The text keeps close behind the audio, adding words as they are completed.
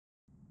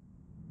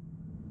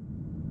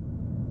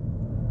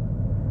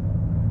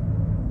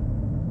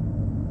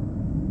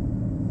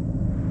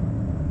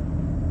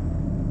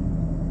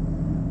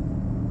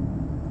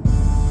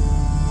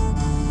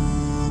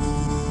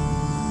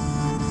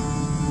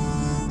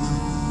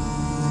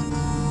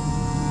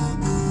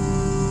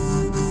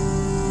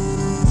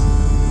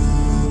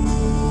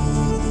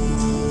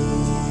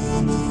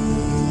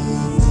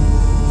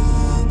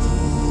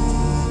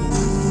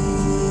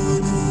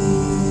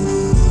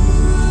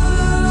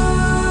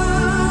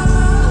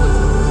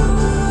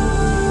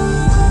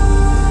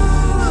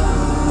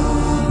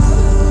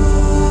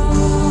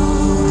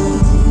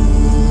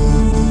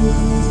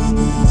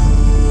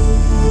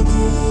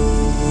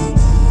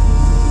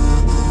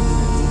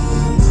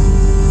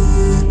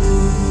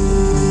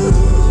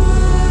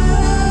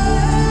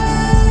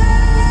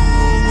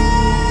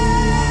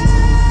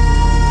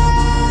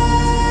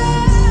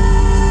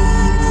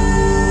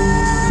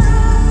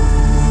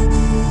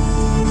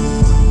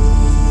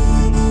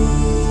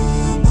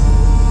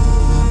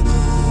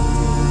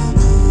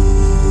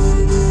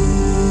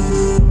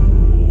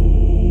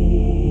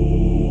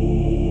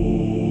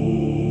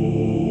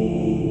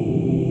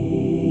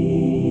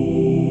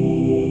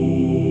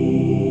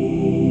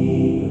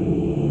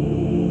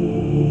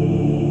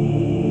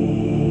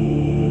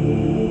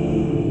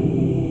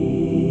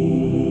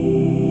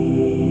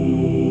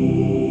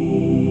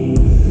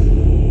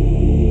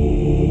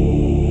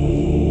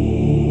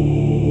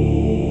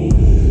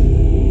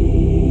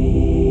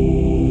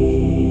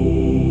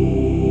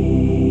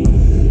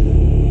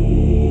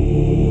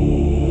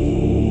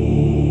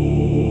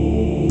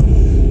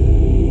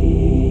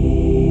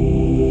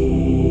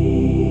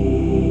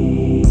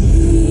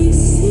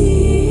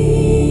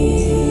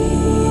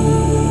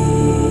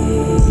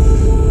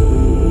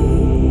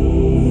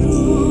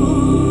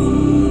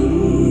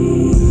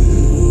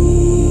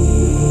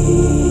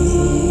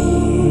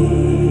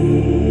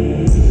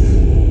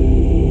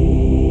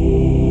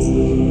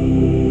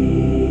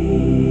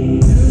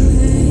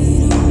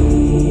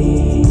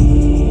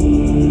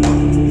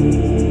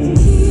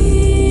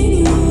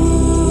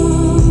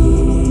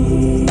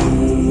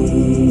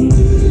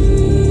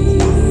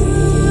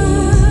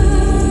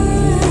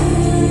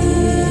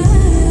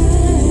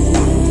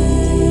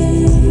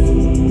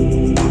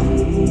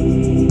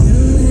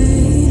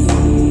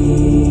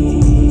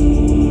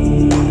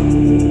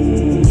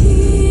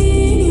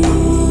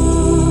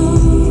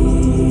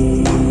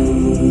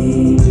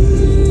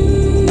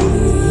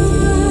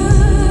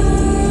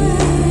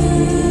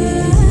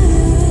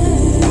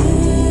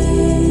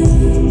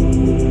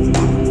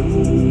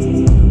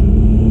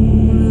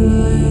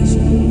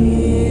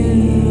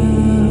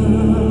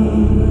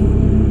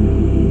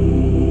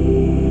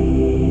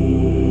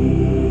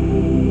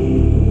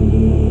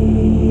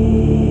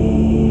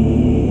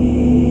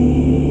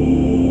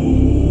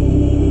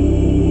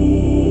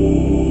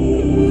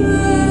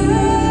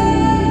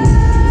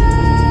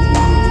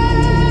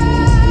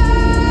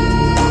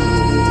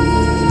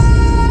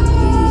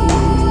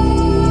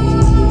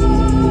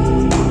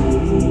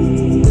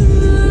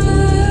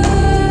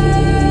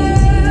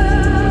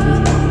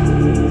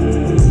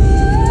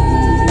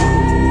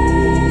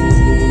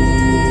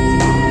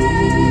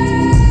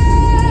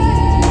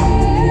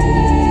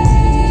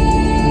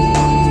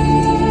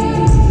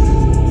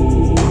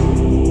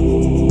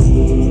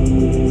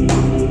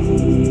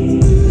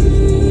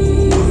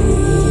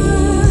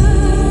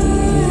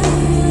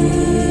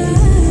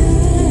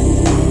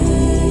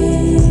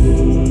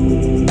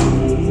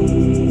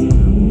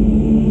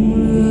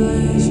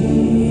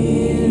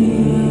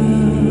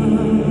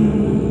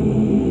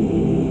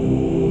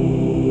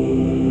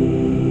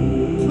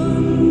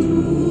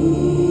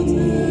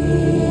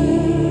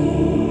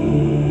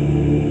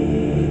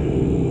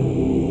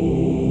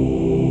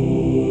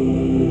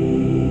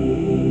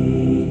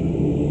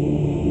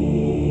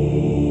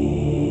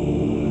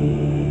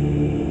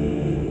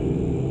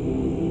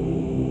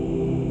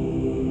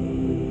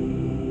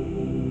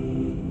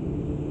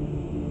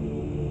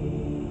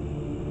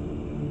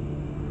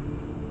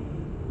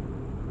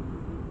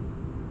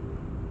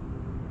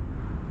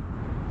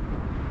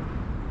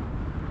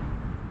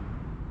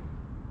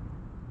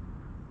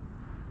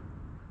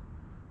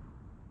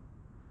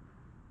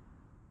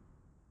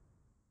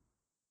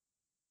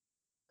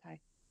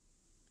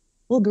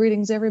Well,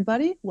 greetings,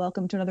 everybody.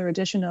 Welcome to another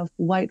edition of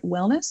White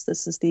Wellness.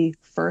 This is the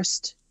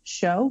first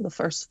show, the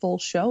first full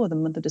show of the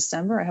month of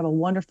December. I have a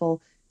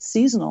wonderful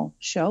seasonal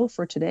show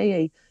for today,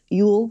 a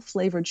Yule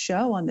flavored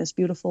show on this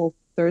beautiful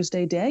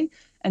Thursday day.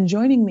 And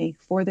joining me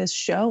for this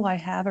show, I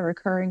have a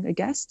recurring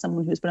guest,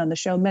 someone who's been on the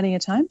show many a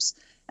times.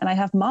 And I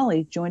have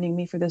Molly joining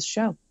me for this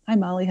show. Hi,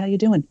 Molly. How you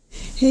doing?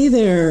 Hey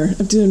there.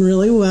 I'm doing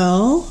really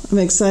well. I'm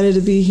excited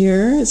to be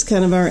here. It's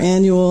kind of our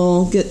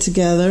annual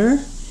get-together.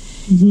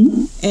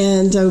 Mm-hmm.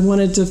 And I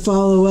wanted to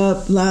follow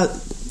up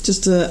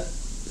just to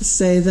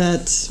say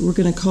that we're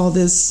going to call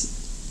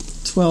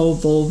this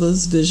 12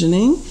 Völvas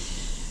Visioning.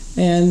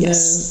 And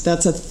yes.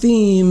 That's a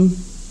theme.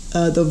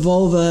 The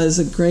vulva is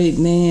a great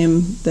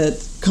name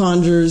that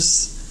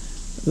conjures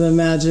the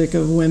magic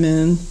of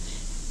women.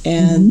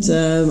 And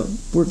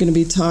we're going to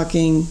be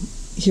talking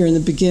here in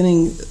the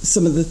beginning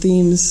some of the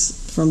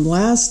themes from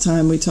last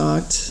time we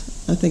talked.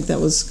 I think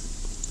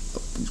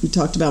we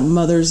talked about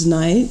Mother's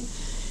Night.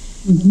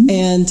 Mm-hmm.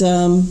 And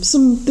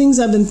some things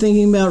I've been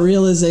thinking about,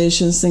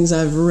 realizations, things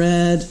I've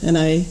read, and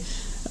I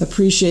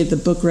appreciate the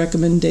book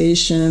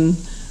recommendation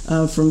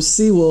from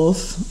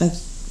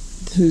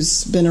Seawolf,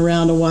 who's been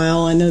around a while.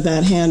 I know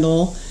that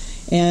handle,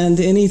 and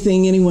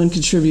anything anyone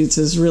contributes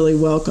is really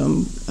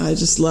welcome. I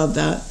just love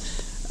that.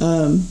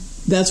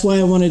 That's why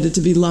I wanted it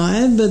to be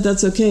live, but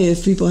that's okay.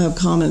 If people have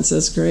comments,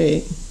 that's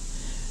great.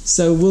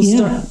 So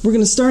we're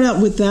going to start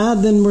out with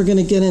that, then we're going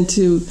to get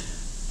into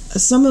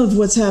some of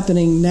what's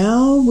happening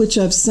now, which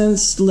I've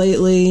sensed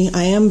lately.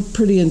 I am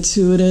pretty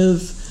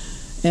intuitive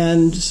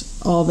and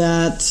all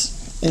that,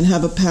 and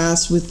have a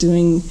past with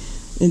doing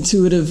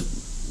intuitive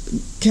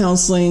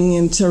counseling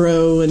and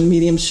tarot and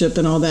mediumship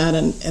and all that,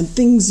 and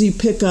things you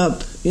pick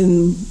up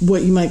in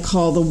what you might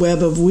call the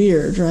web of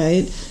weird,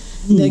 right?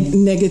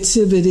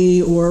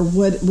 Negativity, or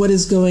what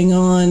is going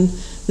on,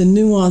 the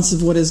nuance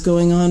of what is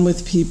going on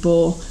with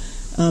people,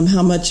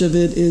 how much of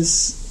it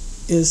is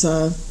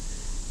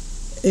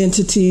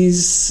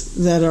entities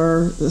that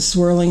are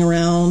swirling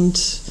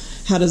around.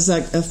 How does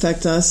that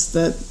affect us,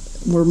 that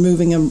we're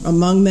moving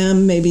among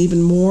them, maybe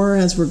even more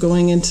as we're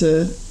going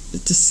to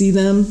see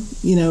them,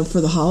 for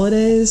the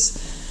holidays.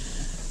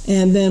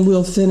 And then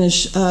we'll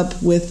finish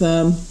up with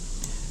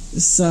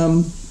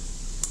some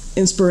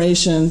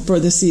inspiration for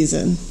the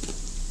season.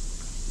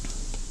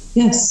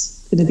 Yes,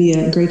 it's going to be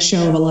a great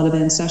show of a lot of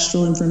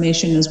ancestral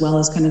information, as well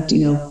as kind of,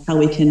 how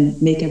we can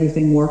make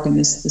everything work in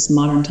this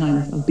modern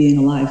time of being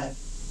alive.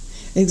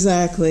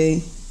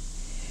 Exactly.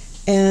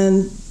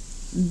 And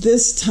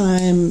this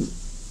time,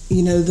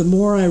 the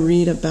more I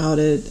read about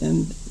it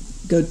and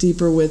go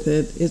deeper with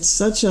it, it's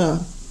such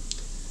a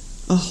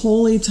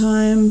holy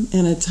time,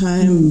 and a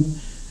time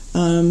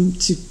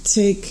to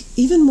take,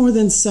 even more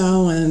than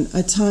Samhain,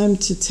 a time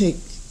to take,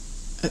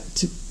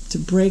 to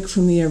break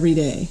from the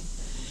everyday.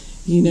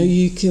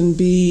 You can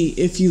be,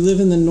 if you live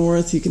in the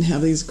north, you can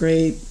have these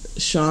great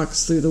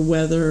shocks through the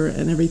weather,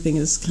 and everything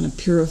is kind of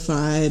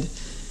purified.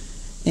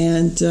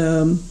 And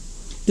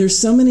there's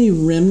so many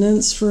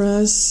remnants for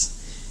us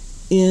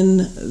in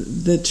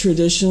the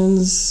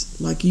traditions,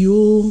 like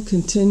Yule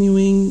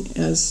continuing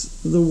as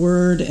the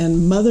word,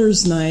 and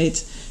Mother's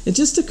Night. It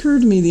just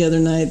occurred to me the other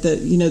night that,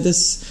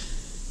 this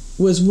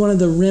was one of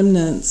the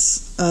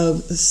remnants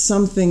of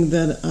something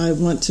that I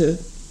want to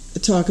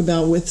talk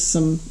about, with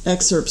some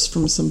excerpts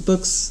from some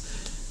books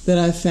that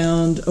I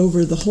found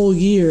over the whole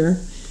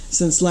year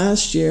since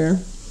last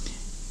year.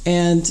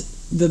 And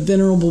the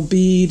Venerable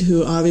Bede,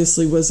 who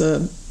obviously was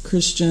a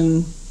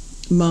Christian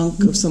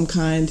monk of some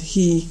kind,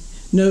 he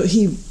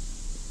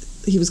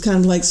was kind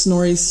of like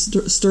Snorri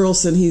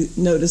Sturluson. He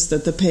noticed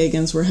that the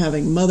pagans were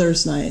having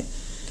Mother's Night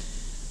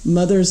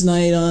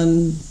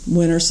on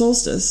winter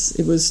solstice.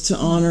 It was to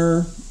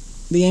honor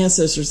the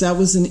ancestors. That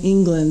was in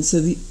England. So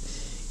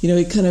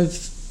it kind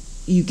of,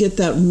 you get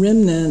that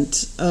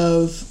remnant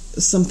of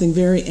something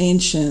very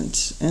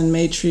ancient and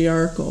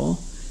matriarchal.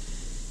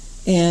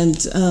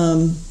 And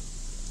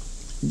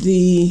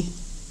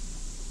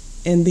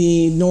in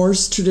the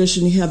Norse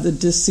tradition, you have the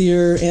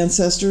Disir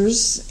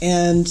ancestors,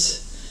 and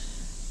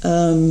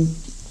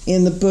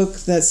in the book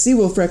that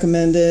Seawolf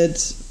recommended,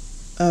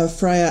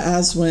 Freya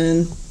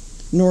Aswin,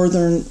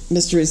 Northern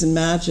Mysteries and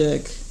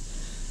Magic,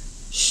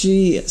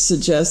 she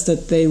suggests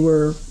that they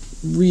were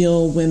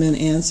real women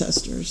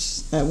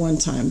ancestors at one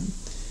time.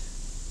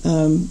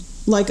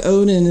 Like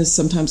Odin is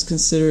sometimes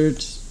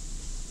considered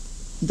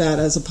that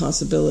as a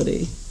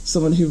possibility,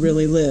 someone who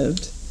really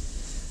lived.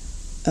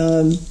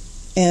 So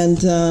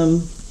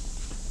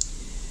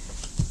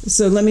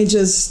let me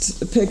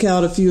just pick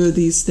out a few of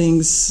these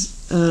things.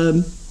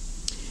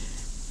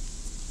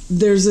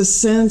 There's a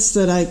sense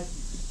that I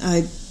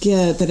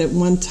get that at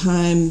one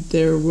time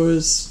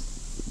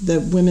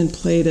that women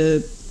played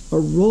a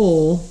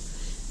role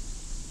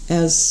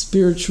as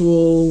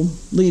spiritual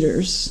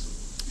leaders.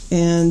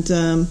 And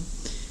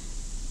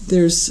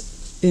there's,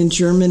 in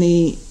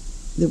Germany,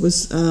 there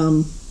was,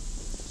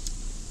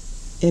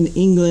 in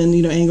England,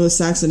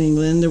 Anglo-Saxon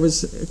England, there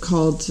was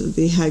called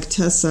the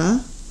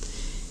Hagtessa.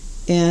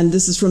 And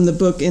this is from the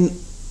book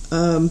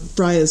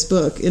Freya's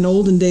book. In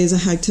olden days, a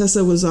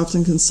hagtessa was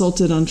often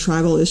consulted on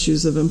tribal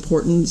issues of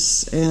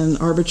importance and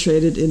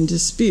arbitrated in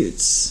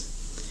disputes.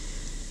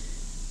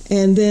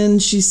 And then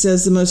she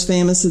says the most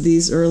famous of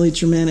these early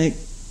Germanic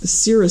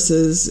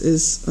seeresses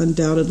is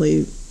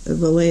undoubtedly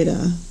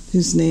Veleda,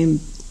 whose name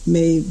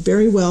may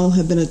very well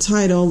have been a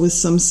title with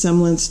some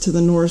semblance to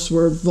the Norse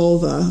word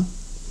Völva.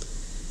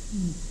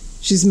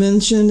 She's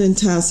mentioned in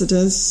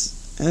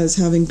Tacitus as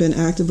having been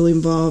actively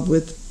involved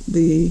with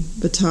the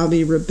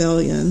Batavi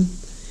rebellion.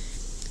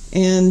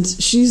 And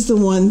she's the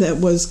one that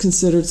was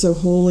considered so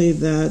holy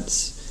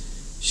that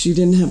she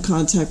didn't have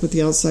contact with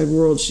the outside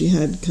world. She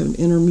had kind of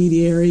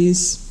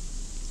intermediaries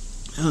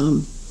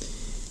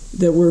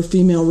that were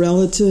female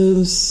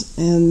relatives,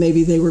 and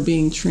maybe they were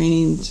being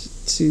trained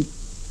to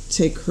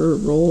take her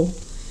role.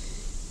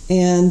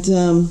 And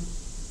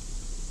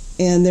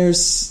there's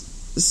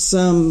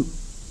some,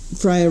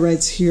 Freya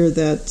writes here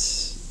that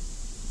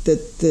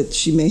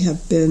she may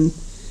have been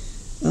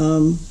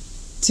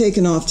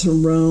taken off to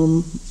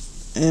Rome.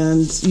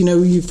 And,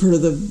 you've heard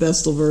of the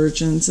Vestal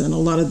Virgins, and a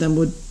lot of them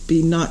would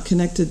be not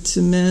connected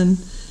to men.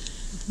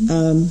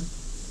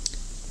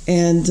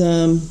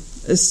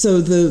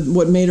 So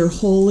what made her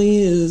holy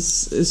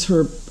is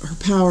her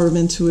power of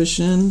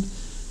intuition,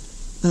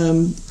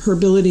 her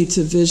ability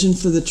to vision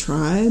for the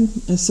tribe.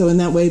 And so in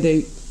that way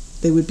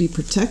they would be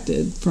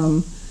protected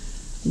from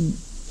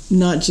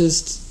not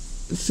just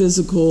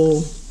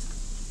physical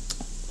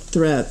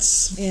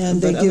threats.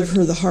 And they give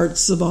her the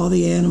hearts of all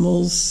the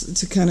animals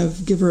to kind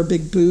of give her a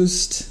big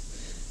boost,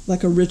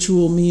 like a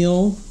ritual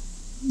meal.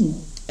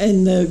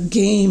 And the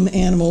game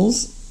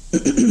animals.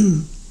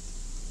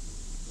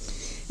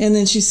 And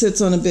then she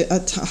sits on a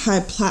high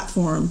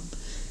platform.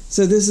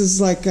 So this is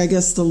like, I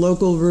guess, the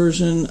local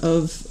version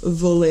of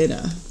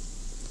Veleda.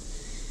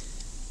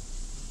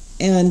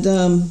 And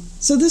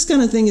so this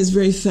kind of thing is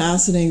very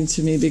fascinating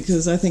to me,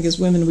 because I think as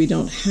women we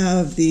don't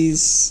have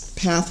these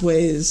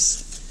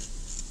pathways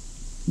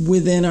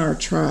within our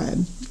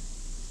tribe.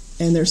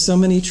 And there's so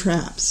many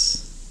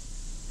traps,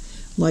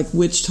 like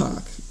witch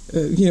talk,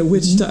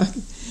 witch talk.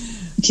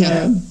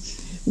 Yeah.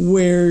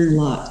 Where a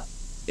lot.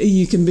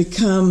 You can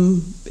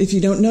become, if you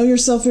don't know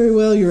yourself very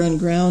well, you're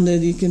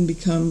ungrounded, you can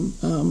become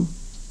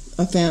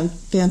a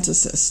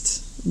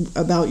fantasist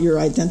about your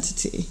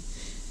identity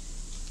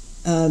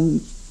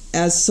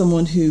as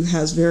someone who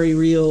has very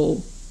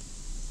real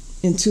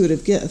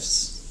intuitive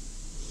gifts.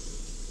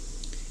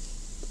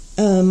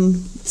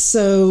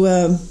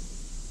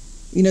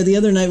 The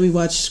other night we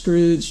watched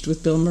Scrooged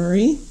with Bill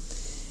Murray,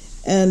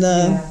 and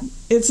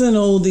it's an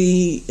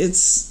oldie,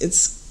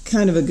 it's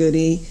kind of a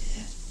goodie.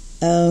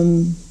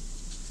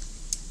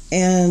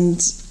 And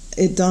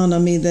it dawned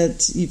on me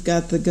that you've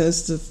got the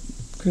ghost of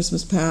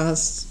Christmas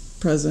past,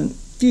 present,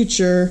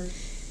 future.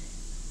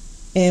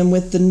 And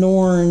with the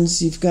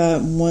Norns, you've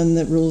got one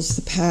that rules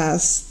the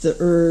past, the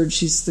Urge,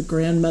 she's the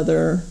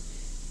grandmother.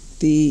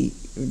 The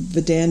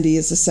Verdandi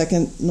is the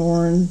second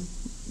Norn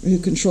who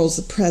controls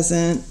the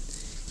present,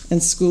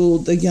 and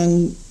Skuld, the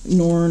young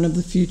Norn of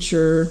the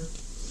future.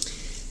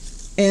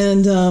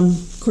 And,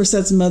 of course,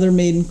 that's Mother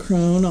Maiden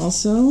Crone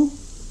also.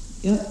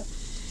 Yep.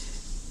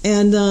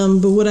 And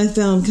but what I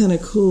found kind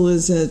of cool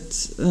is that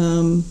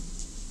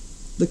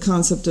the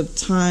concept of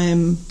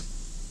time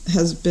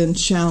has been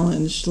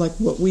challenged, like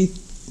what we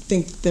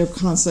think their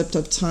concept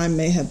of time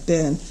may have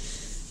been,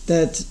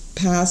 that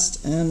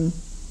past and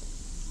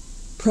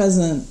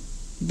present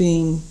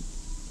being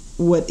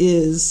what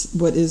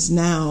is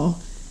now,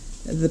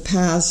 the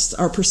past,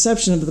 our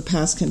perception of the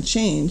past can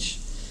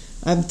change.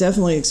 I've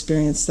definitely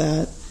experienced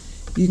that.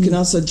 You can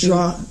also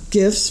draw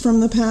gifts from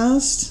the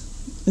past,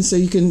 and so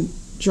you can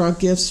draw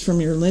gifts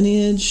from your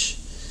lineage,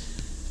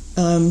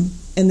 and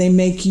they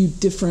make you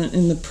different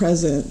in the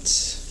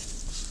present.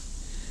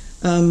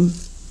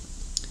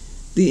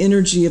 The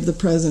energy of the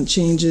present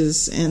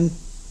changes, and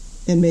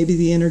maybe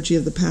the energy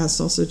of the past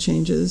also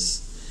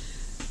changes.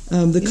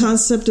 The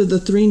concept of the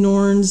three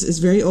Norns is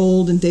very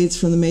old and dates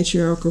from the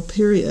matriarchal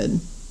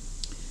period.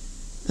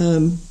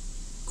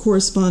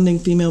 Corresponding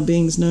female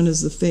beings known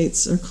as the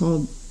Fates are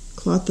called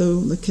Clotho,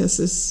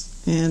 Lachesis,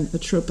 and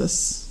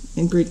Atropos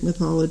in Greek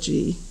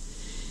mythology.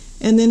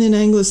 And then in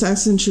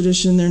Anglo-Saxon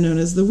tradition, they're known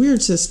as the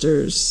Weird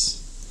Sisters.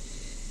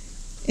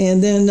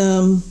 And then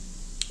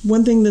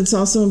one thing that's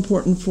also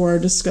important for our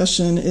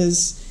discussion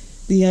is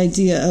the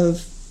idea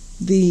of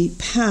the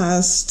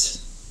past,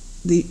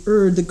 the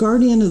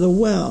guardian of the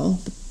well,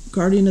 the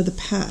guardian of the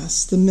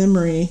past, the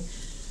memory,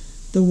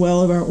 the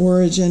well of our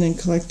origin and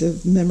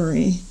collective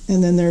memory.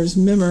 And then there's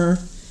Mimir.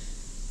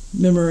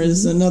 Mimir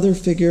is another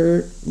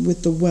figure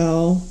with the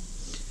well.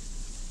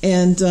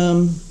 And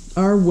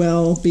our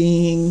well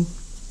being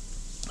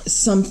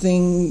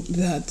something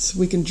that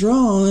we can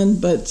draw on,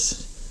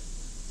 but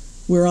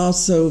we're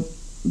also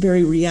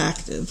very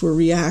reactive. We're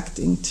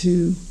reacting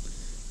to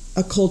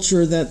a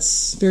culture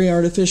that's very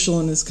artificial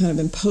and is kind of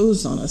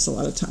imposed on us a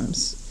lot of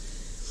times.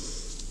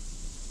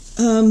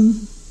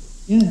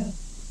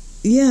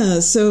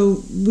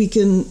 So we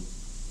can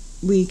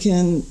we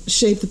can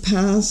shape the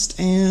past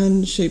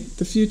and shape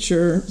the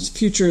future.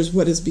 Future is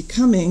what is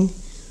becoming.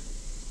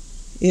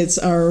 It's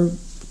our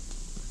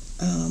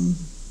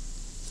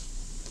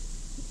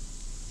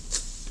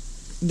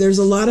there's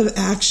a lot of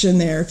action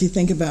there if you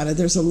think about it.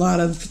 There's a lot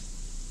of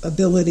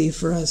ability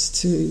for us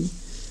to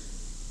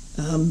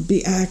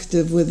be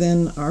active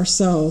within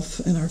ourself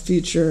and our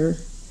future.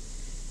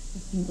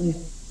 Definitely.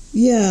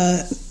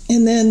 Yeah,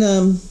 and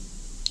then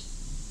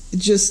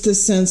just the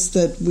sense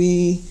that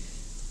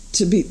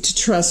to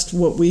trust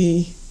what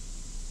we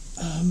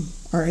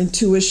our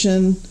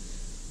intuition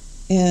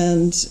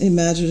and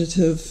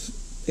imaginative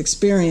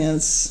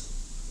experience,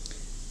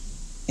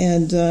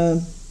 and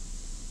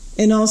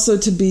also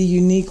to be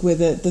unique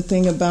with it. The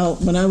thing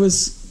about when I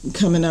was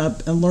coming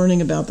up and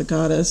learning about the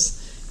goddess,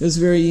 it was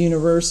very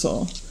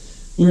universal,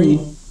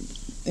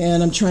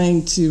 and I'm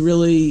trying to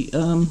really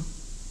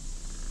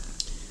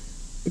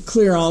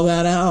clear all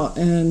that out.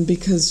 And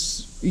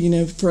because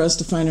for us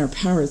to find our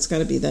power, it's got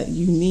to be that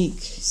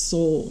unique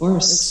soul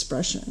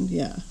expression.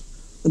 Yeah,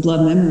 the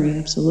blood memory,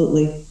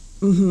 absolutely.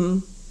 Mm-hmm.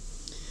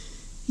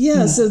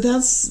 Yeah, so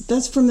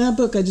that's from that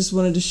book. I just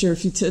wanted to share a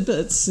few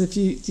tidbits.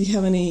 Do you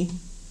have any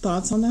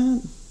thoughts on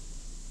that?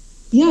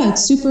 Yeah,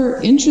 it's super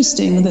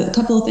interesting. A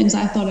couple of things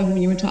I thought of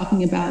when you were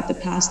talking about the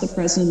past, the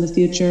present, and the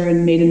future,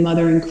 and Maiden,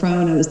 Mother, and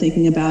Crone. I was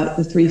thinking about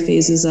the 3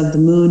 phases of the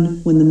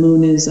moon, when the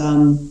moon is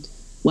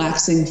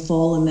waxing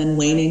full and then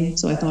waning.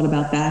 So I thought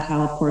about that,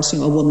 how, of course,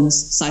 a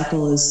woman's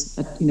cycle is,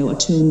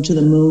 attuned to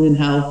the moon, and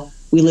how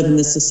we live in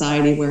this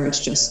society where it's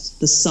just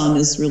the sun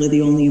is really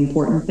the only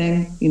important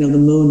thing. The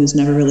moon is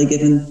never really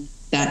given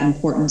that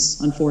importance,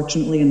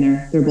 unfortunately, and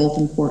they're both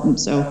important.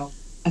 So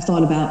I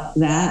thought about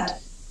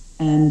that.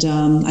 And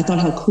I thought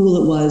how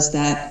cool it was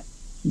that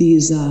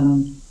these,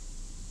 when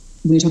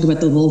you talk about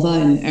the vulva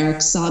in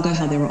Eric's saga,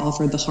 how they were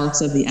offered the hearts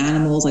of the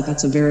animals, like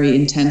that's a very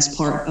intense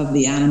part of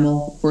the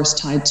animal, of course,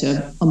 tied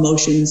to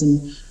emotions.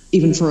 And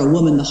even for a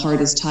woman, the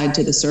heart is tied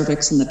to the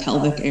cervix and the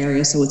pelvic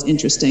area. So it's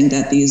interesting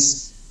that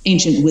these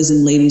ancient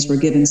wizened ladies were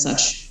given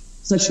such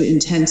an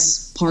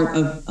intense part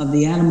of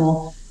the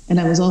animal. And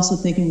I was also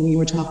thinking when you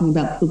were talking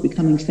about people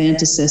becoming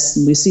fantasists,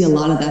 and we see a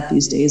lot of that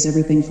these days,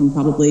 everything from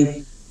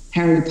probably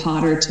Harry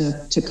Potter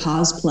to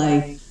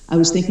cosplay. I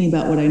was thinking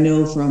about what I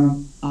know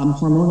from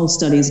hormonal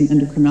studies and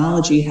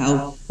endocrinology,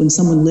 how when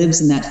someone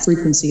lives in that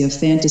frequency of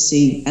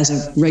fantasy as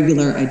a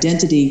regular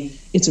identity,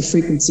 it's a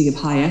frequency of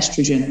high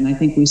estrogen. And I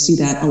think we see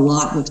that a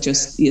lot with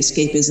just the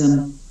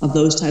escapism of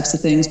those types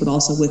of things, but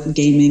also with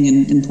gaming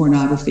and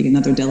pornography and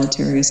other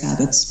deleterious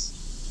habits.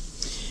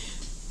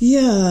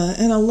 Yeah,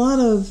 and a lot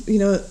of,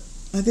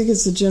 I think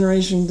it's the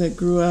generation that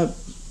grew up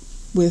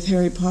with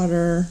Harry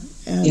Potter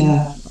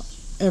and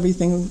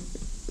everything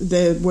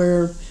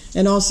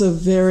and also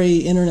very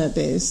internet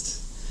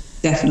based.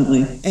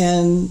 Definitely.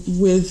 And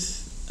with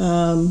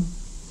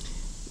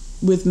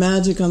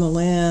Magic on the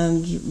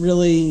Land,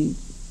 really,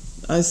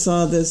 I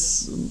saw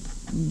this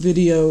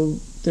video.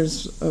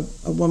 There's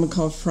a woman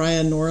called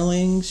Freya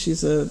Norling.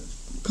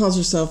 Calls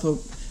herself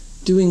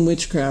doing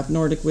witchcraft,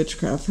 Nordic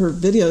witchcraft. Her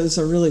videos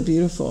are really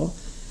beautiful,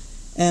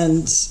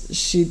 and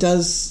she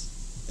does.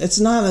 It's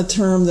not a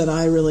term that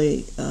I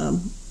really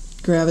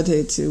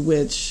gravitate to,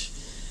 witch.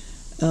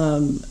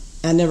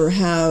 I never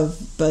have,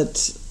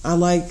 but I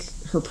like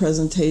her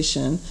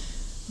presentation.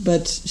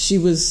 But she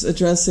was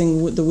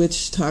addressing the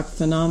witch talk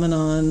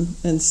phenomenon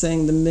and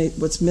saying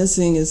what's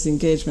missing is the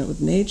engagement with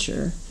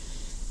nature,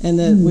 and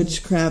that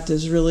witchcraft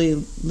is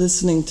really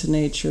listening to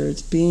nature.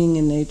 It's being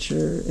in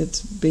nature.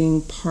 It's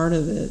being part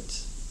of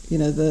it.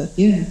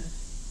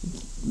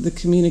 The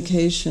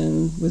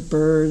communication with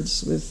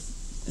birds,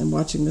 and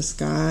watching the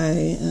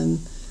sky, and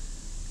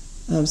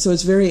so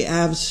it's very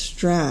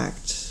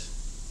abstract.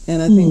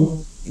 And I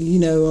think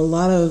a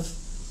lot of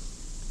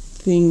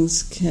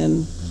things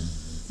can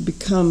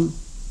become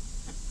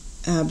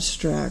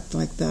abstract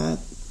like that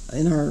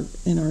in our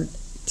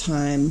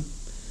time.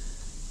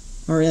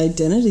 Our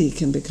identity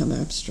can become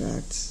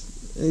abstract.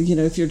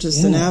 If you're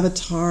just an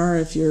avatar,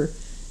 if your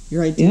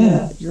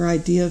idea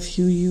of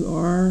who you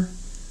are.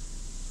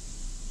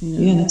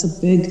 Yeah, that's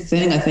a big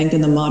thing, I think, in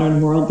the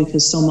modern world,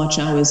 because so much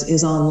now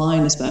is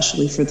online,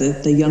 especially for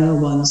the younger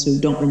ones who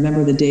don't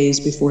remember the days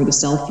before the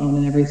cell phone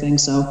and everything.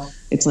 So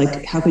it's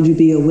like, how could you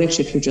be a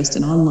witch if you're just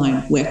an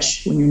online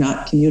witch when you're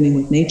not communing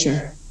with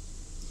nature?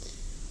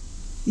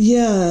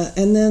 Yeah,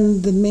 and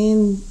then the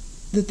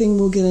thing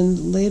we'll get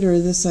in later,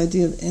 this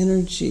idea of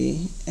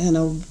energy and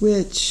a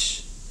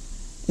witch,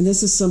 and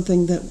this is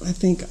something that I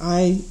think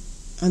I'm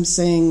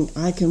saying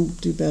I can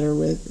do better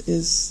with,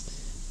 is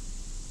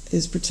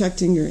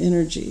protecting your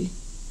energy,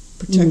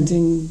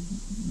 protecting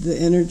the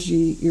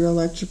energy, your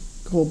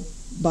electrical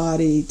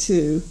body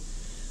too,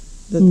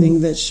 the thing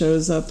that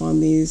shows up on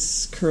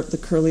these the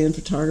Curlian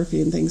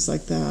photography and things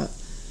like that.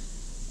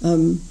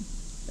 And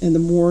the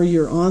more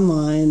you're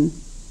online,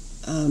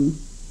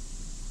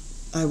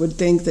 I would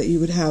think that you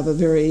would have a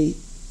very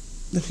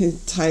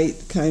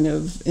tight kind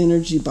of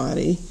energy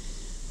body.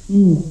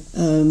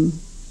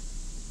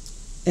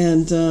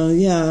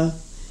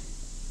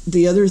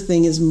 the other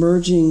thing is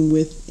merging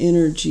with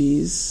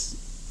energies,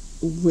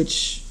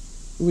 which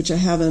I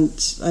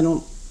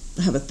don't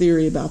have a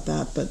theory about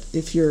that, but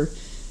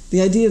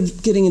the idea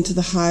of getting into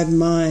the hive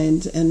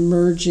mind and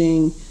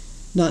merging,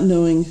 not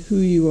knowing who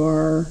you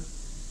are,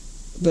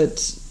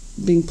 but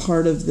being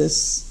part of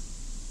this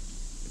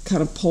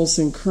kind of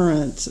pulsing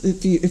current.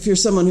 If you're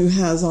someone who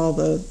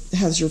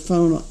has your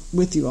phone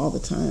with you all the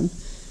time,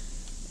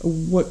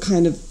 what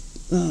kind of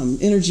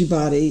energy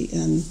body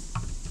and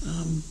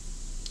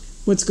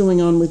what's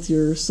going on with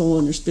your soul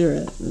and your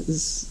spirit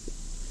is.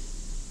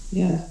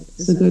 Yeah,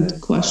 it's a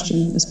good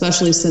question,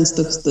 especially since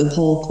the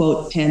whole,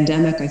 quote,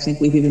 pandemic. I think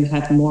we've even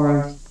had more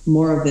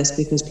of this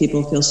because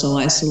people feel so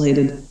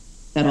isolated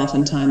that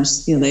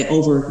oftentimes, they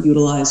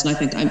overutilize. And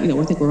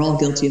I think we're all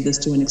guilty of this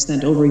to an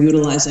extent,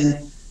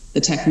 overutilizing the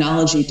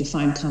technology to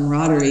find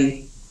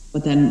camaraderie.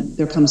 But then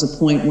there comes a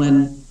point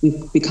when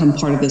we've become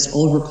part of this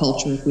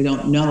overculture if we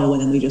don't know,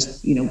 and then we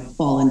just,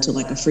 fall into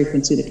like a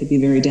frequency that could be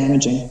very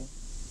damaging.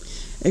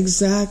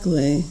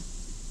 Exactly.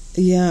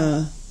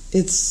 Yeah.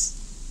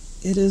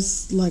 It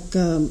is like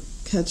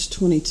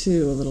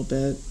catch-22 a little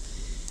bit.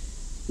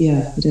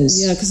 Yeah, it is.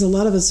 Yeah, because a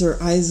lot of us are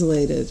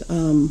isolated.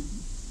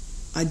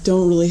 I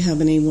don't really have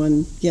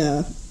anyone,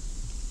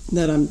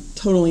 that I'm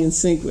totally in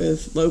sync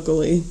with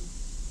locally.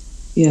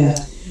 Yeah.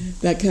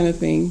 That kind of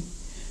thing.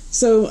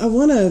 So I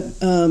want to,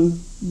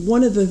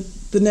 one of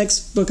the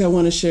next book I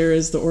want to share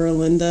is the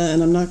Oralinda,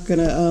 and I'm not going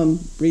to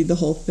read the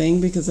whole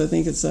thing because I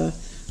think it's a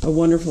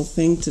wonderful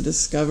thing to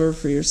discover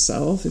for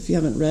yourself if you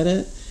haven't read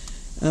it.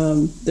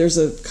 There's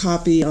a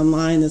copy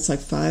online that's like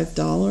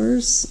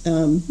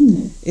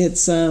 $5.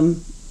 It's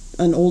an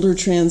older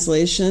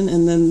translation,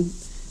 and then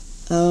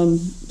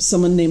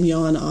someone named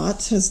Jan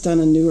Ott has done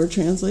a newer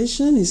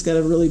translation. He's got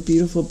a really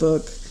beautiful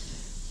book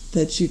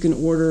that you can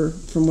order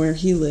from where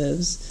he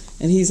lives,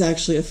 and he's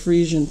actually a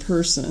Frisian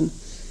person.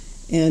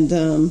 And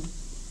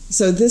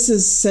so this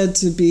is said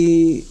to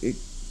be,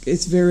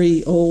 it's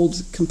very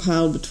old,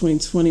 compiled between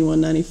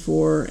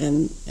 2194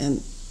 and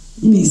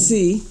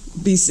BC,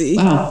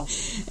 wow,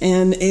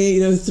 and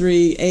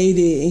 803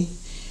 AD,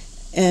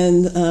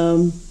 and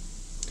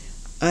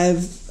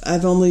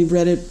I've only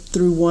read it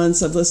through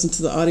once. I've listened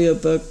to the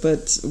audiobook,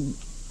 but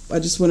I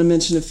just want to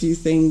mention a few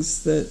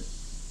things that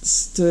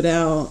stood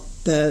out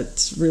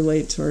that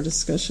relate to our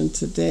discussion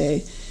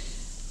today.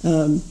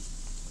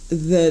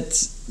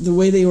 That the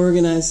way they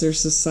organize their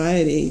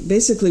society,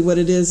 basically what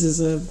it is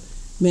a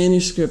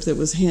manuscript that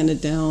was handed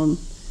down.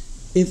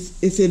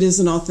 If it is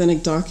an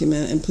authentic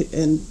document,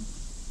 and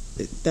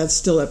that's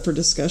still up for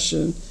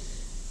discussion,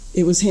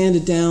 it was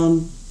handed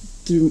down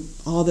through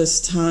all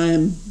this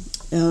time.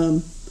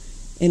 And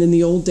in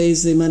the old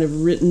days, they might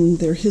have written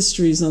their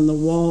histories on the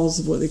walls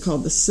of what they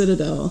called the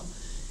citadel.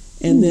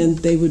 And then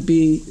they would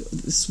be,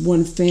 this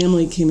one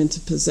family came into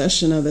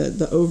possession of it,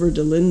 the Over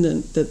de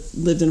Linden, that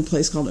lived in a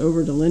place called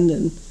Over de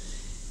Linden.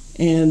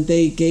 And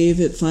they gave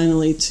it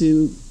finally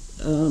to,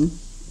 I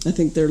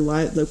think, their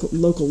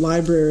local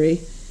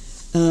library.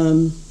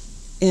 And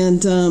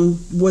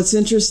what's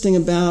interesting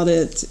about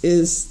it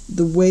is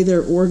the way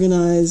they're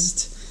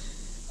organized.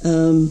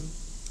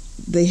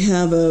 They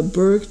have a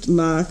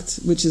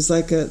Burgmacht, which is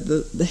like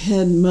the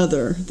head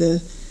mother,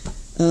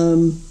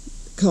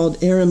 called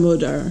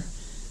Ehremudar.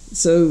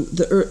 So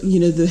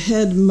the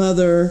head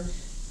mother,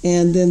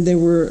 and then there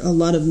were a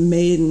lot of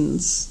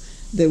maidens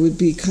that would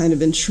be kind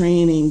of in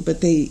training,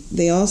 but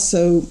they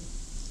also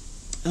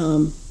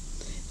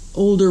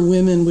older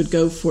women would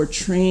go for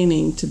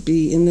training to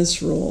be in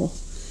this role.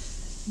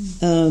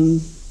 The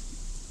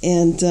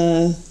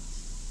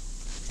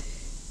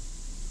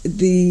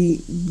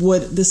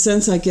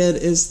sense I get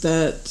is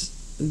that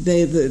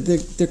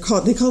they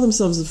call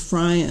themselves the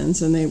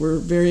Frians, and they were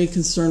very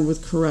concerned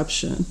with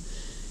corruption,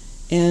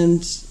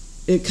 and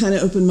it kind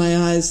of opened my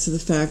eyes to the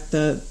fact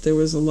that there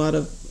was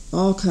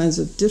all kinds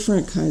of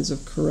different kinds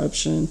of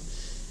corruption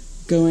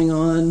going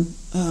on.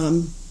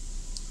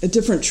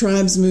 Different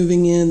tribes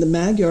moving in. The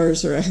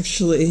Magyars are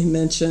actually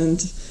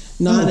mentioned,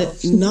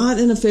 not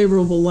in a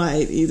favorable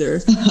light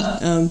either.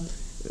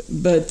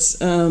 But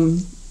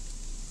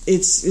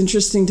it's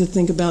interesting to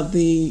think about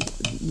the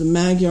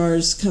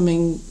Magyars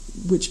coming,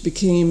 which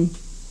became,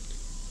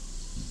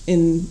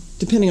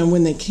 depending on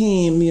when they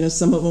came,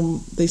 some of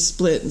them they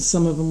split, and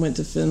some of them went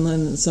to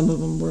Finland, and some of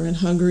them were in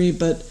Hungary.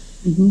 But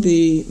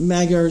the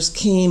Magyars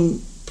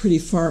came pretty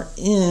far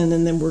in,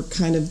 and then were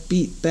kind of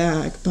beat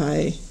back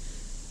by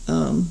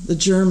the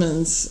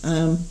Germans,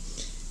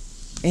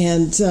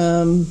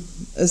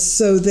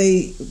 so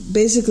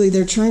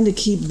they're trying to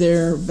keep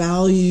their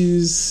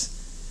values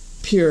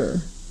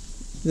pure.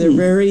 They're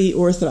very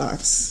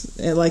orthodox.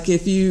 Like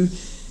if you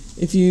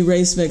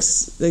race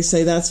mix, they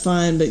say that's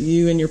fine, but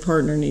you and your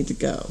partner need to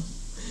go.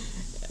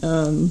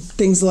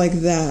 Things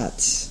like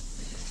that.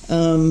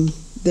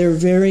 They're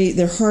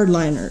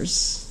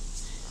hardliners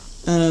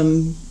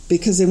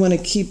because they want to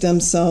keep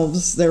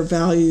their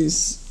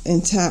values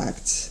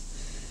intact.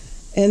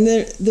 And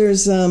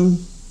there's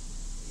one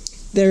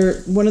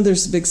of their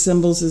big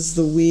symbols is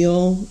the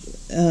wheel,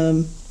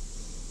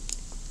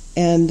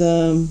 and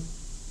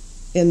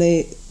and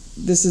they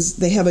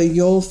have a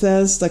Yule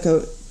fest, like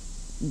a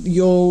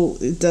Yule.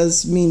 It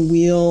does mean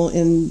wheel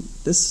in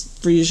this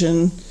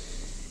Frisian,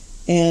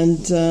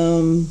 and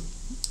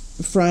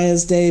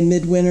Freya's Day,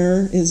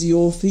 midwinter, is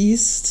Yule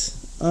feast.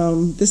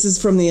 This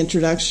is from the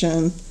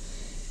introduction.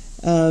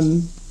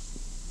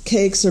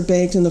 Cakes are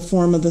baked in the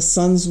form of the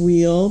sun's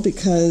wheel,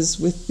 because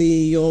with the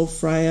Yule,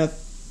 Freya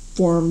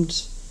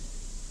formed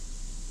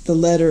the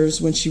letters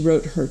when she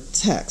wrote her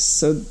text.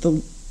 So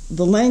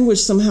the language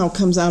somehow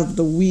comes out of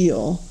the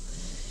wheel.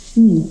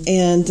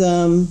 And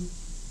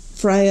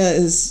Freya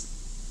is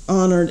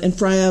honored, and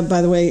Freya,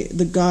 by the way,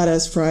 the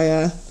goddess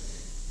Freya,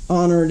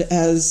 honored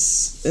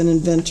as an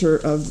inventor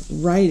of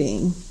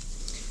writing.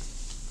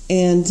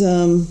 And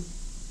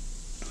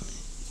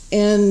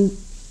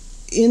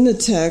in the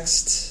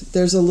text,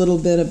 there's a little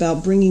bit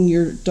about bringing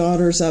your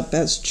daughters up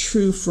as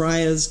true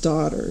Freya's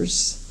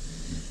daughters.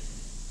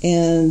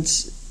 And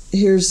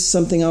here's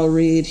something I'll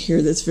read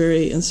here that's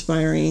very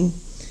inspiring.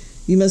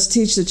 You must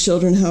teach the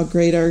children how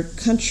great our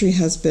country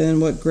has been,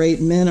 what great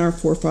men our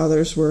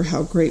forefathers were,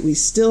 how great we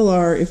still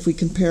are if we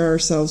compare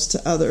ourselves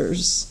to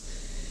others.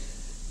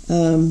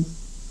 You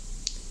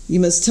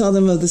must tell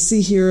them of the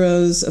sea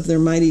heroes, of their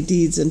mighty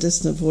deeds and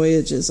distant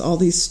voyages. All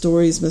these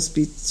stories must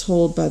be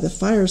told by the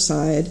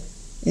fireside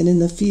and in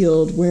the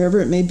field, wherever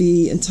it may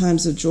be, in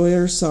times of joy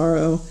or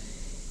sorrow.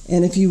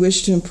 And if you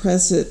wish to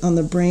impress it on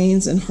the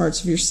brains and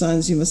hearts of your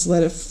sons, you must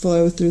let it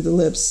flow through the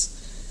lips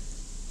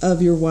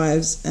of your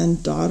wives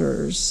and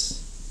daughters.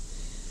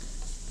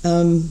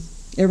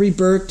 Every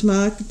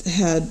Bergtmark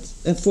had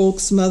a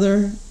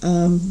Volksmother,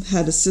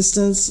 had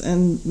assistants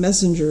and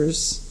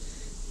messengers,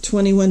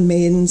 21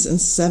 maidens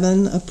and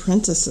 7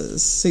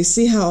 apprentices. So you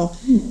see how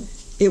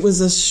it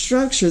was a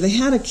structure. They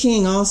had a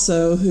king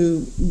also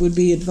who would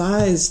be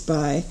advised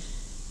by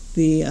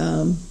these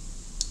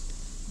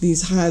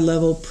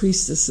high-level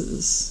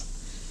priestesses.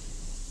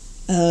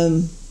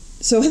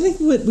 So I think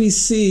what we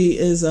see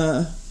is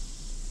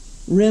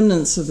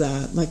remnants of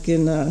that, like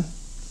in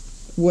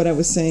what I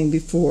was saying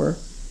before.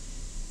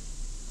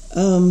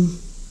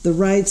 The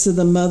rights of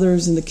the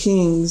mothers and the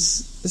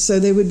kings, so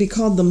they would be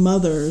called the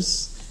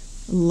mothers,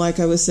 like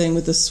I was saying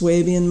with the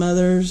Swabian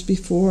mothers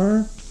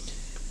before.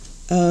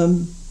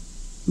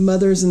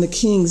 Mothers and the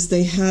kings,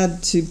 they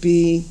had to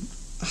be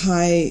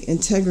high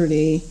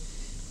integrity.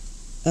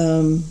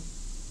 And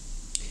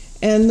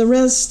the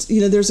rest,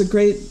 there's a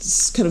great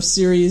kind of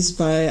series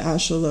by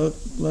Asha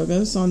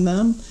Logos on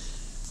them,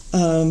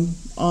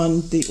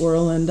 on the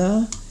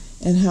Orlenda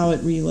and how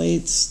it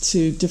relates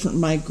to different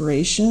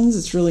migrations.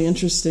 It's really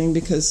interesting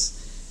because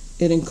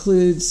it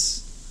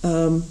includes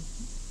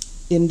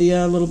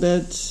India a little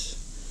bit,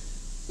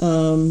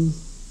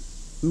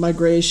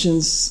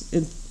 migrations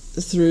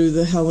through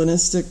the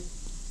Hellenistic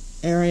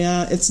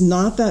area. It's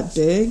not that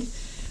big,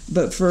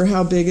 but for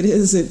how big it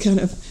is, it kind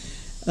of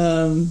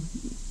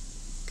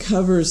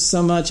covers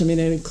so much. I mean,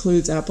 it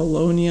includes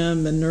Apollonia,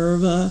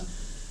 Minerva,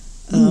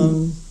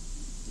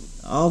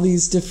 all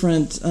these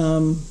different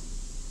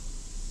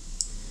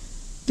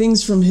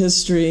things from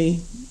history.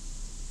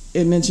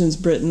 It mentions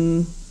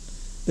Britain,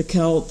 the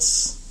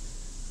Celts,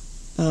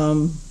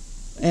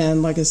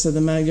 and like I said,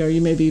 the Magyar. You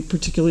may be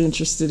particularly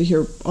interested to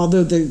hear,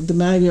 although the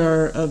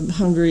Magyar of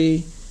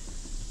Hungary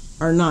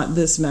are not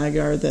this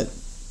Magyar, that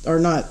are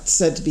not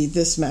said to be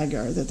this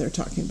Magyar that they're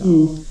talking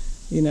about.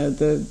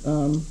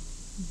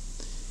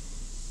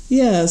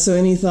 So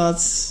any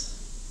thoughts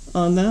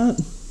on that?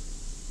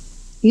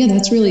 Yeah,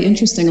 that's really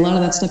interesting. A lot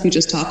of that stuff you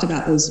just talked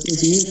about was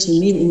new to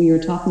me. When we were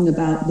talking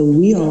about the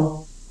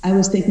wheel, I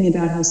was thinking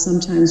about how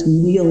sometimes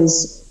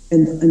wheels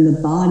in the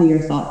body are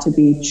thought to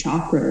be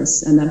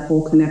chakras, and that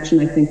whole connection,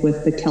 I think,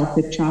 with the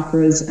Celtic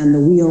chakras and the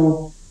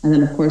wheel, and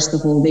then, of course, the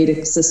whole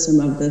Vedic system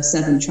of the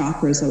 7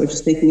 chakras. I was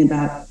just thinking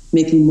about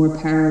making more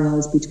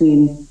parallels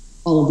between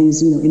all of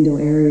these,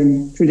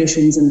 Indo-Aryan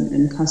traditions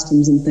and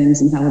customs and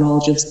things, and how it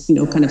all just,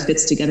 kind of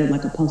fits together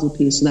like a puzzle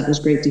piece. So that was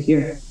great to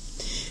hear.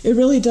 It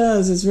really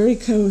does. It's very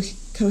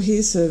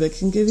cohesive. It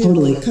can give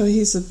you a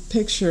cohesive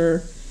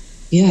picture.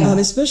 Yeah.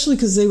 Especially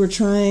because they were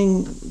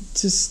trying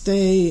to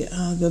stay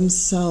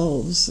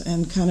themselves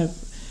and kind of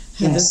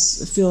had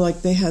feel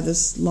like they had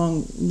this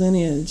long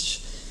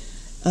lineage.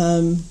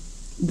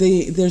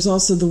 There's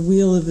also the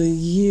wheel of the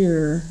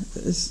year,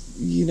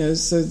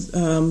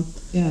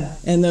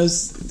 and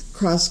those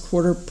cross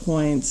quarter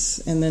points,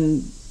 and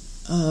then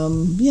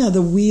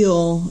the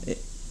wheel.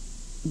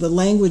 The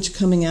language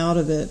coming out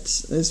of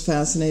it is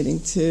fascinating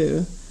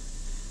too.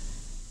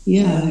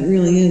 Yeah, it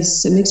really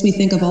is. It makes me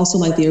think of also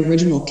like the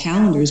original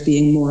calendars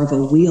being more of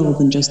a wheel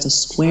than just a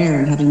square,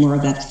 and having more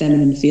of that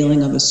feminine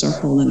feeling of a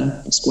circle than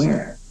a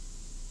square.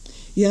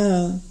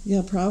 Yeah,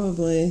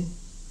 probably.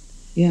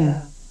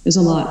 Yeah, there's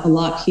a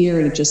lot here,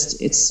 and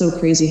it's so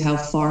crazy how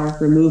far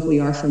removed we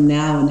are from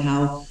now, and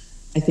how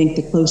I think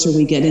the closer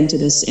we get into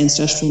this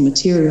ancestral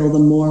material, the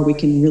more we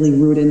can really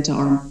root into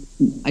our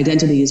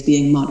identity as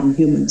being modern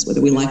humans,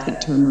 whether we like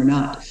that term or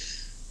not.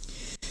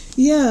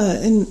 Yeah,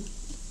 and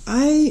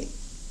I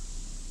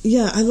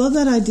yeah, I love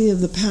that idea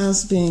of the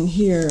past being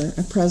here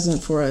and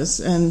present for us.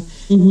 And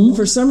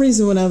for some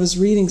reason, when I was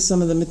reading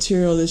some of the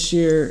material this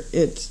year,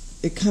 it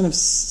kind of,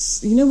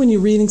 when you're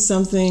reading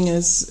something,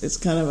 it's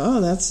kind of,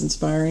 oh, that's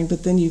inspiring,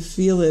 but then you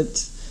feel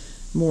it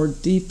more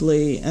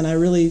deeply. And I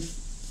really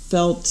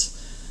felt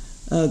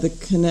the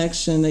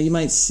connection that you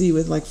might see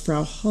with like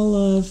Frau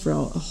Holle,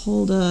 Frau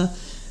Holda,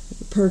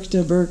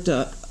 Perkta,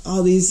 Berkta,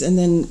 all these, and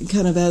then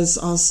kind of as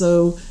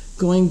also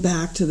going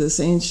back to this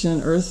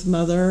ancient Earth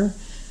Mother,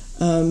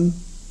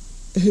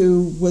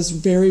 who was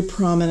very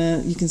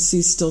prominent. You can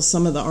see still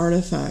some of the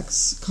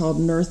artifacts called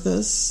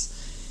Nerthus,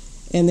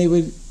 and they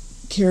would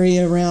carry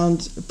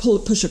around,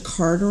 push a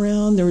cart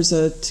around. There was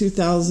a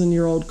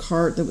 2,000-year-old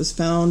cart that was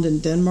found in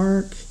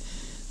Denmark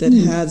that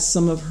had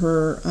some of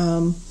her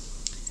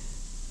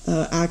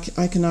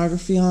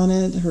iconography on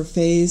it, her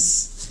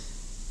face.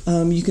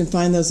 You can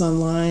find those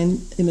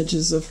online,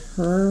 images of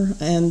her,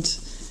 and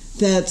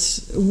that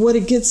what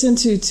it gets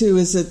into too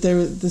is that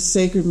the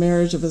sacred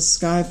marriage of a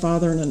sky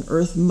father and an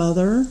earth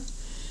mother.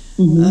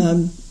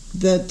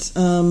 That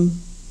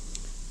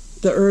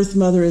the earth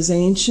mother is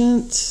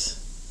ancient,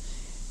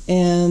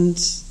 and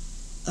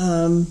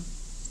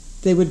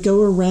they would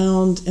go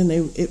around, and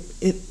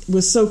it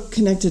was so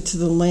connected to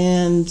the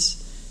land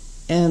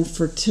and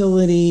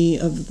fertility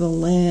of the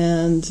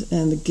land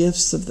and the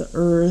gifts of the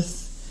earth.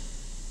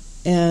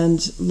 And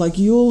like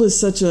Yule is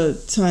such a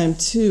time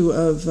too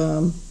of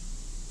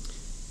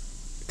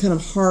kind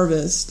of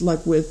harvest,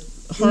 like with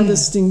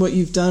harvesting what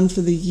you've done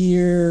for the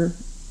year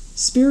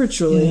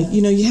spiritually.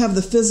 You have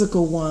the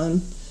physical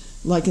one,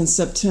 like in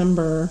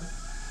September,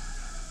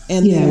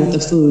 and with the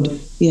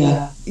food,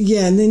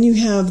 and then you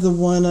have the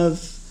one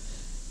of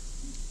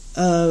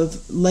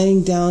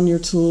laying down your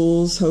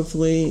tools,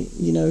 hopefully,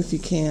 if you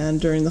can,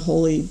 during the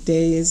holy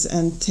days,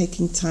 and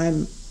taking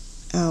time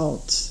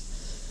out.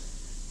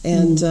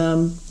 And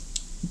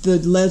the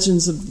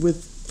legends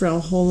with Frau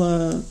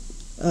Holle,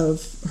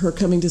 of her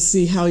coming to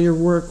see how your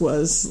work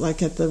was,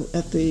 like as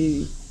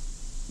a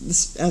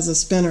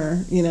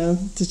spinner,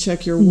 to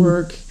check your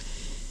work.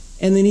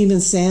 And then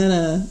even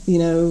Santa,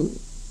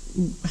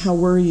 how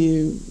were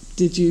you?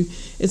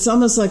 It's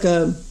almost like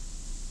a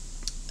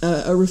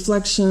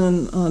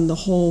reflection on the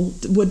whole.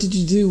 What did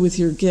you do with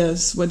your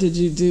gifts? What did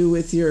you do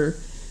with your,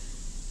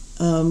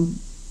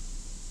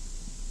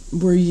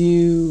 were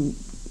you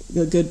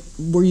good?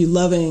 Were you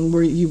loving?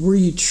 Were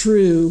you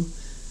true?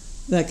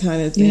 That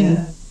kind of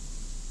thing.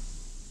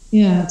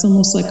 Yeah, it's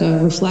almost like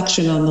a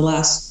reflection on the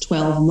last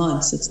 12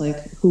 months. It's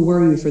like, who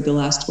were you for the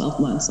last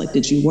 12 months? Like,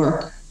 did you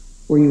work?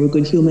 Were you a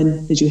good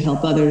human? Did you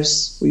help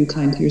others? Were you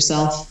kind to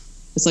yourself?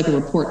 It's like a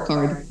report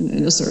card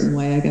in a certain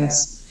way, I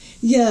guess.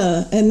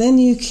 Yeah, and then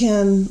you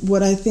can,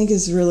 what I think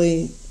is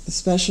really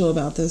special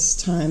about this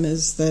time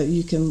is that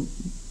you can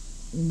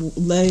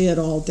lay it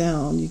all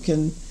down. You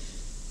can,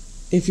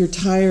 if you're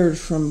tired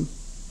from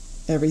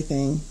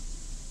everything,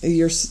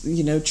 you're,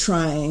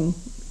 trying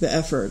the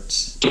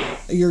effort,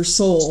 your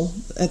soul,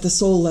 at the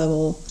soul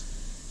level,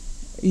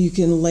 you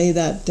can lay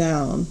that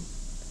down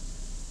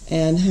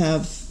and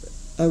have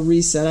a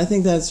reset. I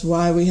think that's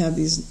why we have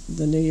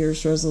the New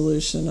Year's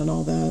resolution and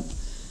all that.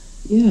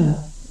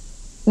 Yeah,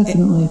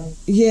 definitely.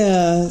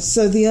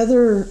 So the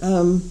other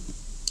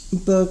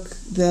book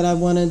that I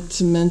wanted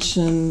to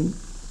mention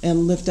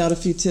and lift out a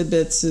few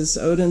tidbits is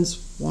Odin's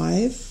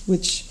Wife,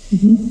 which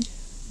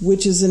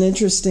is an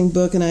interesting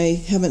book, and I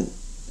haven't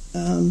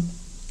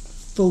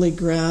fully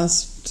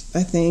grasped,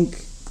 I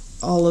think,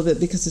 all of it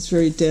because it's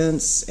very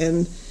dense.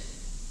 And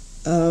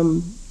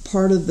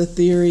part of the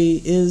theory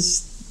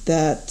is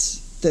that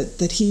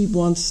he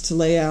wants to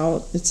lay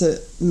out. It's a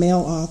male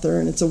author,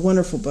 and it's a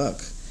wonderful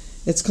book.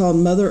 It's called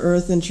Mother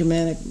Earth in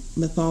Germanic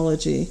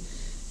Mythology,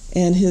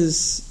 and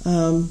his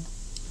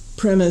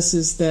premise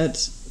is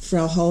that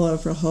Frau Holle,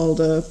 Frau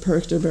Holda,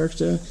 Perkta,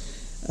 Berkta,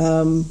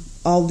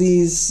 all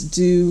these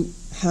do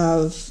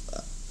have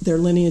their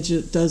lineage.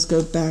 It does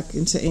go back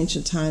into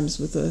ancient times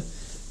with the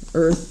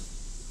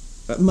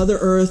Mother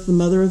Earth, the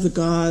mother of the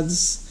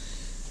gods,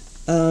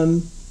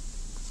 and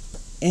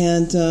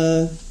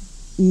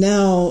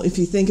now, if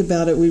you think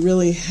about it, we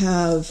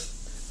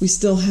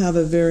still have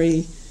a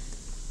very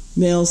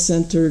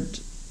male-centered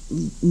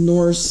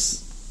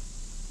Norse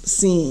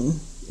scene,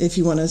 if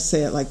you want to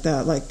say it like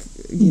that, like,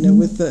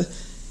 with the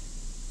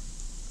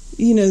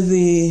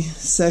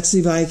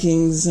sexy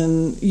Vikings,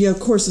 and of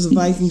course the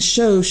Viking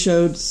show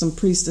showed some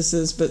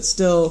priestesses, but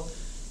still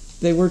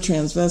they were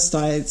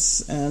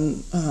transvestites,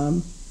 and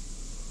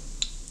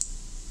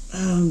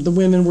the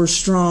women were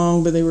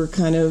strong, but they were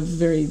kind of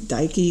very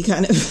dykey,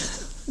 kind of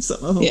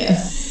some of them.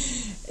 Yeah.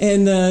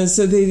 And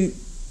so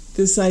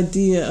this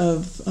idea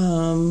of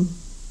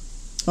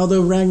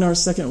although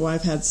Ragnar's second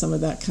wife had some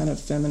of that kind of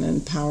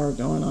feminine power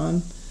going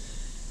on.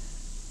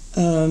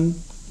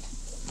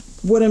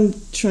 What I'm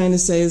trying to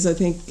say is I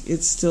think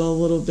it's still a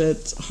little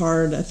bit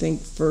hard, I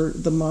think, for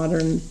the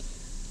modern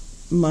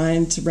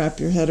mind to wrap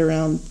your head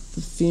around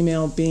the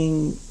female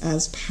being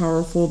as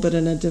powerful, but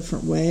in a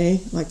different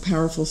way, like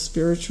powerful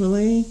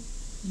spiritually.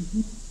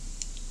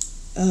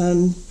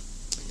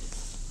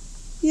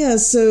 Yeah,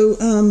 so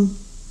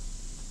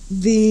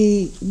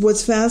the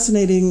what's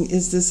fascinating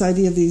is this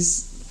idea of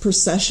these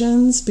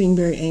processions being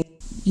very ancient.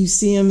 You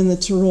see them in the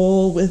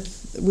Tyrol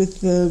with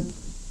the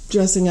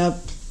dressing up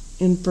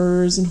in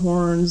furs and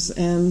horns,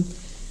 and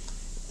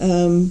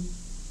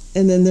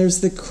then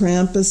there's the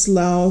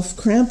Krampuslauf.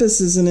 Krampus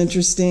is an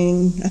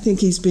interesting. I think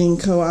he's being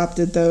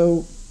co-opted,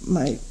 though.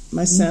 My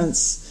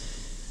sense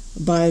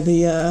by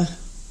the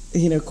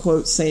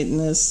quote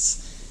Satanists.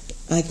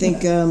 I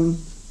think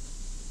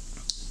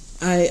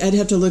I'd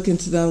have to look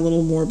into that a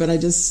little more, but I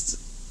just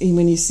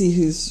when you see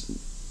who's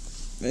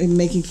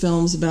making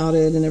films about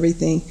it and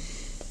everything,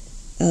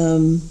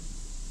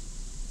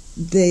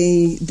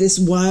 this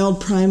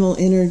wild primal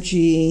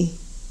energy.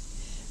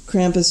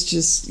 Krampus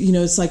just,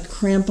 it's like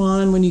cramp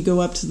on when you go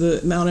up to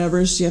the Mount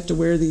Everest. You have to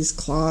wear these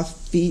claw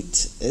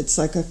feet. It's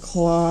like a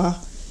claw.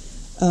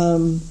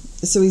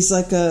 So he's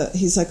like a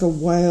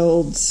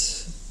wild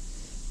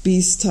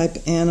beast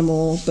type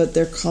animal, but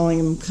they're calling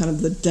him kind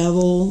of the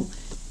devil.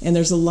 And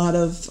there's a lot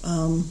of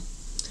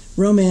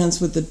romance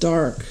with the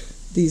dark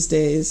these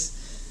days.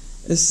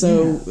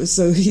 So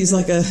he's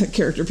like a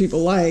character people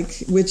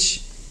like,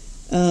 which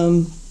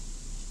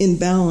in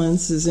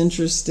balance is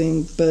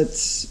interesting,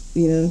 but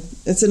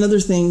it's another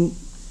thing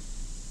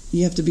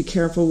you have to be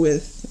careful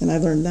with, and I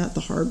learned that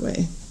the hard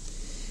way.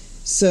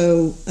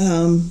 So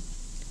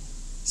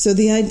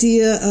the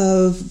idea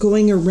of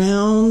going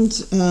around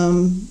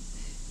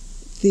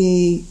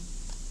the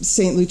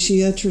Saint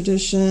Lucia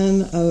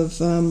tradition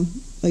of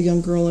a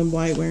young girl in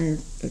white wearing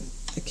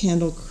a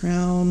candle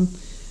crown,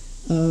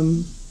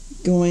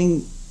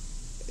 going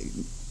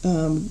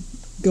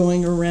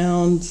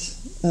around.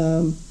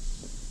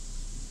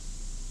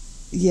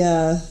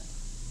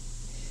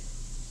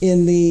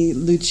 In the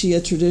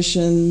Lucia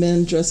tradition,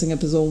 men dressing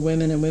up as old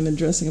women and women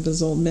dressing up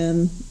as old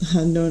men.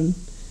 I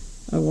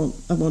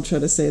won't try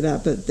to say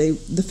that, but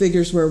the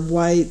figures were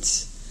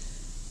white.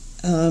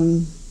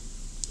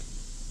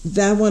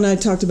 That one I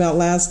talked about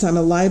last time,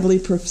 a lively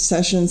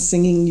procession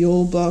singing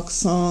Yule box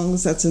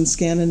songs. That's in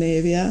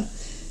Scandinavia.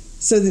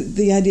 So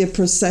the idea of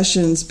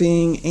processions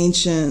being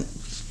ancient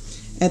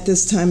at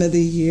this time of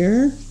the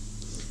year.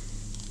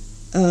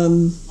 A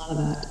lot of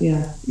that,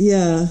 yeah.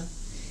 Yeah.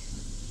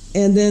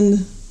 And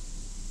then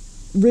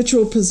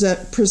ritual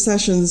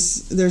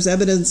processions, there's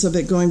evidence of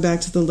it going back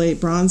to the late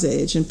Bronze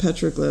Age in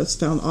petroglyphs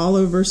found all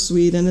over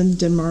Sweden and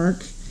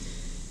Denmark,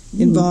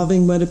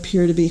 involving what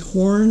appear to be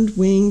horned,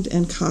 winged,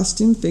 and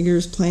costumed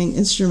figures playing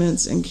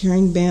instruments and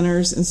carrying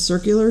banners and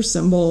circular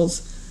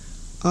symbols,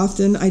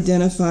 often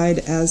identified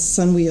as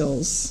sun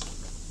wheels.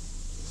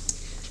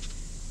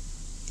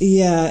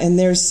 Yeah, and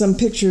there's some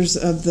pictures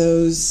of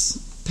those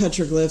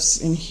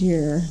petroglyphs in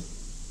here.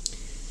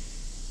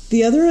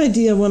 The other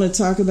idea I want to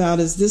talk about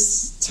is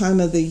this time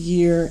of the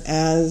year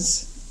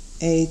as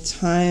a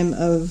time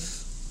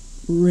of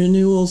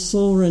renewal,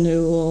 soul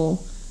renewal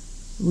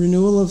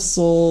of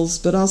souls,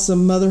 but also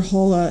Mother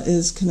Hola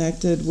is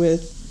connected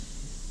with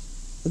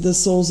the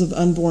souls of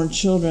unborn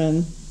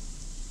children.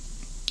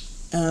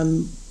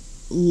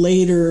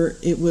 Later,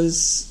 it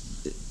was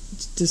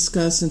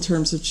discussed in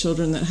terms of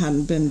children that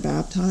hadn't been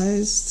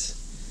baptized.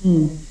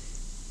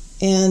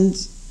 And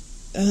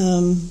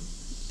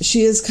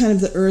she is kind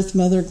of the earth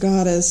mother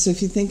goddess. So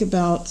if you think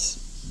about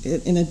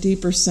it in a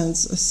deeper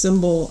sense, a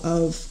symbol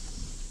of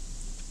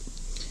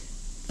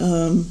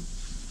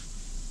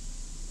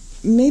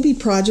maybe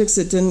projects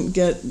that didn't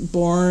get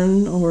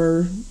born,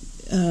 or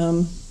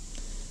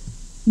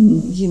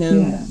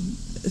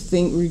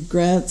think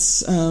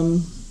regrets,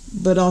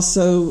 but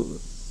also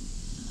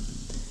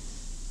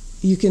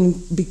you can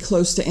be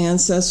close to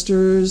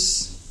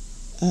ancestors.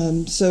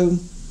 So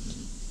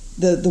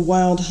the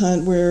wild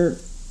hunt, where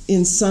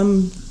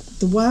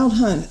the wild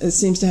hunt, it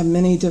seems to have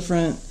many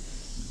different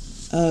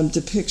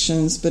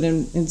depictions, but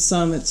in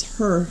some it's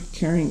her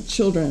carrying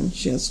children.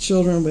 She has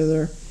children with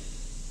her.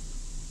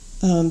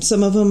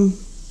 Some of them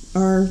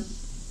are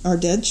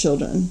dead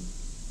children.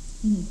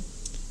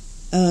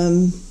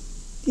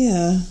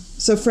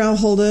 So Frau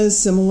Hulda is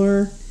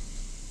similar,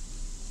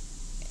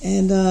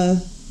 and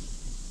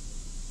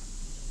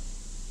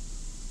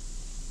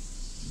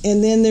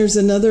then there's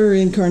another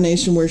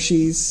incarnation where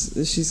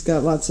she's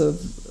got lots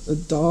of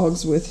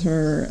dogs with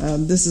her.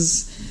 This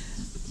is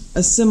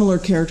a similar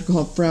character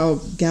called Frau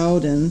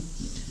Gauden.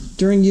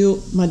 During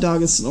Yule, my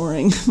dog is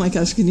snoring. My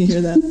gosh, can you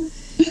hear that?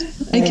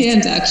 I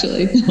can't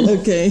actually.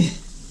 Okay. I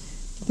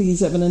think he's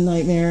having a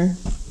nightmare.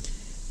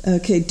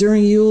 Okay,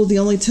 during Yule, the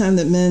only time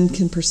that men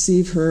can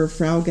perceive her,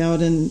 Frau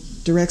Gauden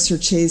directs her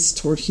chase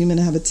toward human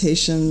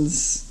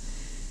habitations.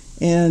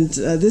 And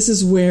this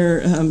is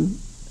where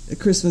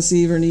Christmas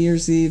Eve or New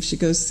Year's Eve, she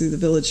goes through the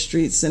village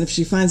streets, and if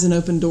she finds an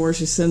open door,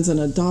 she sends in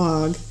a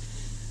dog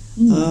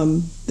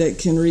that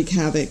can wreak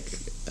havoc.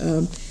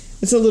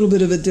 It's a little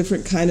bit of a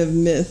different kind of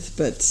myth,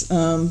 but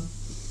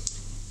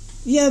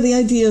the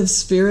idea of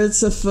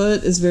spirits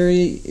afoot is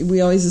we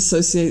always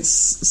associate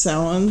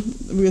Samhain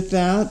with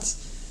that.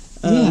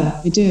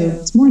 We do.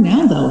 It's more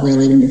now, though,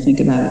 really, when you think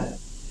about it.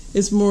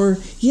 It's more,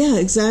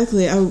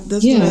 exactly.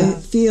 That's what I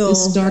feel.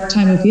 This dark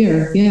time of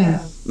year,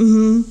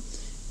 Mm-hmm.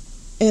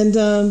 And,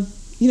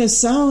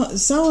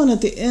 Samhain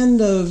at the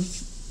end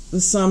of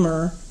the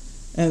summer,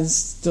 and it's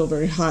still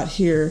very hot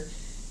here,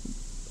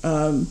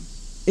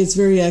 it's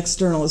very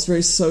external, it's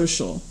very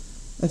social.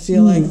 I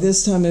feel like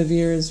this time of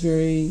year is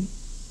very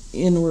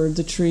inward.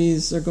 The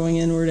trees are going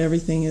inward.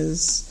 Everything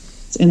is...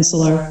 It's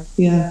insular.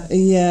 Yeah.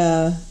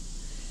 Yeah.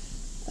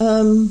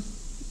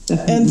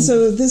 And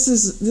so this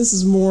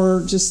is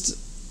more just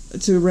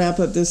to wrap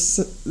up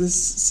this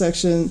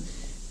section.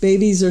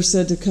 Babies are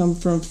said to come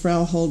from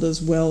Frau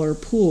Hulda's well or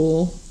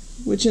pool,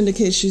 which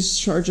indicates she's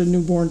charged of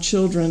newborn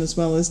children as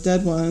well as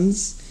dead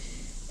ones,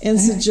 and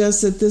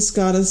suggests that this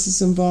goddess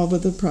is involved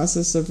with the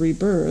process of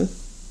rebirth.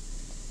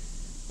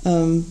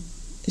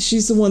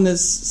 She's the one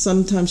that's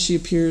sometimes she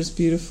appears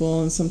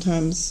beautiful and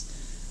sometimes,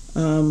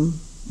 kind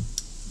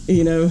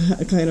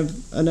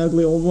of an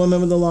ugly old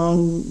woman with a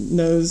long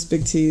nose,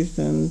 big teeth,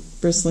 and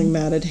bristling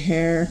matted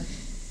hair.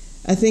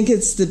 I think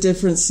it's the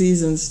different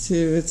seasons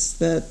too. It's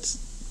that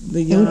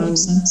the young,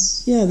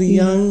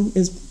 young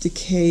is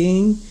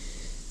decaying.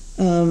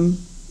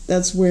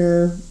 That's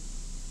where,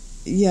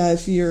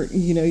 if you're,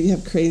 you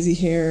have crazy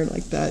hair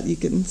like that,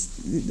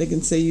 they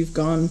can say you've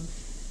gone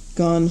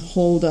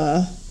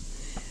Hulda.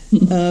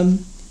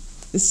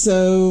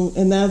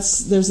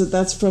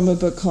 That's from a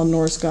book called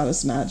Norse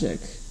Goddess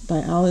Magic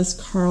by Alice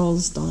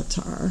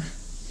Karlsdottir.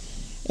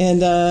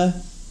 And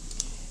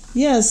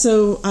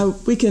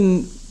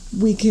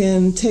we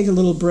can take a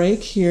little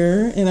break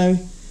here,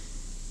 and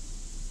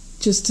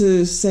just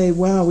to say,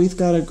 wow, we've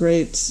got a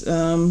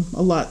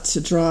lot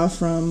to draw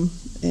from,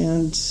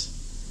 and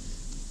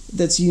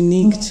that's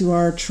unique to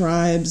our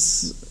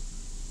tribes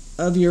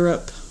of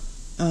Europe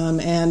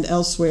and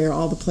elsewhere,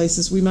 all the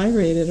places we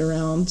migrated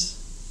around.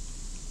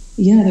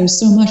 Yeah, there's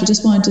so much. I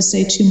just wanted to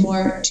say two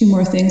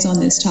more things on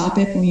this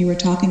topic. When you were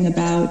talking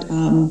about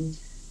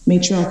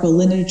matriarchal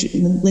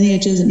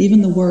lineages and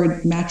even the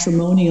word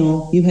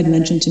matrimonial, you had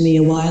mentioned to me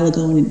a while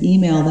ago in an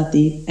email that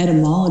the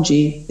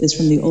etymology is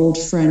from the Old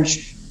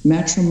French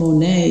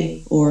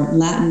matrimone, or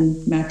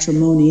Latin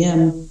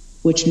matrimonium,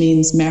 which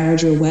means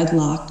marriage or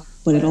wedlock,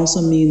 but it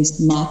also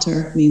means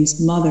mater, means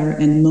mother,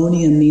 and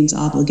monium means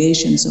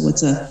obligation. So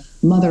it's a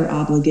mother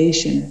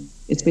obligation.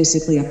 It's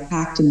basically a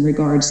pact in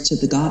regards to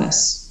the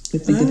goddess. You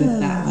could think of it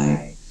that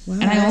way. Wow.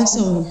 And I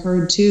also have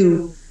heard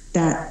too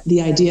that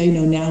the idea,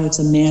 now it's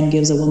a man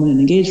gives a woman an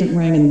engagement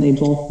ring and they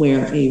both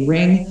wear a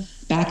ring.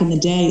 Back in the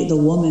day, the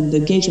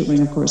engagement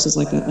ring, of course, is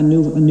like a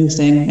new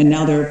thing, and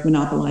now they're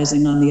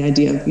monopolizing on the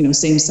idea of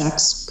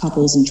same-sex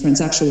couples and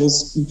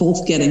transsexuals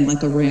both getting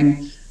like a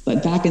ring.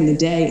 But back in the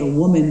day, a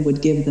woman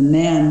would give the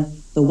man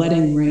the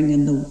wedding ring,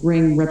 and the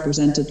ring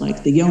represented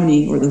like the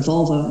yoni or the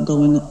vulva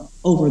going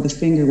over the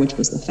finger, which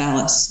was the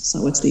phallus.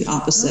 So it's the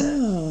opposite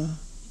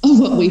of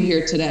what we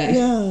hear today,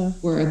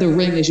 where the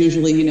ring is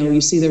usually,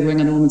 you see the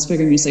ring on a woman's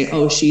finger and you say,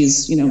 oh,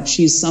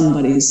 she's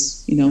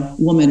somebody's,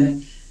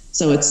 woman.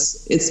 So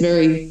it's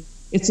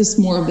just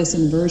more of this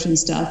inversion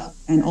stuff.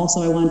 And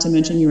also I wanted to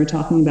mention, you were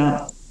talking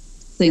about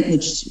St.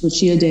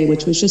 Lucia Day,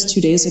 which was just 2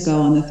 days ago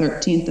on the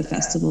 13th, the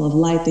Festival of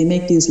Light. They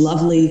make these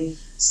lovely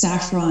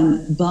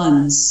saffron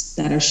buns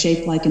that are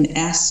shaped like an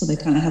S, so they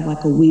kind of have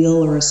like a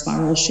wheel or a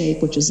spiral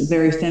shape, which is a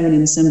very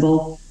feminine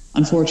symbol.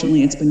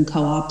 Unfortunately, it's been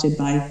co-opted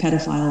by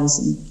pedophiles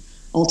and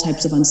all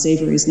types of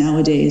unsavories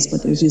nowadays,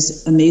 but there's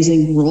these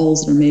amazing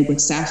rolls that are made with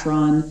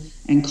saffron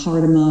and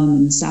cardamom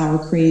and sour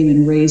cream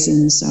and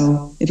raisins.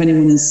 So if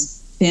anyone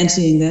is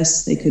fancying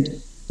this, they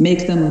could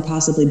make them or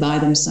possibly buy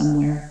them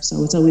somewhere.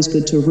 So it's always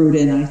good to root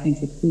in, I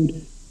think, with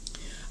food.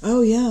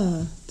 Oh,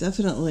 yeah,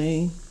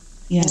 definitely.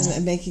 Yeah.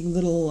 And making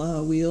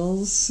little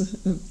wheels,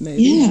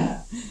 maybe.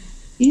 Yeah.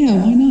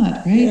 Yeah, why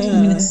not, right? Yeah.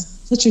 I mean, it's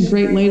such a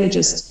great way to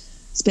just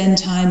spend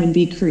time and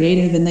be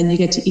creative, and then you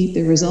get to eat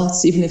the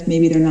results, even if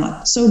maybe they're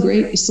not so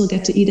great, you still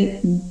get to eat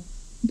it. And,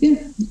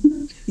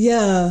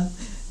 yeah.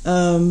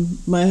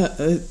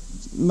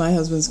 My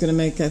husband's going to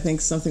make, I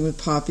think, something with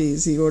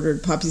poppies. He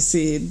ordered poppy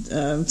seed,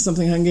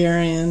 something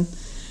Hungarian.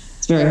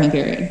 It's very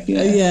Hungarian.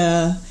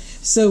 Yeah.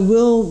 So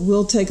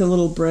we'll take a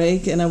little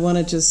break, and I want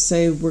to just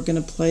say I'm going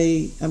to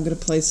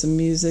play some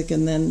music,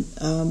 and then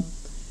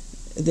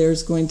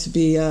there's going to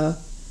be a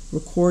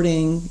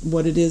recording.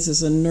 What it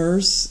is a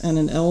nurse and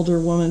an elder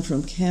woman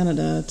from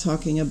Canada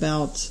talking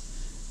about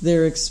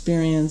their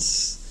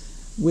experience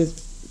with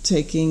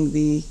taking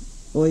the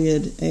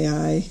OID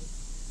AI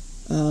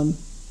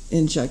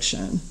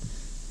injection.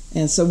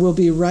 And so we'll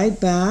be right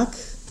back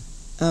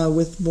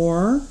with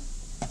more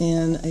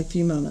in a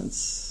few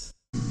moments.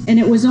 And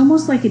it was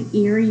almost like an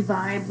eerie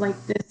vibe,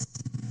 like this.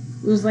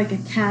 It was like a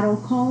cattle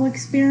call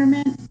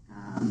experiment.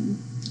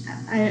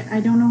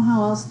 I don't know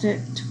how else to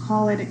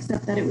call it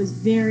except that it was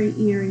very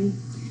eerie.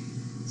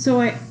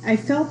 So I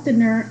felt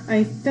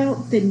I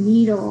felt the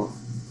needle.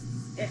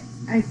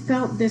 I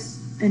felt this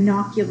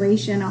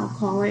inoculation, I'll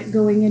call it,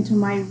 going into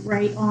my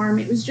right arm.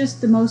 It was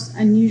just the most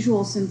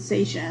unusual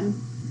sensation.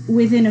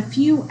 Within a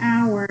few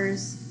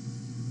hours,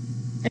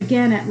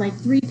 again at like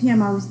 3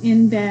 p.m., I was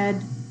in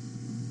bed.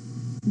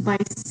 By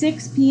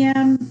 6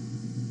 p.m.,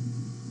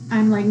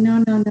 I'm like,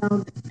 no, no,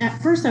 no.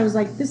 At first I was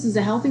like, this is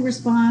a healthy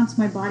response.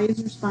 My body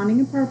is responding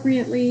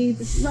appropriately.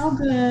 This is all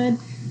good.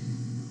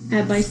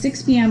 And by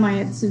 6 p.m. I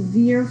had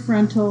severe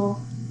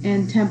frontal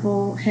and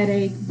temple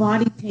headache,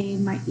 body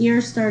pain. My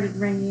ears started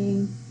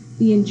ringing.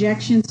 The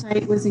injection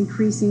site was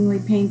increasingly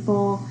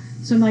painful.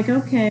 So I'm like,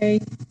 okay,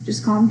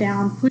 just calm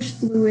down, push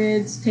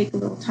fluids, take a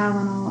little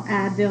Tylenol,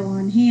 Advil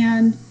on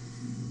hand.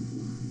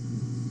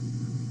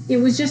 It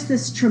was just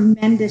this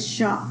tremendous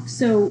shock.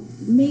 So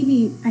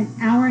maybe an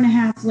hour and a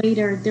half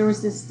later, there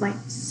was this like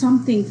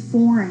something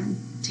foreign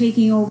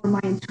taking over my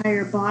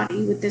entire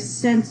body with this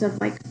sense of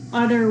like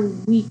utter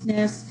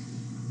weakness,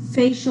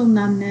 facial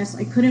numbness.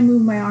 I couldn't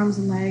move my arms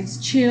and legs,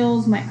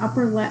 chills, my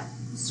upper lip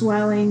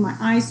swelling, my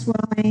eyes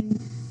swelling,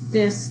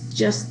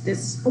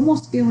 this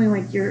almost feeling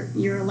like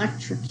you're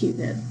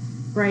electrocuted,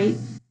 right?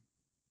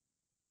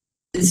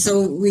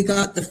 So we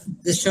got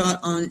the shot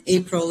on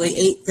April the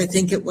 8th, I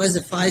think it was,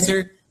 a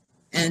Pfizer,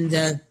 and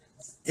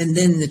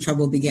then the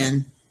trouble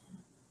began.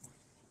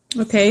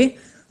 Okay.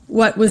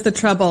 What was the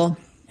trouble?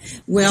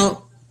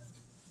 Well,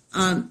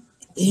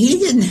 he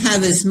didn't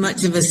have as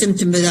much of a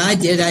symptom as I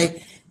did.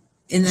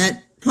 In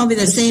that probably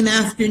the same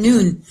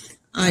afternoon,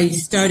 I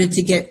started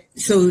to get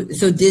so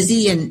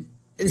dizzy and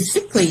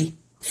sickly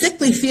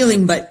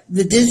feeling, but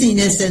the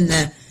dizziness and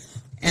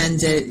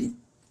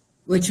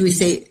what should we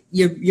say,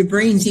 your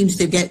brain seems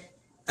to get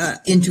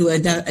into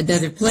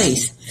another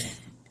place,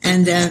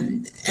 and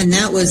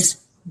that was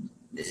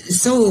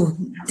so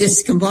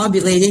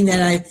discombobulating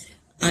that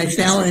I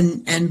fell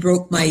and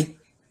broke my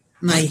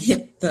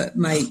hip,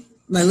 my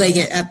leg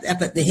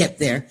up at the hip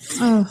there.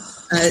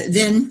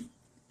 Then,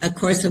 of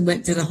course, I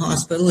went to the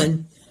hospital,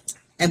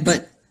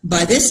 but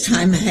by this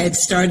time I had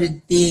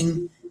started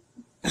being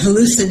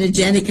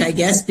hallucinogenic, I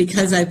guess,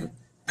 because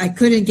I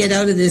couldn't get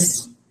out of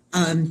this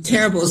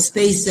terrible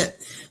space that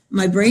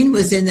my brain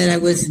was in, that I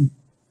was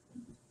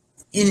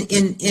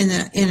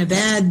in a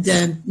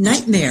bad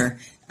nightmare.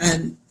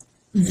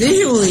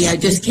 Visually, I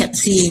just kept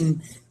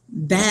seeing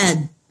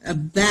a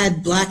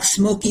bad black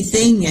smoky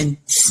thing and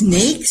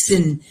snakes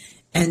and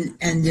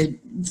it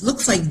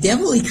looks like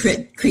devilly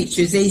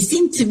creatures. They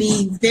seem to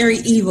me very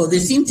evil. There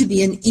seemed to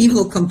be an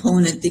evil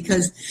component,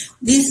 because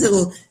these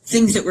little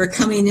things that were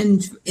coming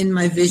in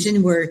my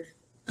vision were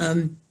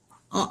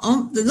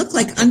they looked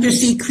like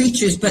undersea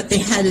creatures, but they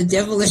had a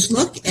devilish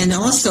look. And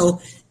also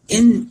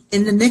in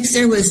the mix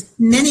there was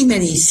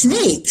many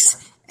snakes,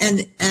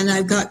 and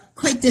I got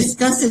quite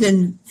disgusted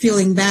and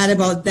feeling bad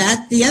about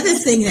that. The other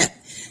thing that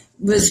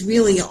was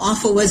really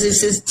awful was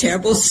this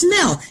terrible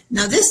smell.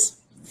 Now this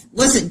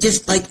wasn't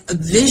just like a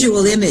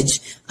visual image.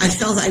 I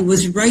felt I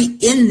was right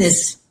in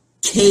this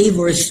cave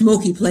or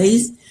smoky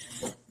place.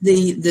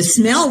 The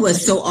smell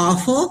was so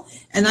awful,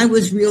 and I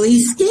was really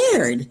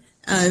scared.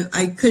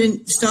 I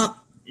couldn't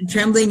stop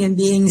trembling and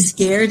being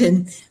scared.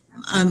 And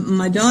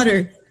my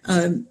daughter,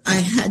 I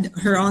had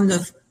her on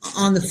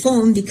the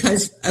phone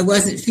because I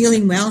wasn't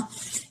feeling well,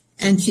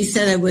 and she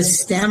said I was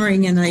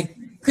stammering and I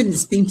couldn't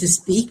seem to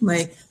speak.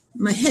 My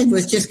head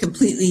was just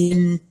completely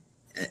in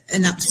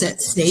an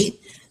upset state.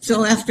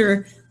 So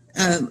after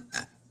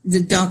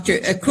the doctor,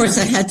 of course,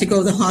 I had to go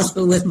to the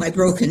hospital with my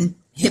broken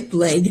hip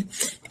leg,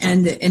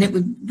 and it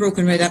was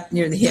broken right up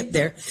near the hip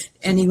there.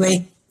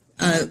 Anyway,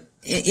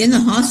 in the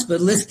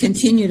hospital, this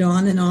continued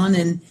on,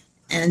 and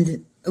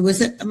it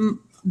was a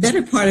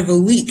better part of a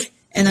week,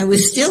 and I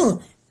was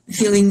still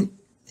feeling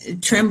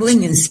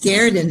trembling and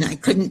scared, and I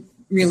couldn't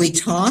really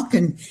talk,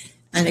 and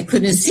I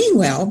couldn't see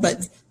well.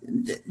 But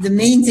the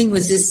main thing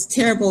was this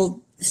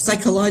terrible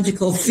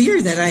psychological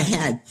fear that I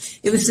had.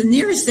 It was the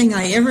nearest thing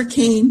I ever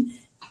came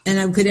and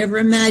I could ever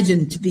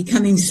imagine to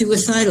becoming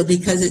suicidal,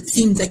 because it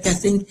seemed like I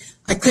think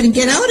I couldn't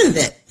get out of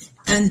it.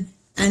 And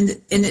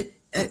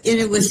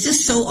it was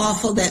just so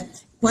awful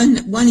that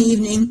one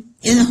evening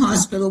in the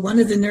hospital, one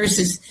of the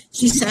nurses,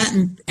 she sat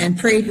and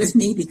prayed with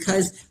me,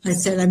 because I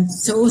said, I'm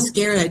so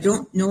scared, I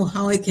don't know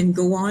how I can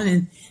go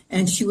on.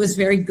 And she was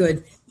very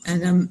good.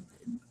 And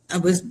I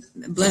was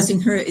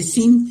blessing her. It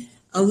seemed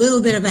a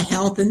little bit of a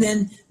help, and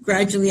then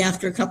gradually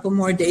after a couple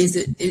more days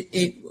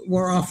it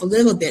wore off a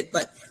little bit.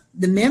 But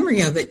the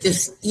memory of it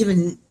just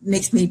even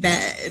makes me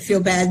feel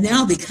bad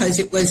now, because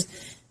it was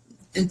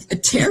a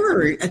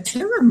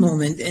terror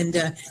moment, and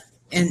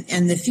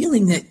the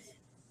feeling that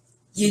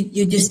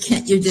you just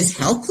can't, you're just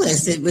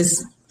helpless. It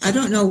was, I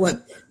don't know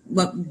what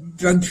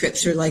drug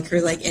trips are like,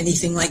 or like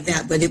anything like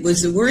that, but it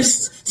was the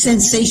worst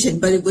sensation.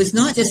 But it was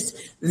not just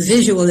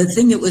visual. The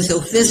thing that was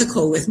so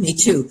physical with me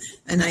too,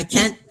 and I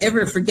can't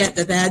ever forget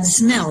the bad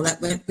smell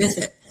that went with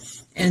it.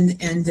 And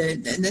I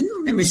don't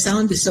remember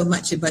sound so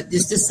much, but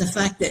it's just the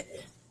fact that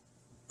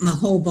my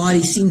whole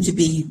body seemed to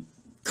be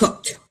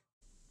cooked.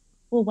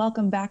 Well,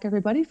 welcome back,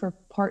 everybody, for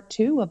part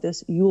 2 of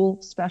this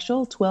Yule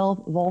special,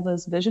 12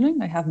 Völvas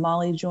Visioning. I have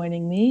Molly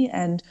joining me,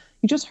 and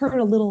you just heard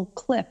a little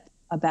clip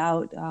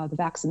about the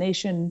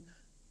vaccination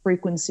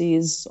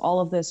frequencies,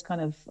 all of this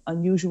kind of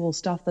unusual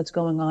stuff that's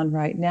going on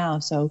right now.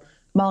 So,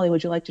 Molly,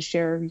 would you like to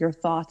share your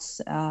thoughts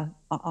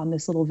on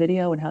this little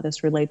video and how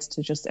this relates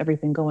to just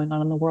everything going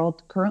on in the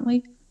world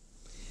currently?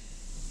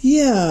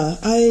 Yeah,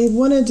 I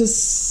wanted to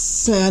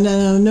say, and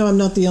I know I'm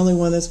not the only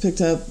one that's picked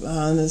up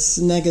on this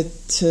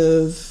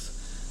negative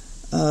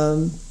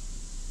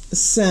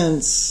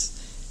sense,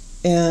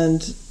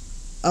 and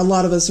a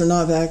lot of us are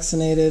not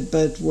vaccinated,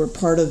 but we're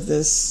part of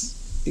this,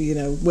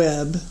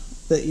 web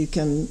that you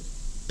can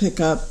pick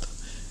up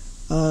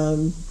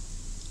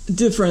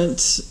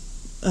different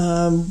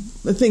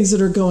things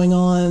that are going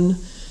on.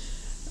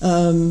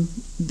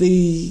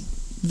 The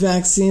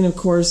vaccine, of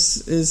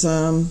course, is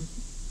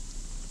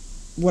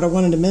what I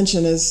wanted to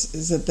mention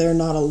is that they're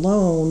not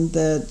alone.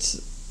 That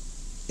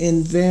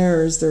in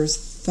VAERS there's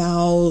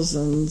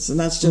thousands, and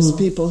that's just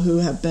people who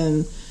have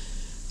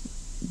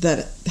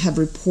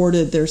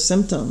reported their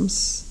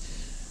symptoms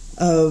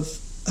of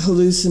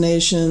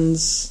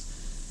hallucinations.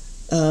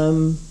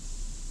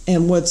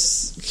 And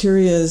what's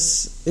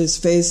curious is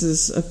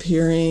faces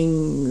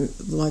appearing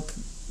like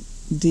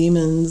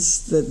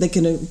demons, that they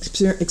can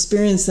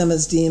experience them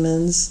as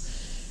demons,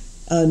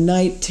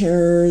 night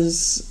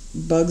terrors,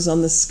 bugs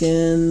on the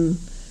skin,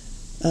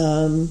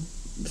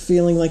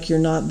 feeling like you're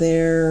not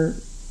there,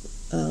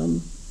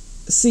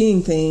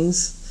 seeing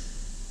things.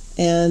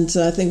 And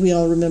I think we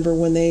all remember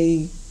when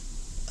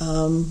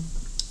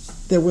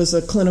there was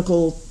a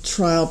clinical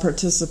trial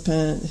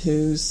participant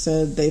who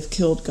said, "They've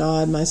killed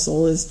God, my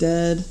soul is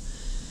dead."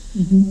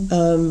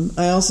 Mm-hmm.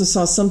 I also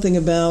saw something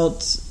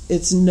about,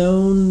 it's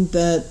known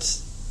that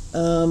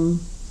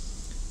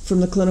from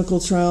the clinical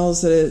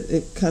trials that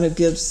it kind of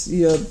gives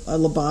you a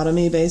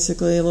lobotomy,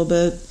 basically, a little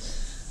bit.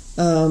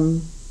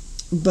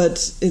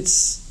 But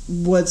it's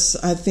what's,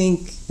 I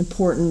think,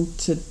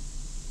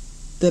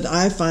 that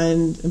I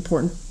find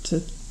important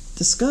to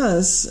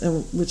discuss,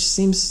 and which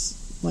seems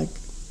like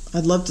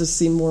I'd love to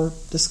see more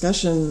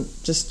discussion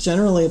just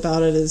generally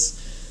about it, is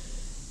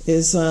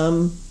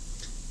the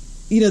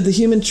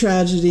human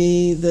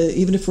tragedy,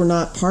 even if we're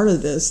not part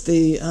of this,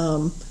 the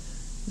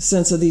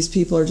sense of these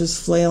people are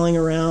just flailing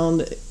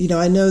around.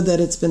 I know that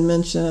it's been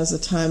mentioned as a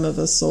time of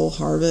a soul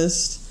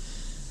harvest.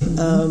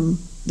 Mm-hmm.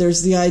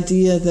 There's the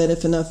idea that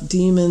if enough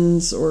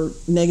demons or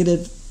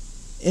negative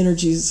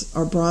energies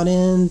are brought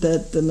in,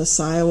 that the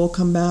Messiah will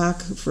come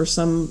back for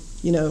some,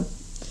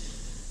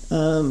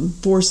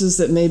 forces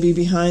that may be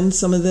behind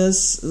some of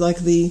this. Like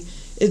the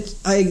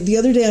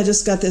other day I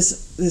just got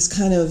this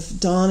kind of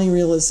dawning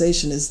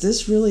realization: is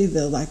this really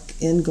the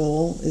end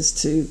goal? Is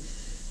to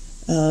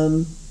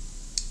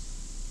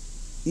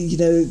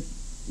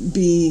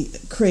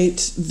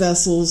create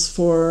vessels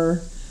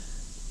for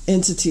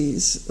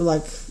entities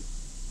like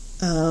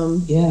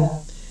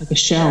like a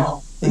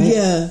shell, right?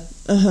 Yeah.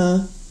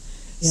 Yeah.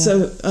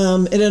 So,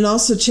 and it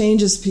also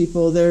changes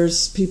people.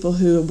 There's people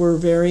who were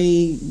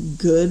very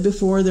good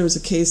before. There was a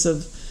case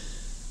of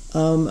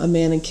a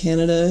man in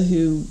Canada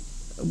who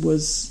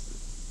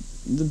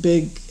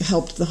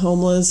helped the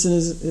homeless in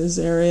his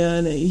area,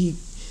 and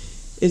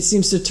it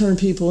seems to turn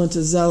people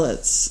into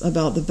zealots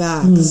about the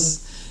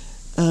vax.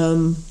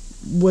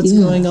 What's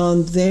going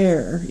on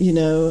there?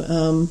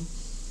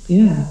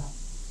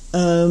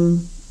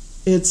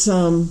 It's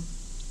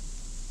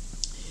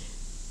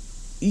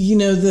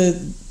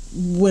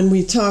when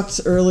we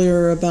talked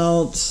earlier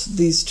about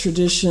these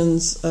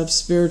traditions of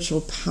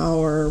spiritual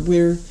power,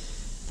 we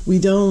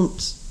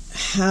don't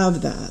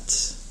have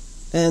that,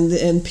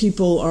 and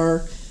people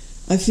are.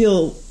 I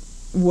feel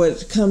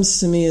what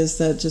comes to me is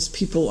that just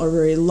people are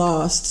very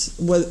lost.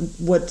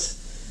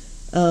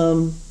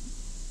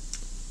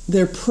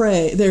 They're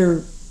prey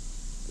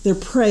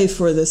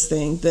for this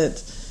thing.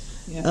 That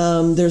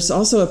there's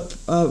also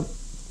a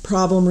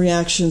problem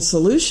reaction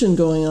solution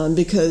going on,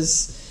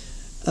 because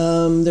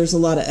there's a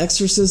lot of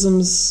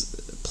exorcisms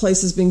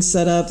places being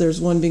set up. There's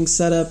one being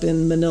set up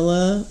in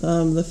Manila,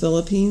 the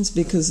Philippines,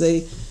 because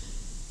they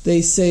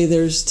say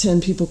there's 10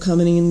 people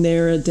coming in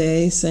there a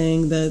day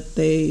saying that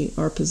they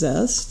are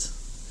possessed.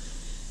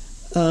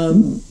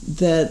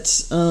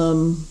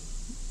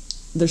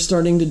 They're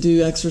starting to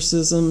do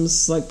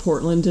exorcisms, like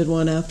Portland did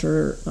one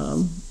after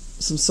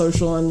some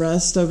social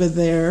unrest over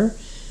there.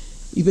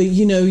 But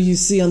you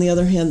see on the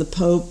other hand, the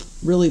Pope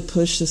really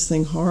pushed this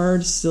thing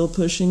hard, still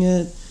pushing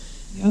it.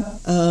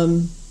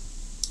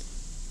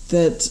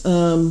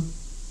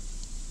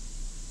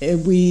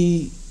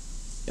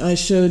 I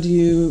showed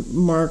you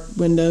Mark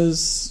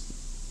Window's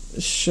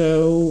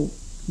show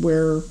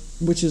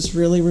which is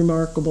really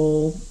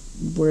remarkable,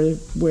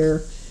 where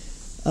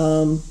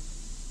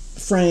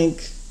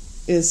Frank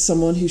is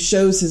someone who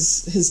shows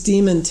his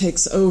demon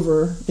takes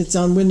over. It's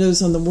on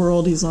Windows on the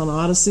World. He's on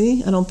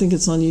Odyssey. I don't think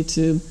it's on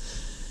YouTube.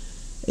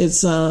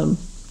 It's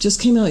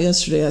just came out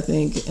yesterday, I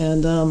think,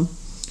 and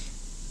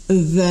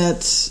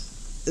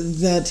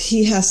that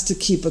he has to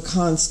keep a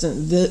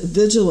constant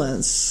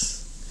vigilance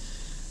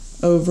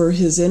over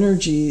his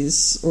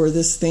energies, or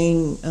this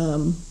thing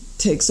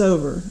takes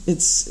over.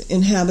 It's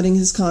inhabiting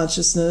his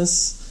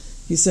consciousness.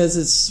 He says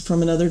it's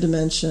from another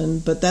dimension,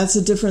 but that's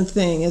a different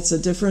thing. It's a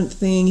different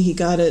thing. He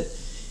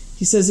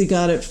says he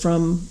got it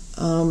from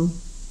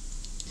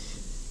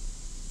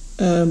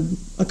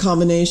a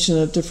combination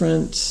of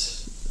different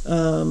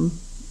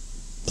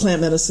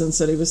plant medicines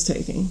that he was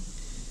taking.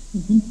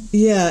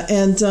 Yeah,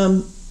 and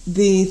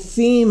the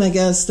theme, I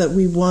guess, that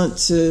we want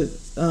to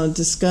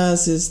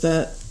discuss is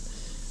that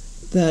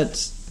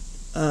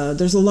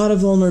there's a lot of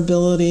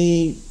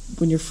vulnerability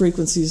when your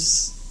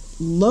frequency's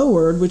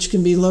lowered, which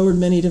can be lowered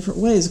many different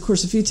ways. Of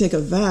course, if you take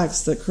a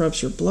vax that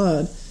corrupts your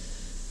blood,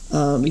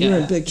 you're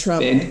in big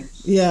trouble. Big.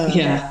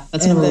 Yeah,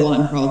 that's number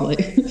one probably.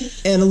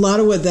 And a lot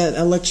of what that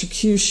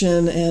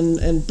electrocution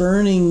and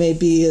burning may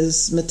be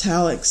is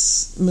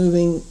metallics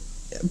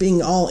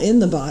being all in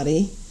the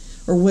body,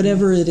 or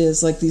whatever it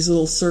is, like these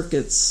little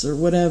circuits or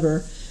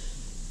whatever.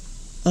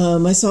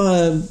 I saw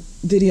a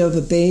video of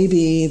a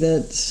baby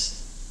that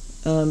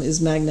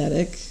is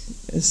magnetic.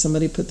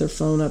 Somebody put their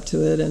phone up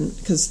to it, and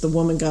because the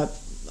woman got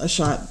a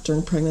shot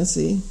during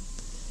pregnancy.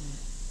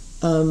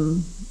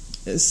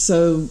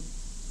 So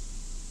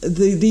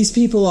these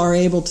people are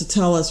able to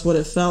tell us what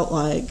it felt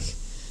like.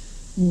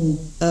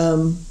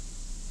 And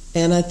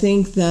I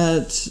think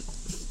that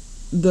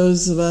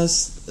those of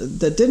us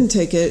that didn't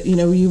take it,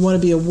 you want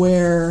to be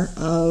aware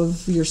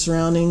of your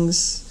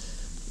surroundings,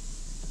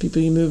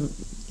 people you move,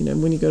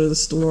 when you go to the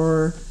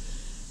store.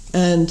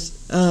 And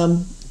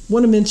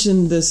want to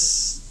mention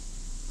this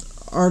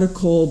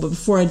article, but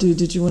before I do,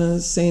 did you want to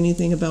say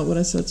anything about what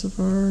I said so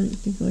far? You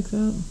think like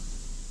that?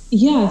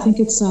 Yeah, I think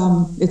it's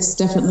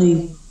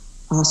definitely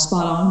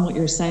spot on what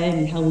you're saying,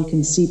 and how we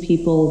can see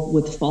people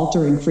with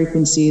faltering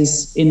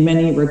frequencies in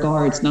many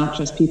regards, not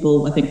just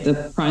people. I think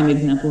the prime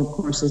example, of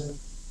course, is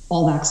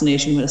all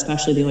vaccination, but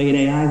especially the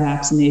AI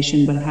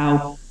vaccination, but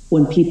how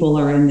when people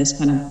are in this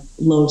kind of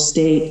low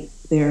state,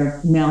 they're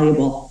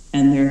malleable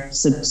and they're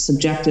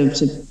subjective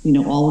to,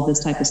 all of this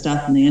type of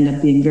stuff, and they end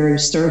up being very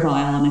servile.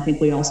 And I think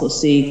we also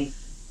see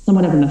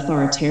somewhat of an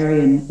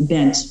authoritarian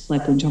bent,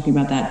 like when talking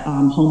about that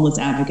homeless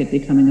advocate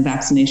becoming a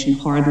vaccination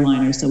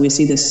hardliner. So we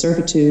see this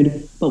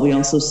servitude, but we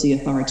also see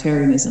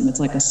authoritarianism. It's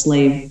like a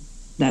slave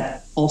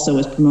that also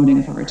is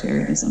promoting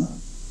authoritarianism.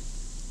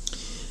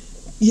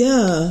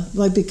 Yeah,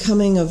 like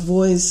becoming a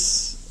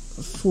voice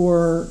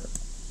for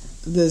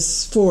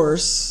this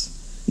force.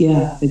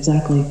 Yeah,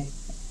 exactly.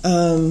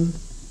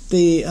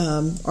 The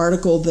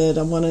article that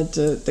I wanted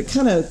to, that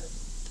kind of,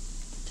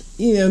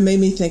 made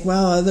me think,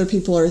 wow, other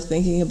people are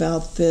thinking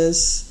about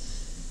this,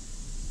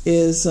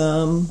 is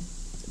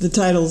the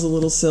title's a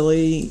little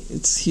silly.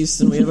 It's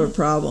Houston, We Have a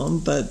Problem,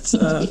 but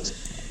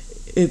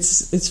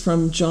it's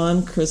from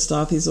John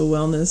Kristoff. He's a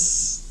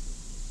wellness...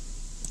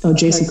 Oh,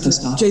 Jason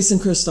Kristoff. Jason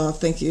Kristoff,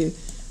 thank you.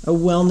 A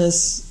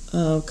wellness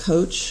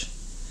coach.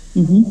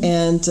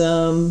 And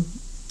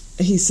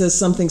he says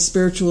something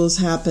spiritual is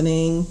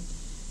happening.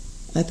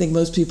 I think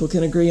most people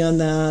can agree on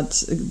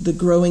that. The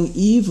growing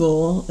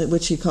evil,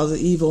 which he calls it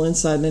evil,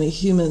 inside many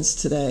humans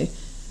today.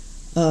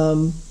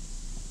 And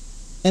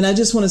I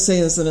just want to say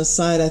as an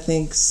aside, I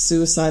think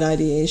suicide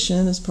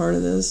ideation is part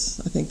of this.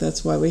 I think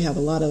that's why we have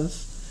a lot of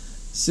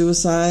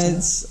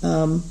suicides.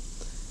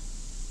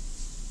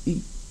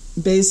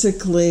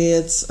 Basically,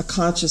 it's a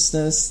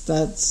consciousness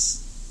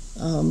that's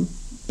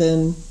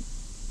been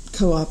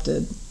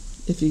co-opted,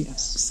 if you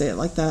say it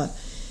like that.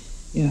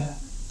 Yeah.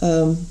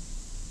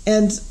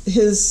 And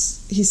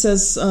he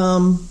says,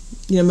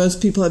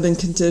 most people have been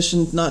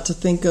conditioned not to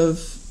think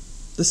of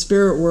the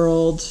spirit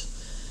world,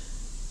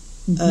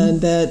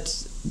 and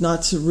that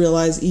not to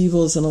realize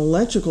evil is an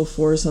electrical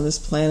force on this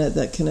planet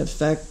that can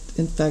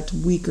infect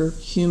weaker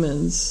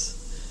humans.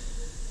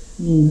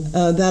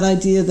 That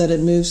idea that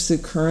it moves through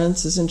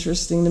currents is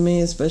interesting to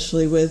me,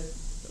 especially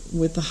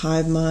with the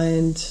hive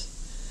mind.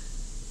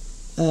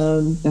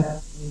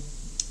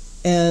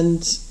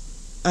 And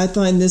I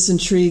find this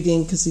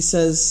intriguing because he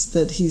says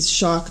that he's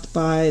shocked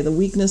by the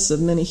weakness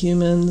of many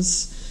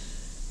humans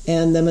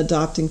and them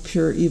adopting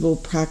pure evil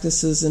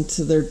practices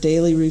into their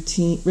daily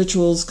routine,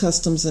 rituals,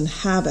 customs, and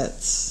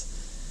habits.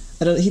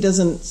 He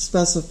doesn't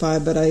specify,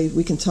 but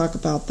we can talk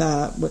about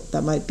that, what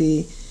that might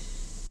be.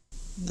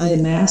 The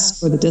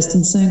mask or the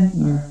distancing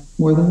or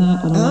more than that?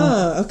 I don't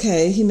know. Oh,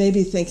 okay. He may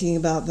be thinking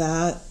about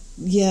that.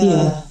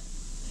 Yeah.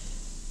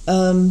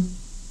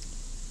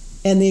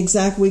 And the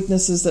exact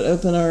weaknesses that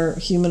open our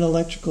human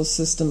electrical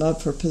system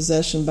up for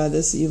possession by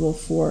this evil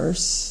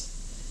force.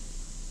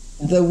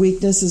 The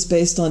weakness is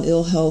based on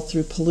ill health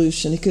through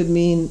pollution. It could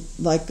mean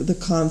like the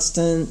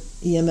constant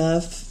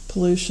EMF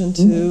pollution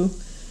too.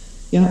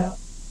 Yeah.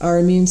 Our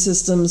immune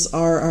systems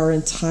are our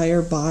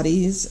entire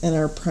bodies, and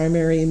our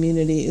primary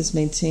immunity is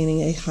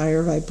maintaining a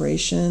higher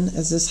vibration,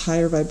 as this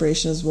higher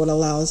vibration is what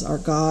allows our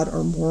God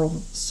or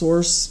moral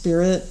source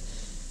spirit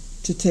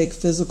to take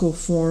physical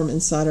form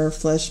inside our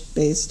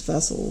flesh-based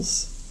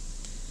vessels.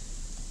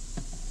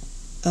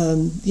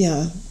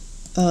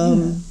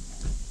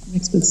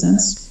 Makes good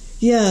sense.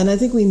 Yeah, and I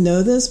think we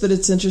know this, but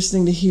it's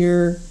interesting to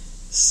hear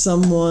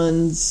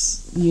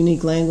someone's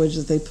unique language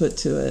that they put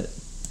to it.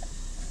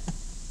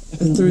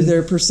 Definitely. Through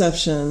their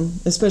perception,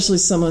 especially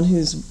someone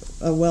who's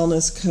a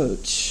wellness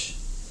coach.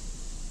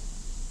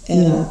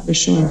 Yeah, for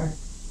sure.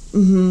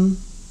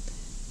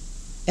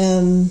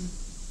 And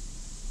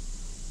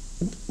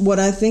what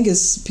I think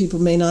is people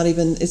may not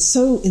even, it's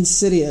so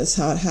insidious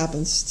how it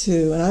happens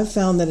too. And I've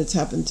found that it's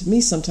happened to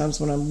me sometimes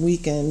when I'm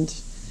weakened.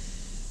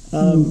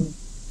 And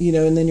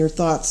then your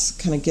thoughts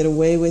kind of get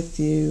away with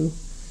you.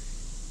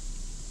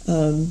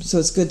 So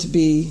it's good to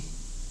be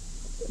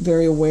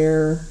very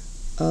aware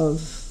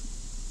of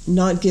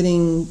not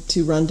getting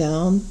too run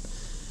down.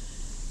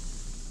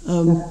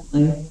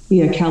 Definitely.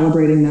 Yeah,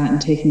 calibrating that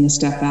and taking a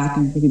step back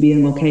and maybe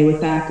being okay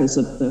with that because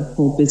of the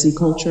whole busy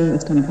culture.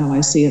 That's kind of how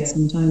I see it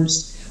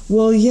sometimes.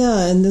 Well,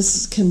 yeah, and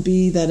this can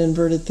be that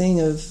inverted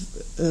thing of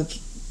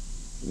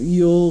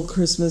Yule,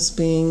 Christmas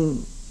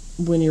being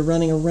when you're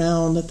running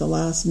around at the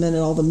last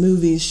minute. All the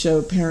movies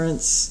show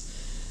parents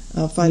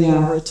fighting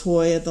over a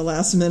toy at the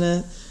last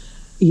minute.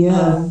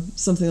 Yeah.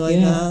 Something like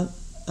that.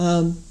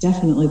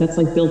 Definitely. That's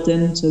like built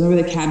in. So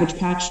remember the Cabbage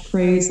Patch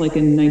craze, like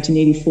in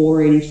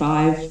 1984,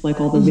 85, like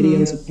all the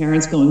videos of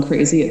parents going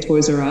crazy at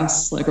Toys R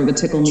Us, like, or the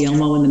Tickle Me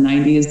Elmo in the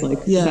 90s,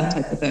 like that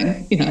type of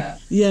thing. Yeah.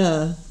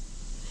 Yeah.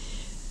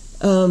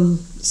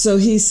 So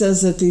he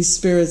says that these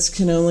spirits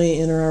can only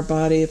enter our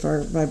body if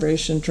our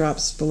vibration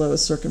drops below a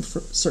certain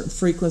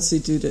frequency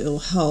due to ill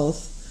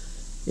health.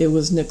 It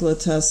was Nikola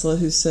Tesla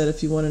who said,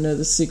 if you want to know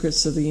the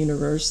secrets of the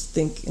universe,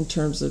 think in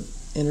terms of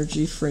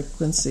energy,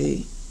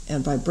 frequency,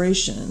 and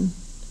vibration.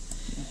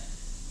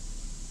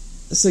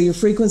 So your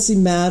frequency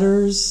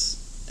matters.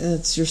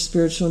 It's your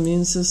spiritual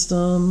immune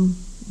system,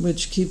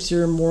 which keeps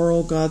your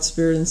moral God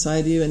spirit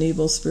inside you and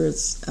evil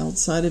spirits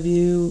outside of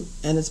you,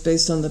 and it's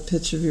based on the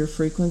pitch of your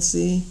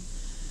frequency.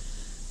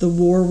 The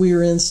war we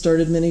were in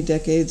started many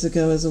decades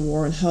ago as a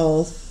war on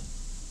health,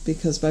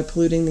 because by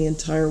polluting the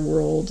entire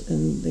world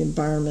and the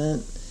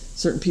environment,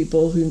 certain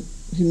people who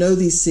know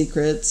these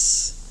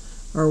secrets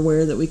are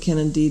aware that we can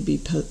indeed be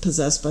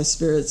possessed by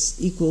spirits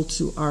equal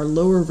to our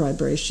lower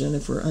vibration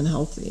if we're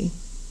unhealthy.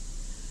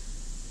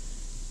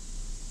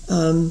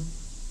 So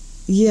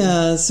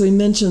he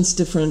mentions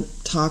different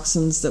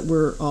toxins that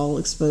we're all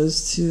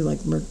exposed to, like,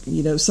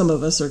 some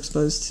of us are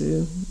exposed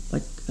to,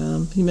 like,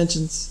 he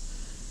mentions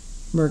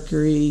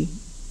mercury,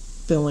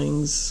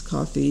 fillings,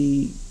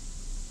 coffee,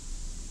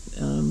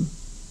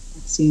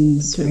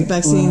 vaccines,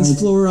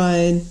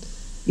 fluoride.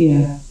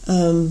 Yeah.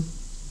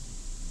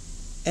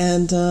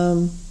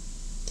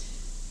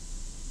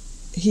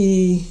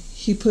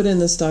 He put in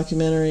this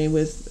documentary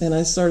and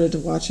I started to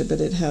watch it, but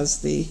it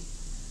has the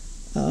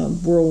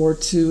World War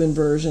II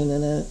inversion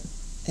in it,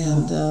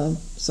 and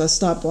so I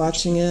stopped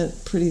watching it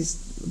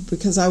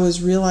because I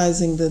was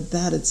realizing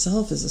that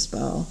itself is a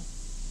spell.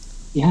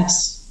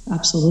 Yes,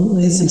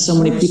 absolutely. And so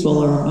many people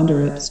are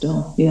under it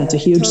still. Yeah, it's a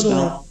huge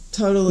spell.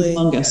 Totally.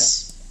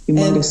 Humongous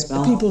and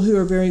spell. People who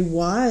are very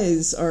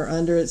wise are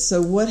under it.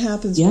 So what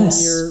happens when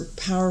you're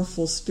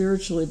powerful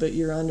spiritually, but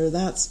you're under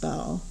that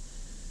spell?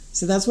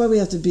 So that's why we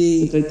have to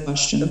be a good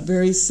question.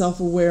 Very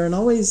self-aware and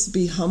always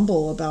be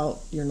humble about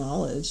your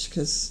knowledge,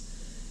 because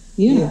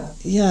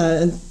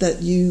and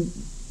that you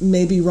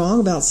may be wrong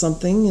about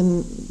something,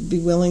 and be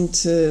willing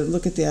to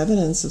look at the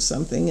evidence of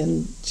something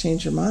and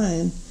change your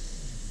mind.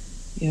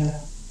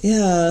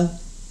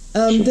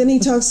 Then he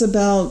talks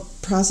about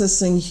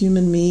processing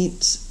human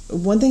meat.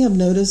 One thing I've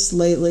noticed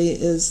lately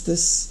is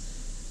this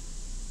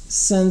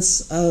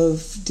sense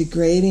of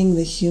degrading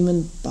the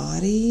human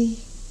body.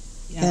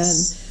 And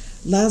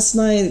last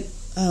night,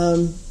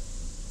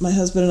 my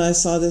husband and I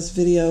saw this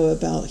video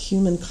about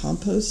human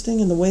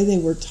composting, and the way they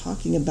were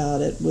talking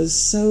about it was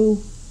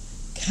so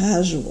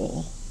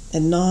casual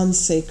and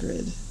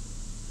non-sacred.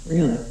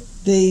 Really?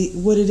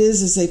 What it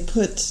is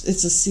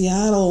it's a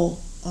Seattle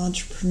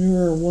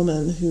entrepreneur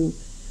woman who,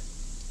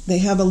 they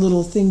have a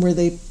little thing where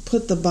they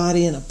put the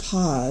body in a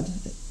pod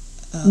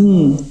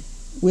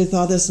with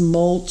all this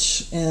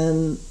mulch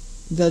and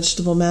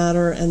vegetable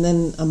matter, and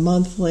then a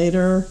month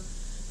later,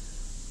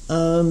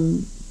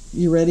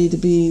 you're ready to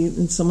be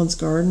in someone's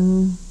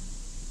garden.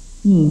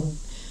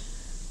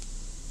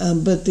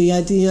 But the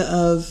idea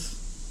of,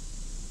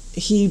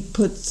 he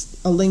puts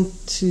a link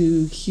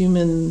to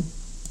human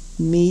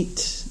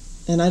meat,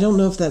 and I don't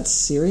know if that's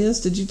serious.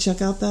 Did you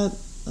check out that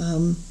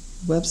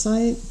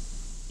website?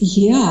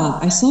 Yeah,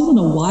 I saw one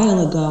a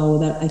while ago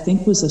that I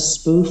think was a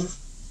spoof,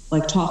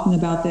 like talking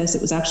about this.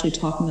 It was actually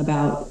talking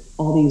about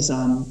all these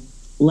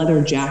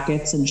leather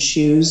jackets and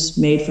shoes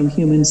made from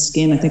human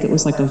skin. I think it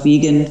was like a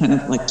vegan kind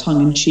of like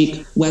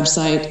tongue-in-cheek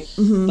website.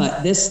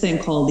 But this thing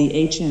called the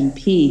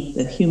HMP,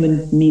 the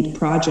Human Meat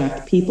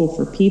Project, People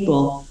for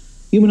People,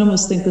 you would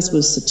almost think this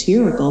was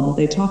satirical, but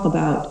they talk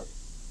about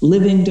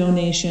living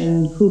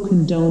donation, who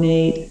can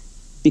donate,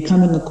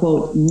 becoming a,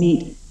 quote,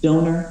 meat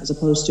donor as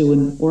opposed to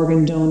an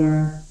organ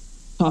donor,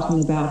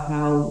 talking about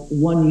how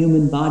one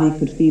human body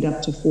could feed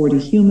up to 40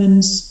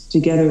 humans.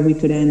 Together we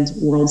could end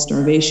world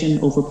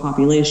starvation,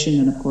 overpopulation,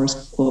 and of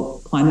course,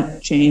 quote,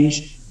 climate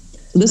change.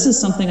 So this is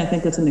something I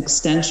think that's an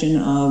extension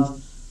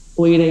of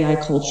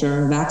Oideai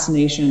culture,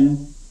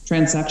 vaccination,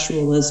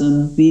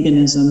 transsexualism,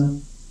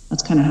 veganism.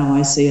 That's kind of how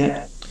I see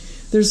it.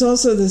 There's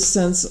also this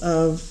sense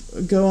of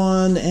go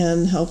on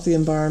and help the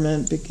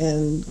environment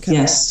and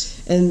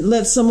and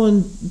let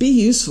someone be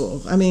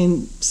useful. I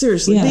mean,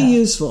 seriously, be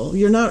useful.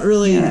 You're not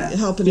really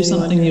helping do anyone.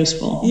 Something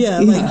useful.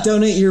 Like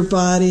donate your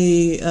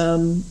body,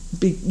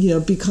 be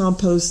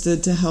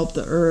composted to help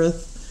the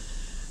earth.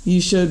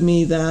 you showed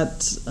me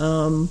that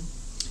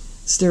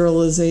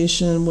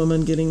sterilization,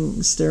 woman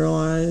getting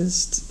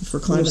sterilized for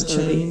climate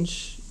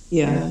change.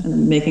 Yeah,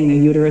 and making a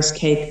uterus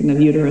cake and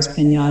a uterus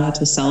pinata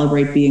to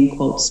celebrate being,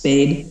 quote,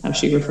 spayed, how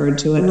she referred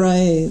to it.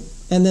 Right.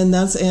 And then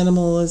that's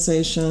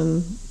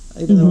animalization,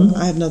 even though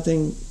I have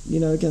nothing,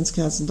 against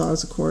cats and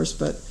dogs, of course,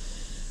 but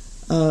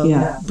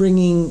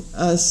bringing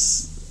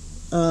us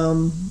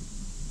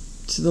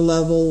to the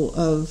level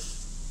of,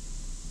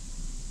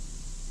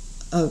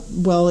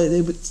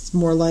 it's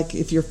more like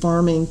if you're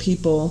farming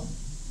people,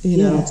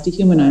 it's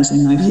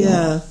dehumanizing, I feel.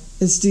 Yeah,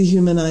 it's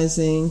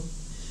dehumanizing.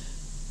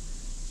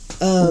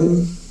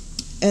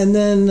 And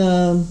then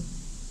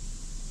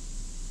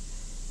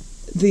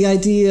the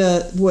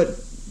idea, what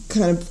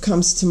kind of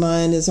comes to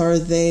mind is, are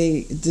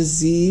they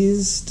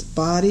diseased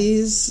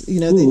bodies?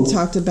 They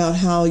talked about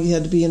how you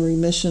had to be in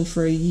remission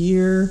for a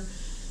year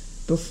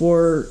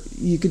before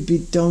you could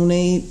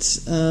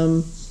donate.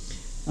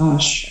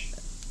 Gosh.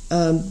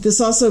 This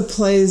also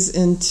plays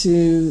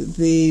into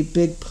the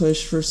big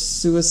push for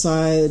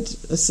suicide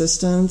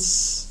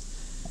assistance.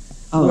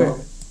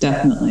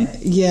 Definitely.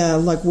 Yeah,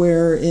 like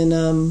where in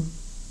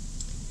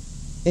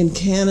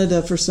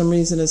Canada, for some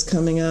reason, is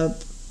coming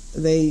up.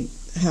 They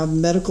have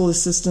medical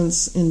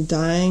assistance in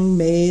dying,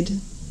 MAID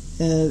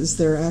is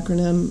their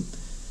acronym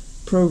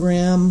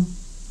program.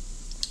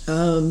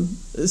 And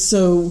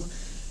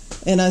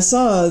I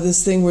saw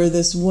this thing where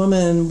this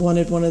woman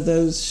wanted one of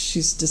those,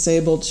 she's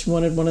disabled, she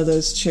wanted one of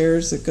those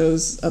chairs that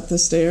goes up the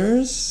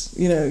stairs.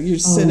 You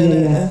sit in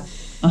it. Yeah.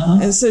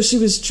 And so she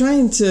was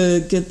trying to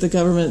get the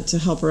government to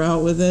help her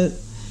out with it.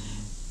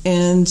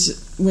 And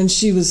when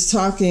she was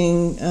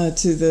talking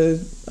to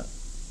the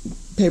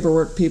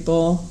paperwork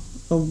people,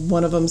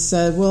 one of them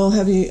said, "Well,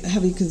 have you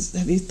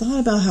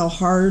thought about how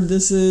hard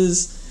this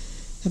is?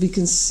 Have you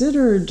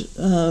considered,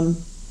 bringing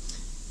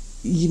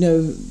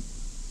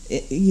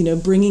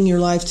your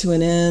life to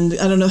an end?"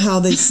 I don't know how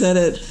they said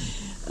it.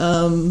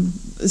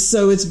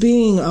 So it's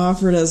being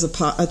offered as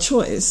a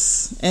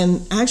choice,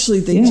 and actually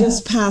they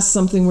just passed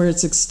something where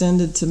it's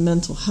extended to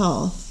mental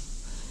health.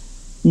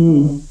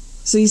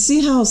 So you see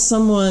how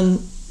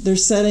they're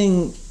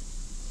setting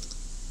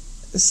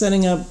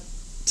up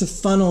to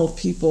funnel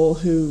people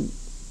who,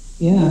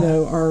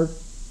 are,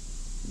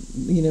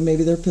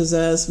 maybe they're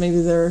possessed,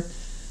 maybe they're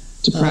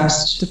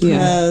depressed.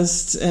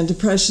 And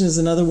depression is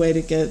another way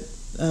to get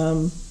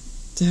to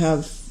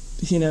have,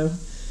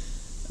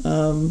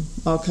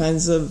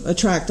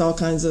 attract all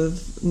kinds of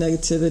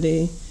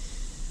negativity.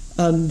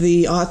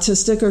 The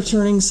autistic are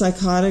turning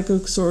psychotic,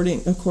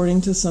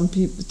 according to some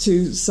people.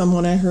 To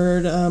someone I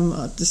heard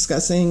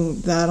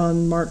discussing that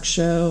on Mark's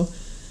show,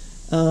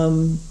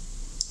 and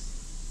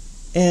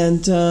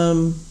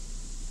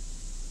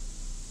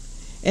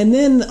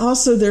then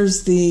also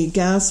there's the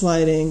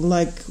gaslighting,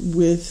 like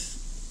with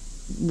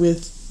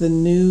the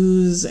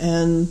news,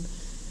 and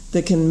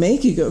that can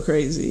make you go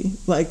crazy,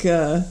 like.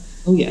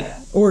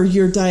 Or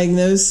your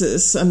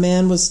diagnosis. A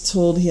man was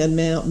told he had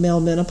male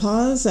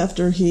menopause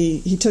after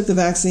he took the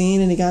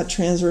vaccine, and he got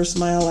transverse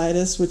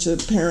myelitis, which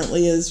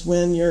apparently is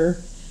when your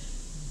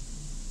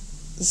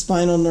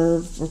spinal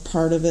nerve or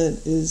part of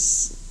it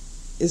is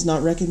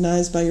not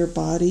recognized by your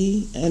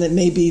body, and it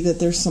may be that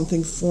there's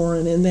something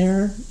foreign in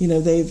there.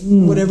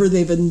 Whatever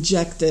they've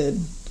injected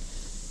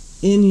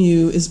in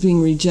you is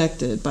being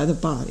rejected by the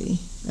body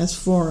as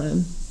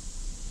foreign.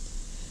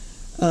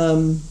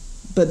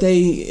 But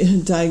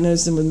they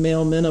diagnosed him with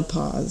male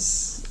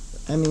menopause.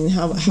 I mean,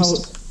 how?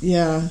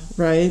 Yeah,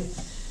 right.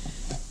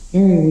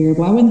 Very weird.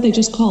 Why wouldn't they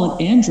just call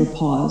it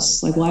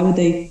andropause? Like, why would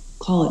they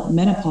call it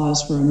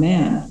menopause for a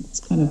man? It's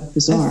kind of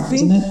bizarre,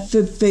 isn't it?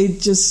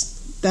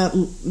 That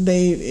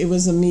it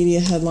was a media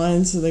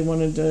headline, so they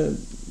wanted to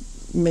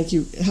make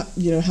you,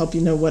 help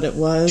you know what it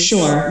was.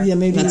 Sure. Yeah,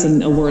 maybe that's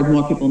a word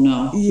more people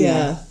know.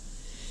 Yeah.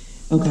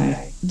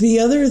 Okay. The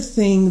other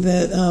thing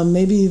that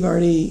maybe you've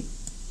already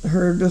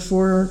heard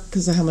before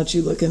because of how much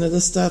you look into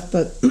this stuff,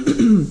 but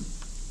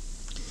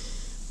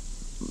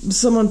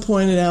someone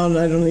pointed out, and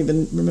I don't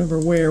even remember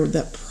where,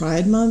 that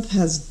Pride Month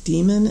has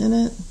demon in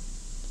it.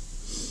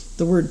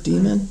 The word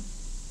demon.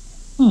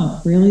 Oh,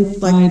 really?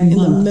 Like Pride in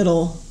Month. the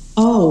middle.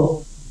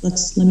 Oh,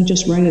 let me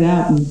just write it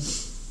out.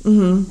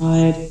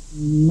 Pride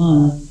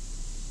Month.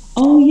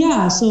 Oh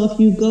yeah. So if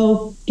you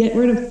go get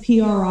rid of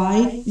PRI,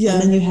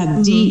 and then you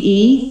have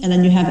DE, and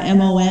then you have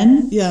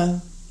MON. Yeah.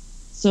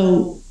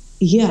 So.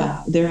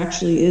 Yeah, there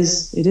actually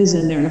is. It is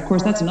in there. And of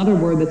course, that's another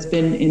word that's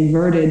been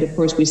inverted. Of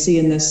course, we see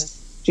in this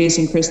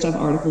Jason Christoph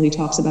article, he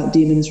talks about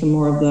demons from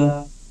more of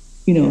the,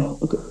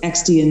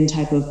 Extian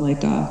type of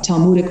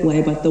Talmudic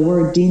way. But the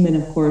word demon,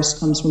 of course,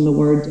 comes from the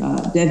word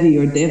Devi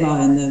or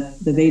Deva in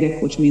the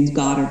Vedic, which means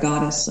god or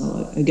goddess.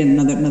 So again,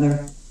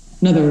 another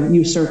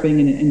usurping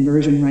and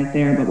inversion right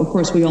there. But of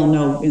course, we all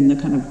know in the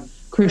kind of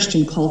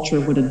Christian culture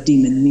what a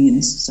demon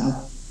means. So.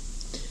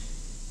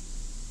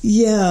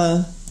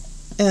 Yeah.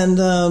 And,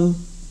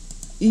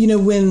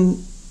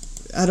 when,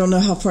 I don't know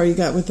how far you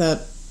got with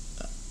that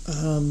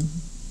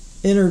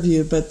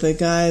interview, but the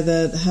guy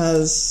that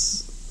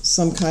has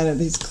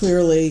he's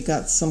clearly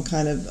got some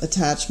kind of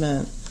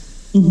attachment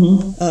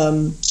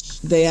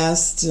They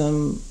asked,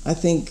 I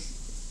think,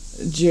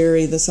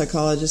 Jerry, the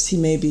psychologist, he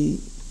may be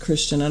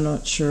Christian, I'm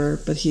not sure,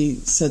 but he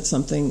said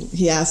something.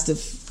 He asked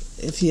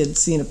if he had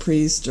seen a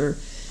priest or,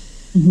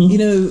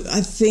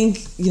 I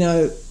think,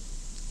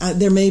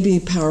 there may be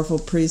powerful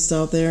priests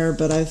out there,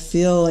 but I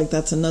feel like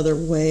that's another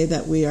way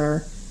that we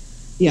are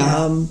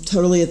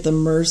totally at the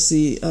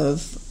mercy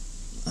of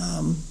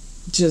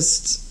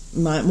just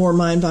more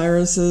mind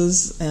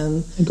viruses.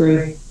 And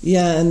agree.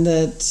 Yeah, and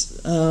that,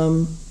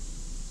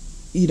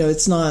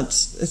 it's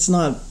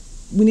not,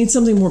 we need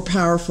something more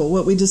powerful.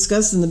 What we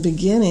discussed in the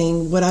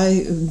beginning, what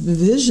I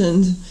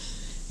envisioned,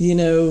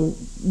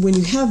 when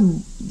you have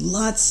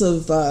lots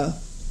of,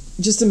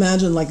 just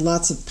imagine like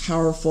lots of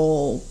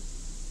powerful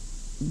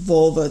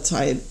vulva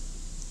type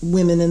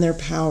women in their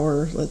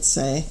power, let's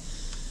say,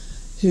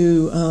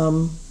 who,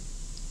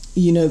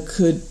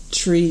 could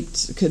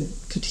treat,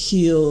 could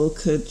heal,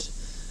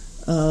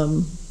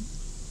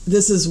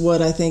 this is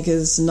what I think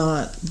is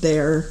not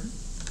there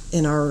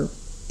in our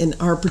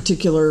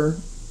particular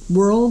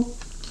world.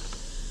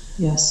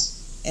 Yes.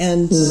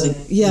 And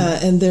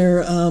and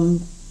they're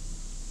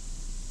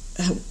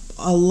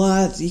a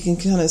lot. You can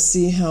kind of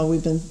see how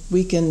we've been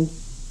weakened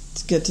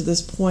to get to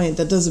this point.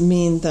 That doesn't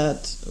mean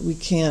that we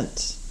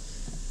can't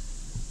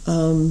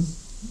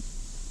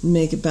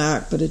make it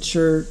back, but it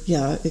sure,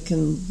 it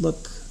can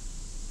look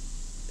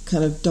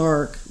kind of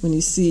dark when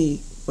you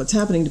see what's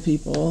happening to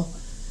people,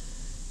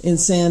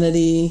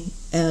 insanity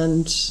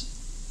and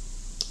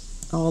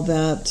all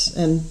that.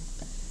 And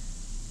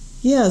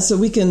so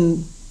we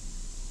can.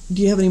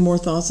 Do you have any more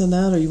thoughts on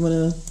that, or you want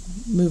to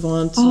move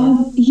on to?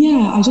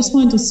 I just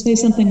wanted to say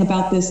something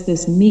about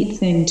this meat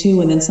thing too,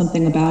 and then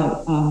something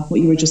about what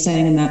you were just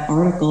saying in that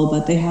article.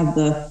 But they have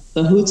the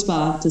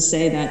chutzpah to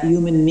say that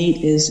human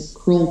meat is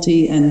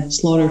cruelty and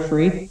slaughter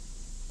free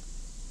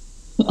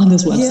on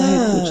this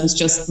website, which is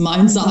just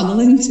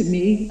mind-boggling to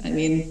me. I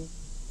mean,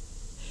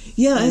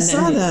 I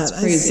saw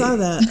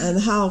that, and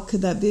how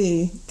could that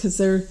be? Because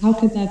how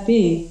could that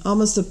be?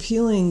 Almost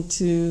appealing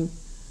to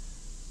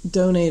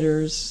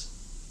donators.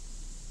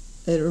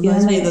 It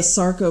reminds me of the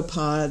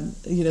sarcopod,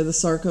 the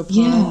sarcopod.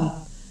 Yeah,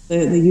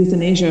 the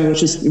euthanasia,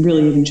 which is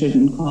really, you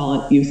shouldn't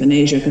call it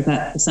euthanasia because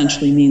that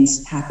essentially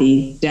means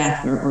happy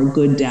death or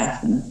good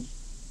death.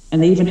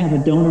 And they even have a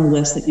donor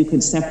list that you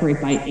could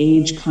separate by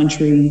age,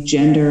 country,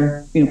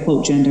 gender,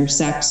 quote, gender,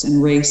 sex,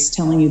 and race,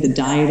 telling you the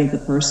diet of the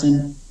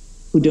person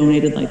who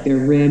donated like their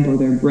rib or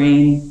their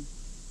brain.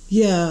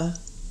 Yeah.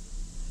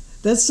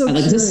 That's so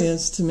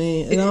curious to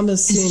me. It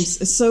almost seems,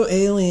 it's so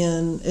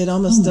alien. It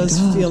almost does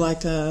feel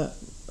like an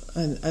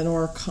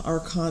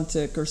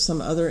archontic or some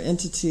other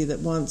entity that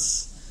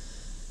once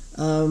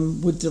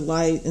would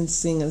delight in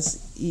seeing us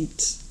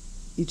eat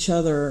each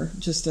other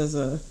just as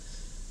a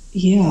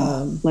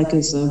like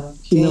as a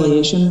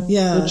humiliation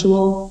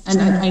ritual.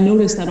 And I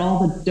noticed that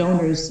all the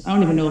donors, I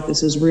don't even know if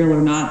this is real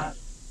or not,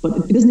 but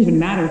it doesn't even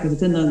matter because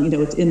it's in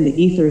the it's in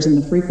the ethers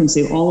and the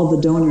frequency. All of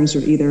the donors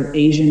are either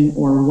Asian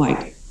or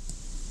white.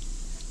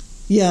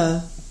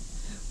 Yeah.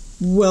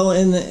 Well,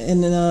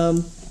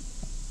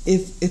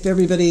 if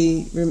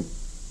everybody,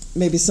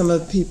 maybe some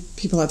of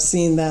people have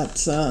seen that,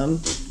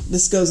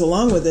 this goes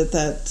along with it,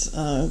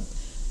 that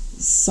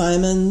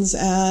Simon's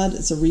ad,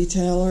 it's a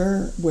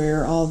retailer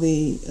where all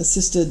the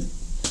assisted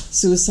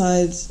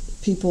suicide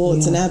people,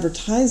 it's an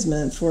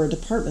advertisement for a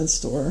department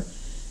store,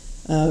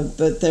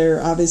 but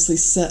they're obviously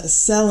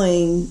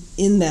selling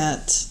in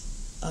that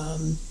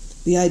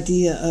the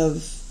idea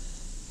of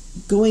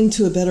going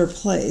to a better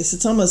place.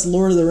 It's almost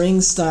Lord of the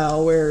Rings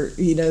style where,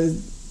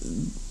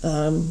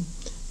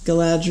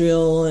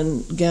 Galadriel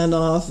and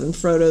Gandalf and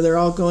Frodo, they're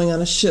all going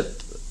on a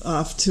ship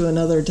off to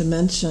another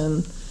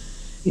dimension.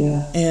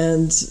 Yeah.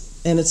 And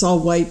it's all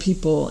white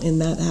people in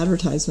that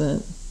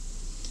advertisement,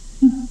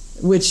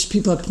 which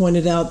people have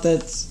pointed out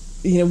that,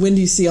 when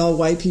do you see all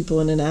white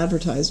people in an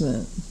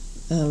advertisement?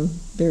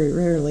 Very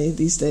rarely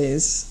these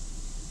days.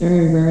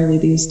 Very rarely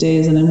these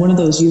days. And then one of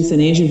those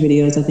euthanasia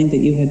videos, I think that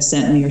you had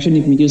sent me, or shouldn't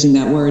even be using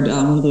that word,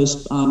 one of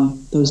those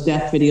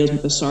death videos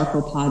with the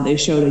sarcopod, they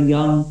showed a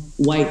young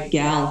white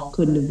gal,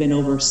 couldn't have been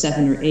over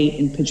 7 or 8,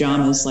 in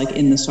pajamas, like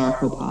in the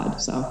sarcopod.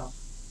 So,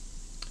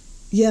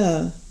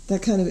 yeah,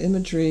 that kind of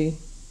imagery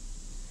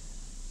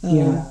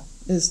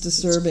is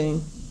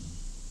disturbing.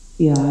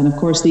 Yeah, and of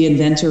course the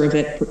inventor of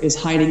it is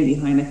hiding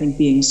behind, I think,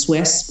 being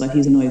Swiss, but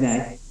he's an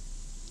Oive.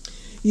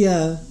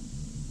 Yeah.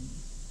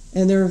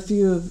 And there are a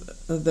few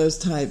of those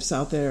types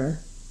out there.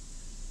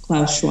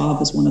 Klaus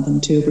Schwab is one of them,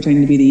 too,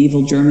 pretending to be the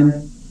evil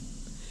German.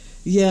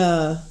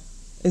 Yeah.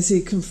 Is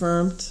he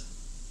confirmed?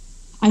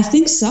 I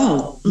think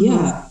so,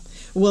 yeah.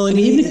 Well, and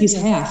even if he's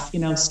half,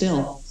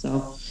 still,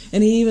 so.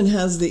 And he even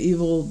has the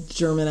evil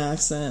German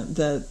accent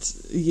that,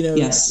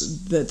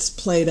 that's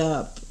played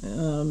up.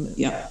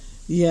 Yeah.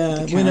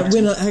 Yeah.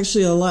 When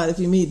actually a lot, if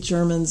you meet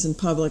Germans in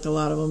public, a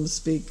lot of them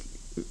speak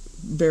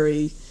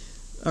very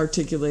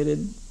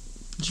articulated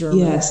German.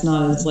 Yeah, it's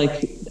not as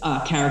like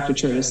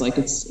caricatured as like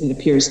it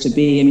appears to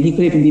be. I mean, he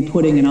could even be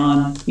putting it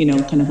on,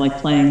 kind of like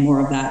playing more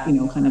of that,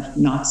 kind of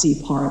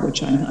Nazi part,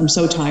 which I'm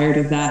so tired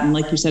of that. And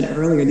like you said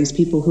earlier, these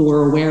people who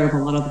were aware of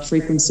a lot of the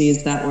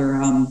frequencies that were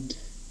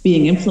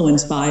being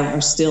influenced by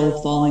are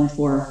still falling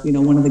for,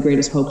 one of the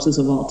greatest hoaxes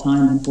of all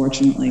time,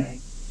 unfortunately.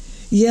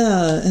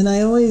 Yeah, and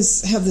I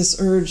always have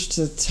this urge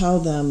to tell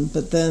them,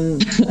 but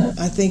then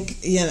I think,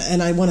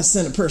 and I want to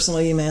send a personal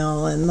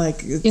email and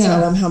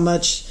tell them how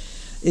much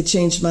it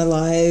changed my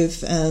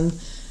life, and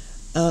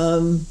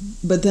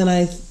but then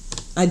I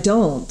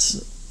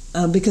don't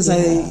because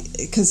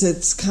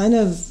it's kind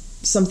of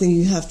something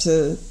you have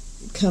to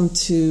come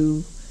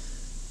to.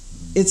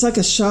 It's like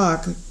a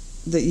shock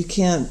that you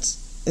can't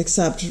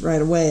accept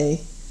right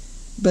away.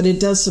 But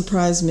it does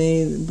surprise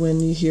me when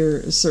you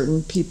hear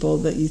certain people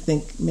that you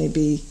think may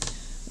be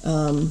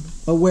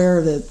aware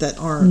of it that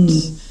aren't,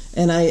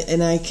 and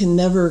I can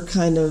never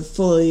kind of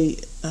fully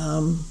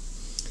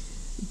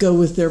go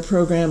with their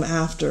program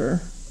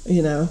after,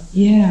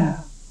 Yeah,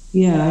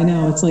 I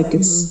know. It's like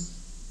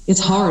it's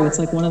hard. It's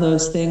like one of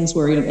those things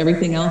where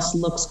everything else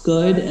looks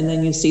good, and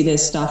then you see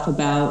this stuff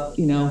about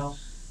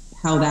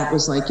how that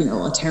was like,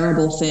 a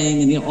terrible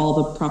thing, and, all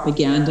the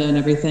propaganda and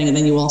everything. And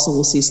then you also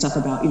will see stuff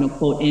about,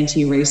 quote,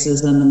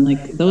 anti-racism. And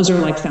like, those are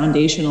like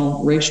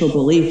foundational racial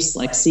beliefs,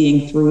 like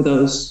seeing through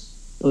those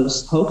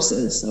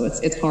hoaxes. So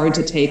it's hard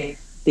to take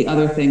the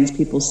other things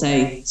people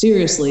say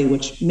seriously,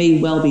 which may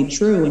well be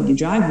true and you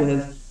jive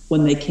with,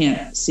 when they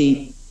can't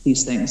see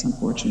these things,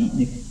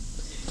 unfortunately.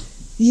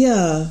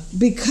 Yeah,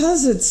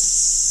 because it's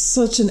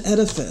such an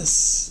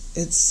edifice.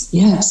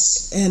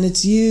 Yes. And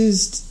it's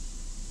used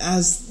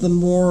as the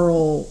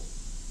moral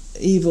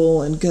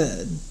evil and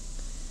good.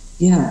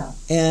 Yeah.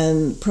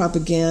 And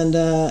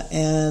propaganda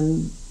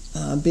and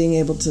being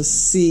able to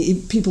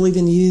see, people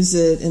even use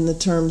it in the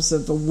terms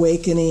of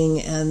awakening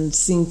and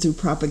seeing through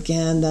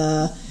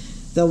propaganda.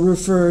 They'll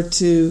refer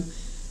to,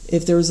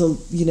 if there's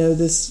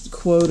this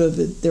quote of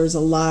it, there's a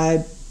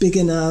lie big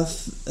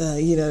enough,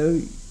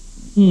 you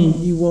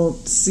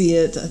won't see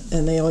it,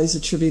 and they always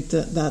attribute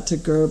that to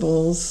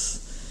Goebbels.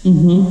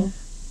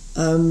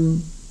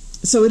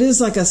 So it is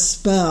like a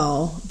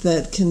spell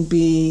that can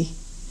be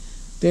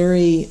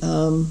very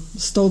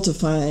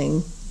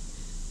stultifying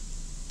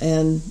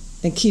and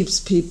keeps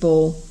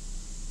people,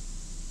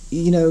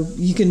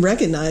 you can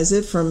recognize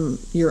it from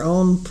your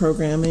own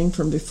programming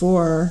from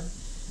before.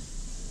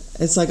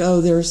 It's like, oh,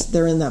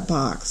 they're in that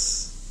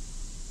box.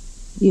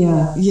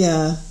 Yeah.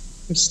 Yeah.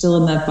 They're still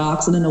in that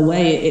box, and in a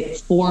way it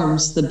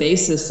forms the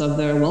basis of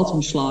their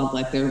Weltanschauung,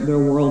 like their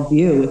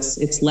worldview.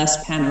 It's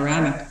less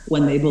panoramic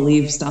when they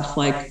believe stuff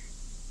like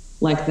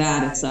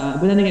that.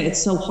 But then again,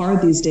 it's so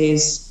hard these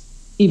days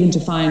even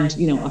to find,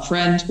 a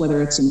friend,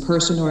 whether it's in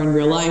person or in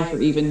real life, or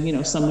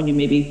even, someone you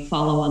maybe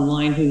follow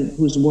online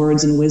whose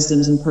words and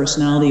wisdoms and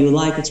personality you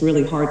like. It's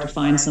really hard to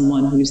find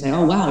someone who you say,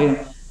 oh, wow,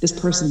 this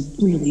person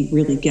really,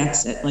 really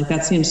gets it. Like,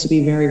 that seems to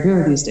be very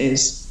rare these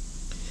days.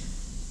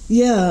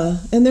 Yeah,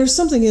 and there's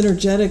something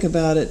energetic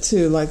about it,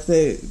 too. Like,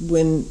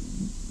 when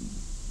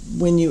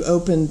you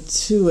open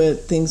to it,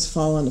 things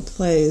fall into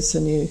place,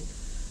 and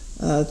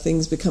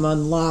things become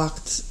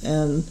unlocked.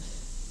 And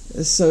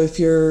so if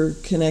you're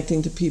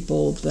connecting to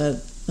people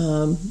that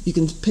you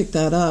can pick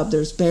that up,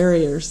 there's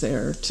barriers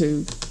there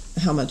to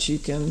how much you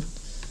can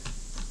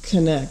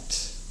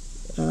connect.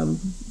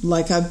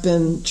 Like, I've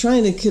been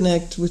trying to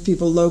connect with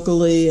people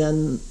locally,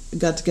 and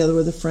got together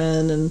with a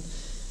friend, and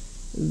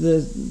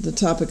the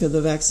topic of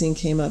the vaccine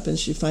came up, and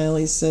she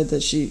finally said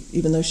that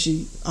even though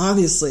she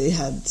obviously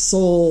had a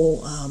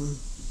soul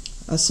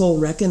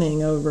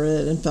reckoning over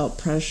it and felt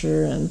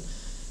pressure, and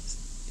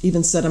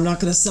even said, I'm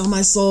not going to sell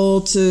my soul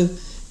to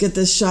get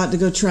this shot to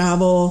go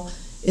travel.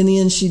 In the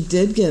end, she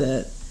did get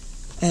it.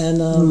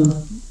 And,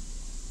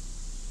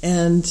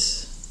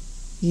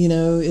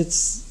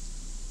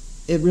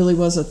 it really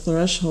was a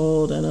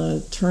threshold and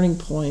a turning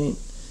point.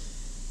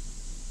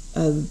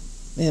 And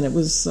it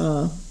was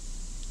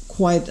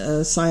quite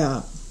a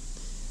psyop.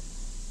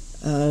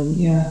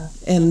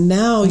 And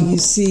now you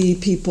see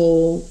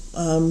people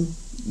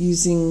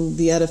using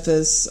the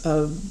edifice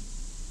of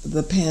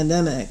the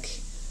pandemic.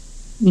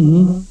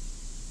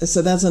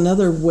 So that's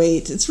another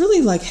weight. It's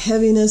really like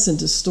heaviness and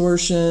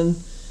distortion.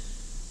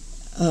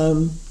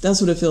 That's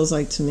what it feels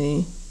like to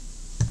me.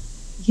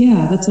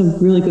 Yeah, that's a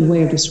really good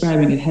way of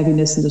describing it,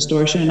 heaviness and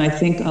distortion. And I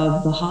think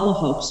of the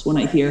holocaust when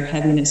I hear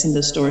heaviness and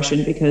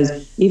distortion, because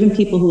even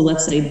people who,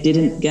 let's say,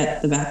 didn't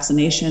get the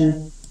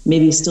vaccination,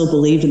 maybe still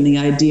believed in the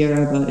idea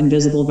of an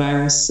invisible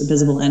virus,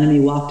 invisible enemy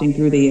wafting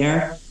through the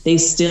air. They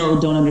still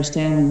don't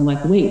understand when you're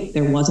like, wait,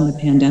 there wasn't a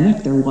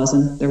pandemic, there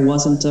wasn't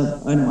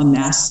a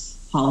mass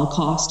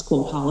Holocaust,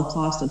 quote,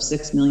 Holocaust of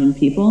 6 million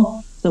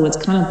people. So it's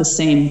kind of the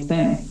same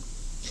thing.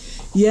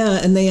 Yeah,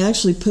 and they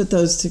actually put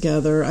those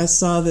together. I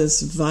saw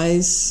this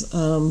Vice.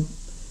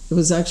 It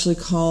was actually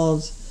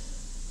called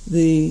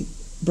the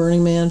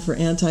Burning Man for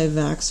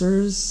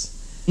Anti-Vaxxers.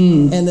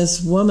 And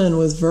this woman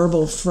with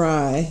verbal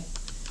fry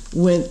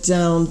went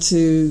down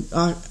to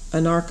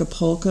an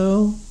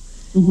Acapulco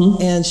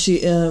And she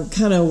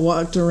kind of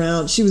walked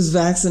around. She was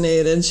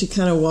vaccinated, and she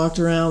kind of walked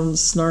around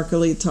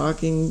snarkily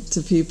talking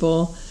to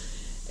people.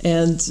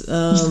 And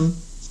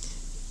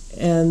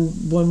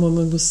one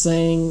woman was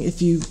saying,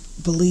 if you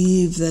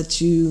believe that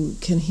you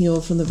can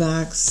heal from the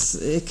vax,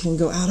 it can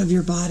go out of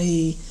your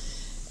body.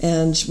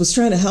 And she was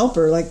trying to help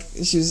her, like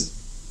she was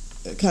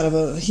kind of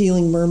a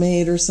healing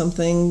mermaid or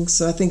something.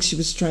 So I think she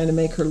was trying to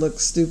make her look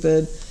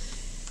stupid.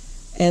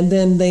 And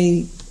then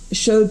they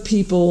showed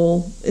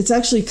people, it's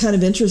actually kind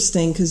of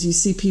interesting because you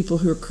see people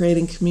who are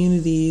creating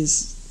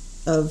communities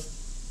of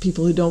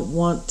people who don't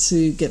want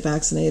to get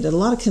vaccinated. A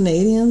lot of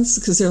Canadians,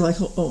 because they're like,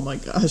 oh my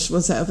gosh,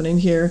 what's happening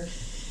here?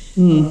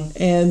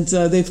 And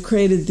they've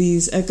created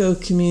these eco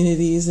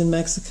communities in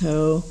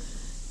Mexico.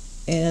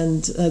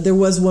 And there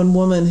was one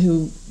woman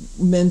who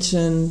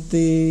mentioned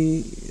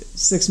the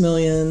 6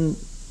 million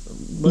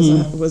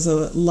was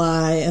a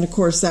lie. And of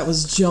course that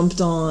was jumped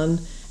on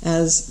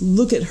as,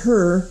 look at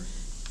her,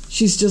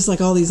 she's just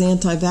like all these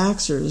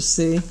anti-vaxxers,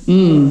 see?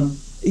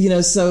 You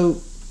know,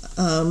 so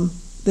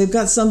they've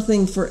got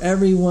something for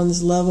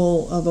everyone's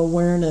level of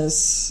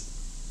awareness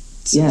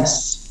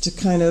to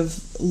kind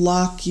of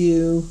lock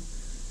you.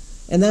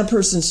 And that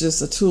person's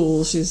just a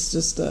tool. She's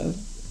just a,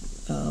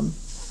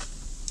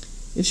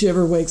 if she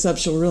ever wakes up,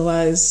 she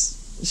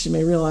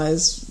may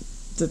realize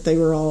that they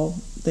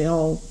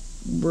all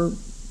were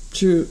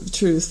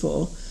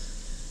truthful.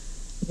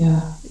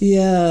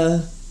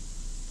 Yeah.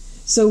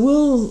 So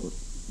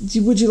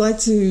would you like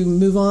to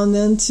move on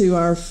then to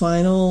our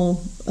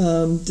final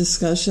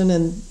discussion?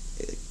 And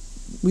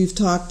we've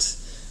talked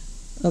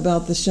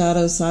about the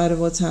shadow side of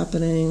what's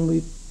happening.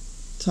 We've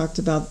talked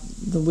about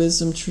the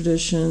wisdom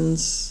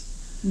traditions.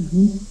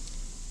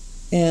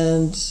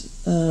 And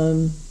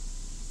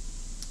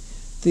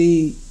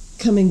the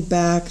coming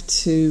back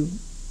to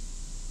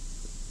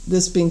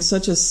this being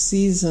such a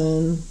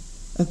season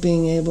of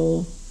being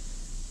able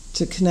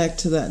to connect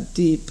to that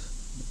deep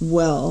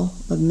well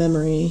of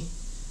memory.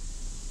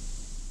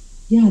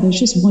 Yeah, there's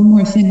just one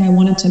more thing I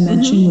wanted to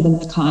mention within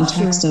the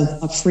context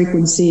of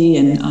frequency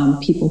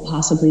and people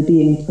possibly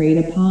being preyed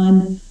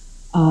upon.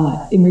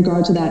 In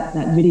regard to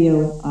that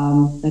video,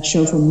 that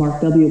show from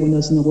Mark W.,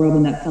 Windows in the World,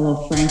 and that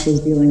fellow Frank was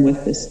dealing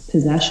with this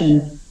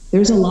possession,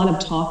 there's a lot of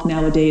talk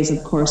nowadays,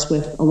 of course,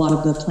 with a lot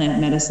of the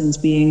plant medicines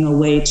being a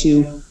way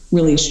to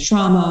release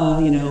trauma,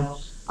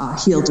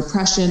 heal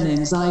depression,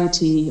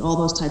 anxiety, all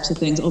those types of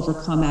things,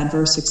 overcome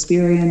adverse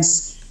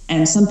experience.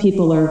 And some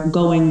people are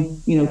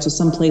going, to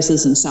some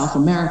places in South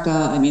America.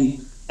 I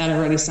mean, that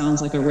already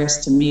sounds like a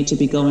risk to me, to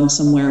be going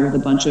somewhere with a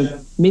bunch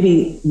of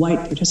maybe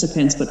white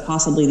participants, but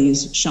possibly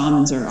these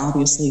shamans are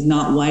obviously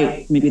not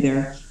white. Maybe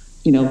they're,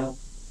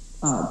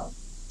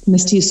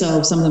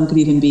 mestizo. Some of them could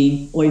even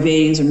be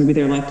oives, or maybe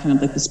they're kind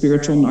of like the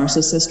spiritual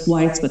narcissist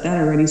whites, but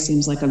that already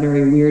seems like a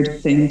very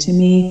weird thing to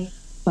me.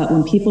 But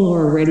when people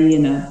are already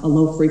in a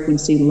low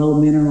frequency, low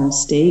mineral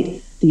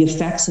state, the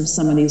effects of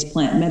some of these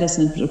plant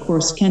medicines, which of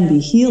course can be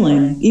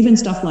healing, even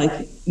stuff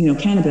like,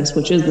 cannabis,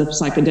 which is the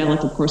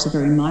psychedelic, of course, a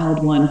very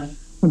mild one,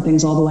 from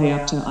things all the way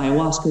up to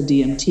ayahuasca,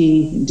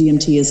 DMT.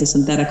 DMT is a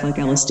synthetic like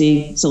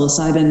LSD,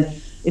 psilocybin.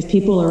 If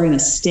people are in a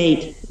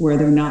state where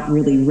they're not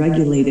really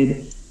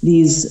regulated,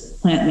 these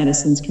plant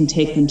medicines can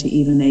take them to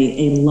even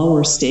a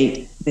lower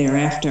state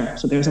thereafter.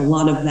 So there's a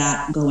lot of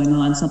that going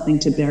on, something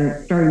to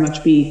very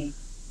much be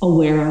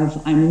aware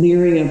of. I'm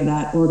leery of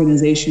that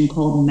organization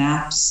called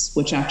MAPS,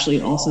 which actually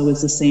also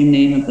is the same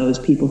name of those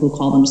people who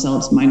call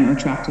themselves minor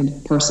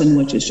attracted person,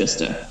 which is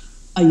just a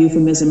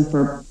euphemism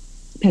for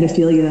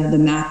pedophilia. The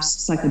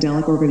MAPS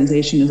psychedelic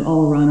organization is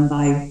all run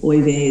by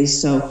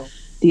oives. So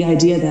the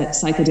idea that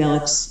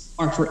psychedelics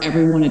are for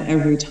everyone at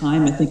every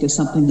time, I think, is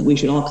something that we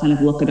should all kind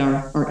of look at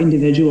our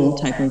individual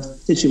type of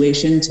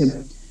situation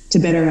to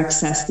better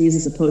access these,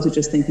 as opposed to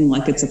just thinking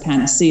like it's a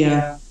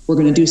panacea. We're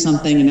going to do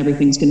something and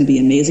everything's going to be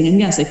amazing. And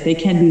yes, they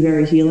can be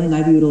very healing.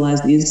 I've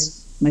utilized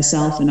these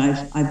myself, and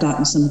I've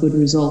gotten some good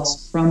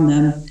results from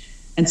them.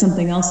 And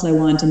something else that I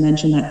wanted to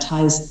mention that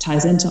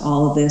ties into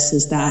all of this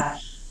is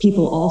that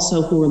people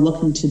also who are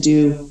looking to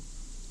do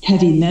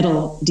heavy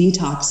metal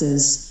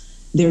detoxes,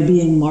 they're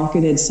being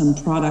marketed some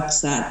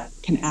products that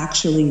can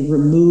actually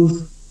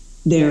remove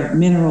their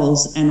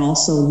minerals and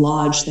also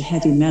lodge the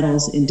heavy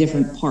metals in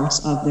different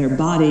parts of their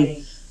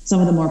body.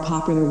 Some of the more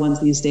popular ones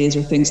these days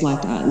are things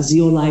like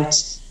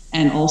zeolite,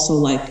 and also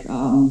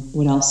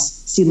what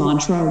else?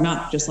 Cilantro,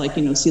 not just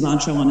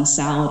cilantro on a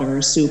salad or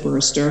a soup or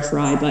a stir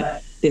fry,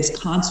 but this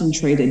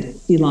concentrated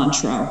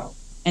cilantro.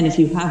 And if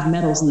you have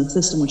metals in the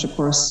system, which of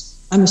course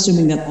I'm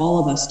assuming that all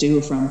of us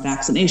do, from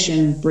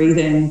vaccination,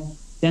 breathing,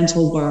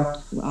 dental work,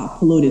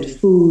 polluted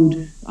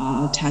food,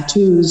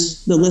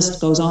 tattoos, the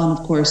list goes on,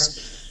 of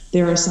course.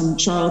 There are some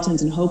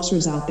charlatans and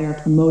hoaxers out there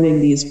promoting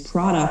these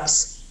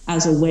products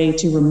as a way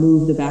to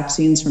remove the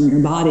vaccines from your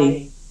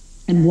body.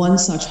 And one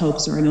such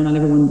hoaxer, I know not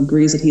everyone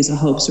agrees that he's a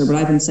hoaxer, but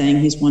I've been saying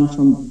he's one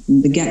from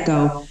the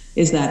get-go,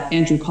 is that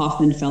Andrew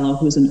Kaufman fellow,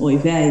 who's an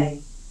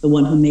oive, the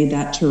one who made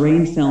that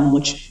terrain film,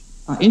 which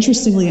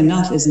interestingly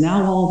enough is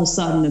now all of a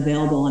sudden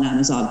available on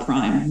Amazon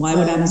Prime. Why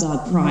would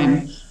Amazon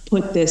Prime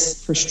put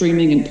this for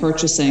streaming and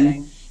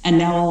purchasing. And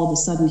now all of a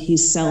sudden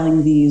he's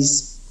selling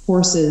these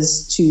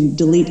courses to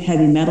delete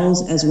heavy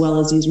metals, as well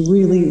as these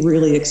really,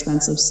 really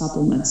expensive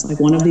supplements. Like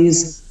one of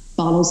these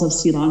bottles of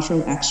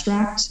cilantro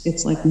extract,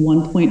 it's like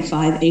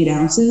 1.58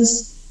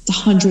 ounces. It's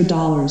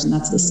 $100, and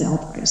that's the sale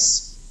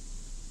price.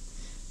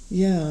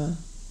 Yeah.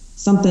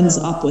 Something's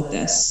up with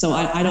this. So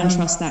I don't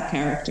trust that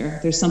character.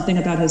 There's something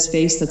about his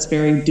face that's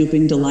very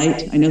duping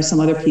delight. I know some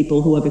other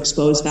people who have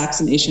exposed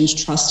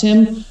vaccinations trust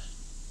him,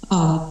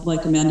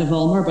 like Amanda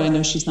Vollmer, but I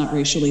know she's not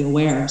racially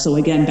aware. So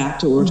again, back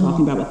to what we were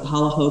talking about with the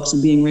hollow hoax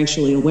and being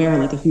racially aware.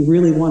 Like if you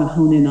really want to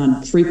hone in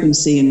on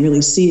frequency and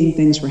really seeing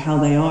things for how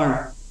they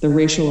are, the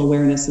racial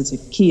awareness is a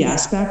key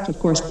aspect. Of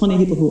course, plenty of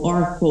people who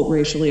are, quote,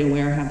 racially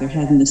aware have their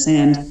head in the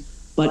sand,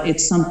 but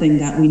it's something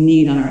that we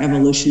need on our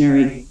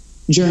evolutionary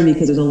journey,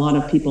 because there's a lot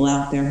of people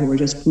out there who are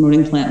just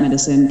promoting plant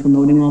medicine,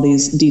 promoting all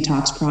these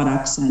detox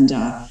products, and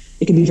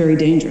it can be very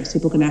dangerous.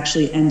 People can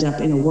actually end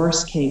up in a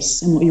worse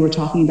case. And what you were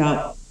talking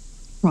about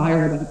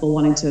prior about people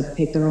wanting to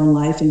take their own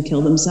life and kill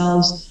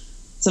themselves,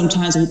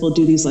 sometimes when people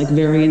do these like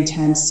very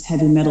intense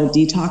heavy metal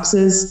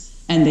detoxes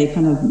and they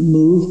kind of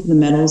move the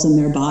metals in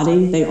their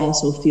body, they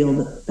also feel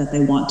that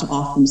they want to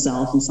off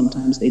themselves, and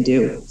sometimes they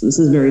do. So this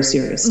is very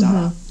serious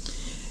stuff.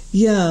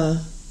 Yeah.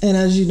 And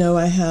as you know,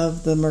 I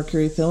have the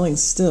mercury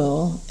fillings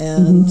still,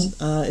 and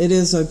it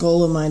is a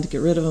goal of mine to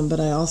get rid of them, but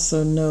I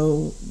also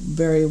know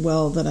very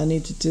well that I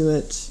need to do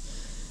it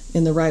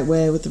in the right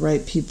way with the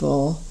right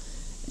people,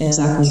 and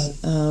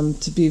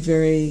to be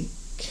very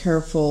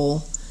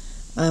careful.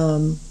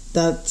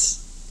 That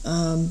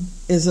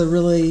is a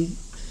really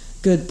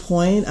good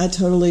point. I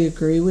totally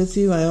agree with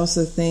you. I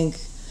also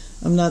think,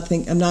 I'm not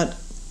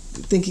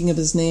thinking of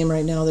his name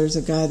right now. There's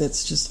a guy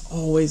that's just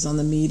always on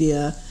the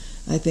media.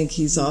 I think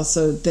he's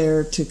also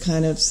there to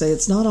kind of say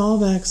it's not all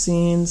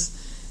vaccines.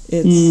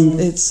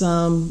 It's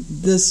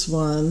this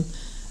one.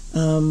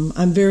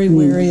 I'm very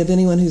wary of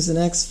anyone who's an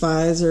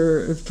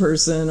ex-Pfizer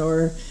person,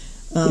 or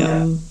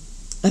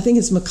I think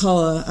it's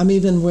McCullough. I'm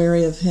even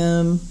wary of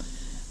him.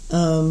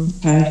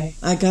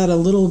 I got a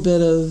little bit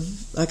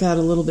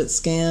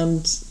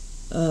scammed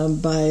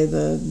by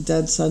the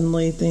dead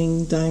suddenly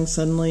thing, dying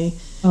suddenly.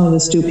 Oh,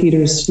 the Stu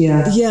Peters,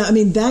 Yeah, I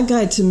mean, that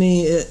guy to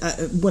me,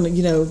 when,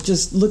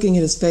 just looking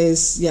at his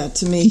face,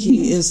 to me,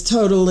 he is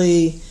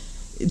totally,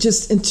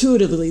 just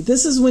intuitively,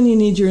 this is when you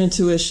need your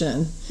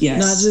intuition. Yes.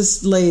 Not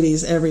just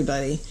ladies,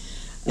 everybody.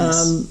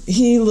 Yes.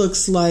 He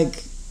looks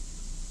like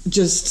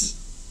just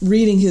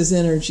reading his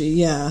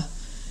energy,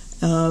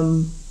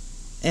 and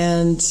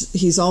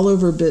he's all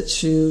over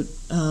BitChute.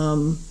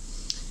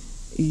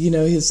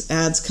 His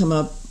ads come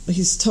up.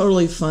 He's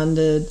totally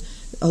funded.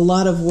 A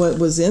lot of what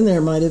was in there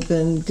might have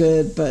been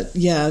good, but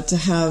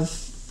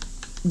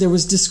there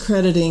was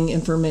discrediting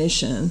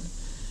information.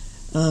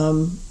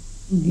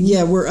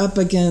 We're up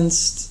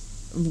against,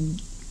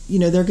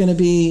 they're going to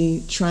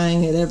be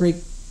trying at every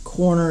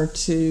corner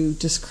to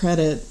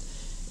discredit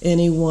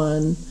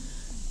anyone,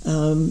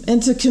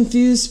 and to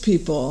confuse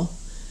people.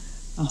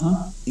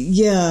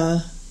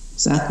 Yeah.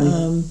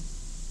 Exactly.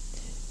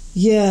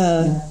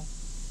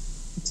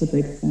 It's a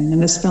big thing.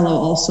 And this fellow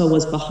also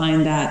was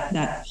behind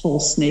that whole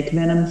snake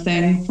venom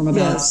thing from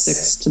about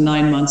 6 to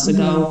 9 months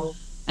ago.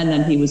 And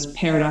then he was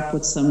paired up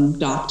with some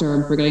doctor,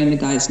 I'm forgetting the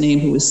guy's name,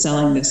 who was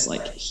selling this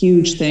like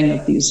huge thing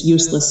of these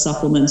useless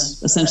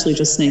supplements, essentially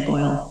just snake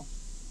oil.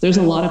 There's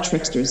a lot of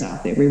tricksters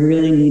out there. We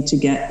really need to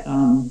get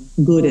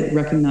good at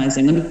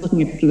recognizing. I'm just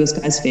looking through this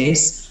guy's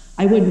face.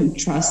 I wouldn't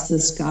trust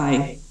this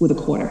guy with a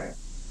quarter.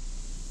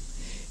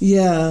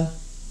 Yeah,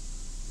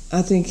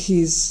 I think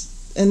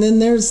and then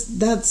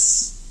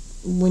that's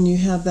when you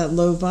have that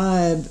low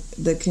vibe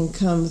that can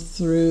come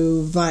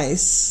through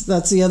vice.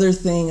 That's the other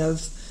thing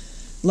of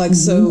like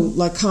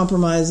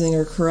compromising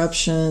or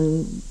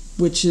corruption,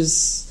 which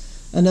is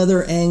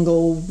another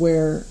angle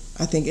where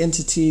I think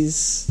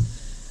entities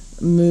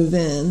move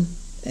in.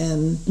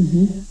 And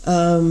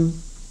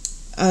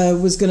I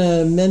was going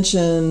to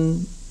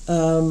mention,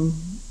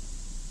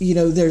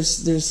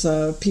 there's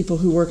people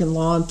who work in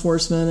law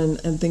enforcement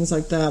and things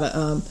like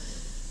that,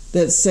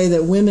 that say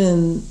that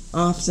women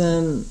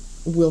often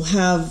will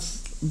have,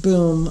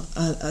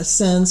 a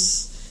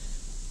sense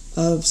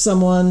of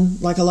someone,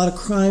 like a lot of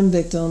crime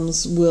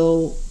victims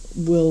will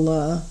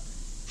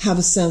have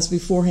a sense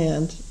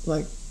beforehand,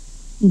 like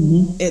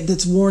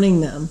that's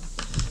warning them.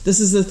 This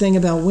is the thing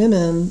about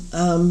women.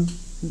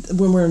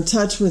 When we're in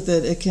touch with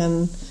it, it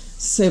can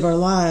save our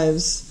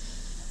lives.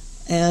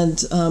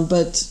 And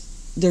but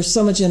there's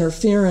so much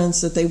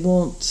interference that they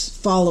won't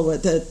follow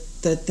it,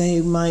 that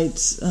they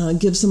might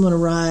give someone a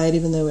ride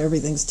even though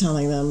everything's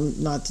telling them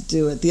not to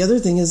do it. The other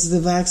thing is the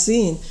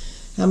vaccine.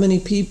 How many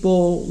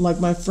people, like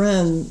my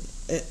friend,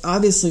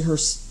 obviously her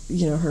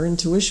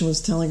intuition was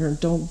telling her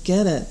don't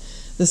get it.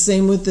 The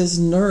same with this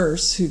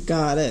nurse who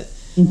got it.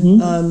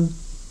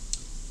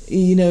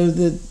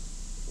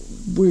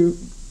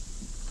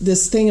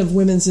 This thing of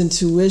women's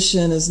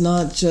intuition is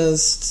not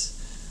just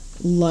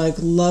like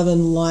love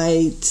and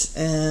light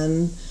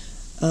and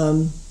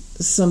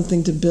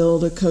something to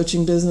build a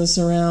coaching business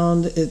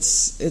around.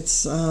 It's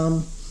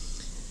to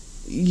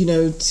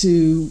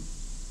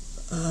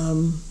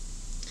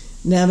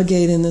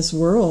navigate in this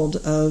world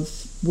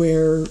of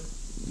where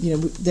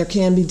there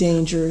can be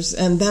dangers,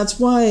 and that's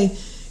why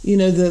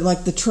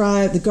the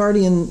tribe, the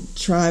guardian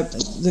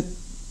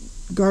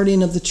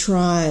of the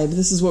tribe.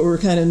 This is what we're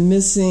kind of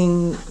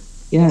missing.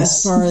 Yes.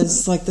 As far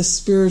as like the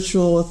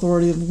spiritual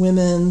authority of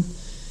women.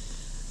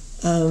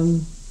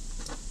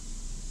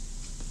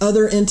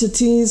 Other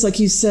entities, like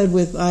you said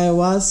with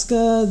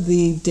ayahuasca,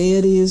 the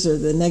deities or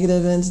the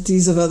negative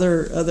entities of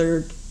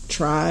other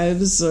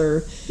tribes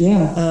or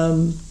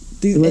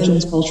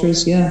religions,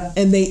 cultures,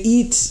 and they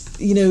eat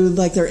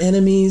like their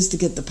enemies to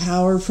get the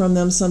power from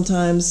them.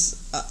 Sometimes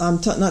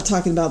I'm not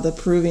talking about the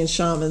Peruvian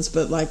shamans,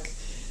 but like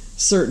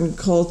certain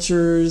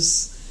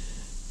cultures.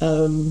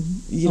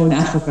 In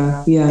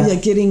Africa,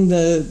 getting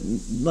there's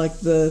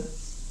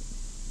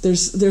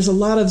a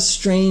lot of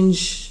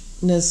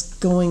strangeness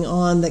going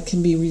on that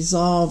can be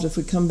resolved if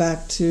we come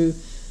back to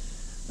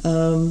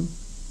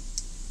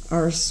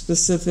our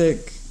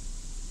specific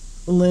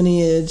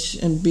lineage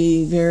and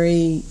be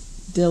very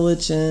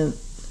diligent.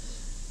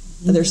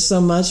 There's so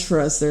much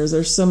for us.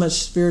 There's so much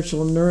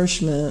spiritual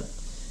nourishment.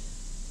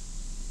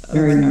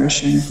 Very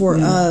nourishing for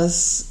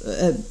us.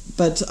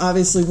 But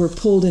obviously we're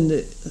pulled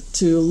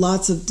into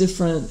lots of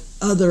different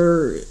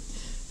other,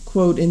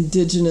 quote,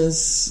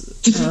 indigenous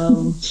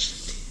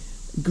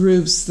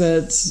groups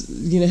that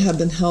have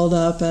been held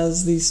up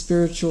as these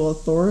spiritual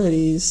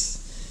authorities.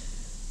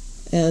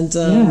 And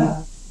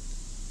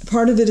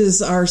part of it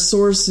is our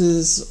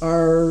sources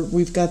are,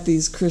 we've got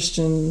these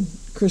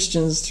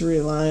Christians to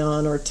rely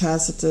on, or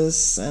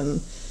Tacitus,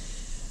 and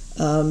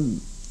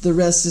the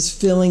rest is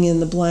filling in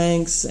the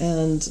blanks,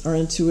 and our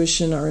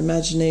intuition, our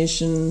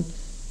imagination.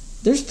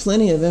 There's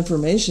plenty of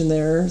information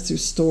there through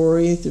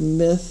story, through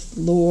myth,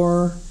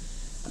 lore.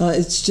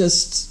 It's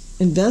just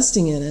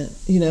investing in it.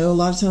 A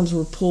lot of times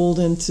we're pulled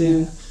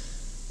into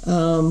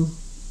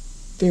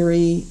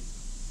very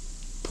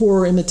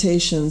poor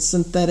imitations,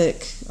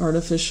 synthetic,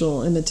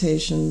 artificial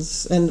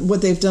imitations. And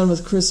what they've done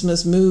with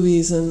Christmas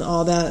movies and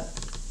all that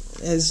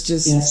is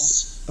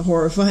just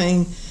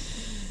horrifying.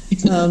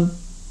 But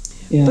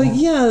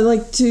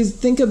like to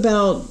think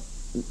about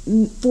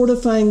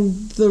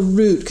fortifying the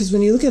root, because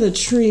when you look at a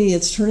tree,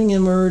 it's turning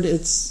inward.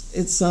 It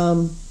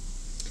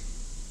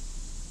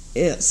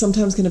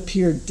sometimes can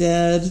appear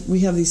dead.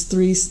 We have these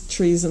 3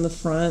 trees in the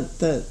front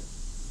that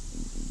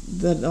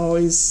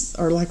always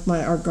are like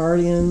our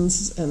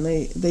guardians, and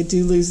they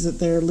do lose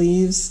their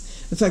leaves.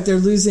 In fact,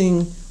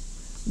 the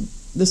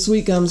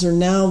sweet gums are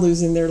now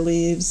losing their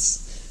leaves,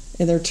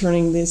 and they're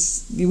turning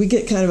this. We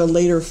get kind of a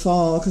later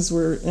fall because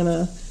we're in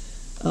a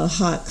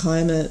hot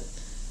climate.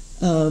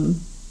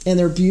 And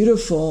they're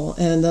beautiful,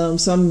 and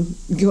so I'm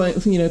going,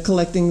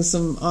 collecting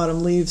some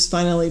autumn leaves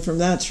finally from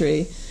that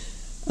tree.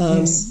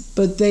 Nice.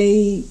 But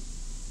it's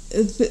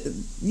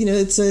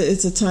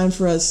a time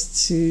for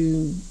us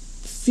to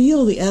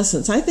feel the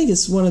essence. I think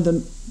it's one of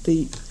the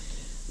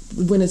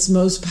when it's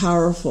most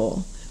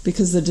powerful,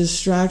 because the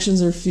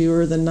distractions are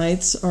fewer, the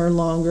nights are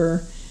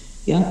longer.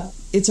 Yeah,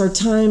 it's our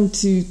time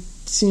to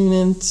tune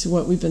into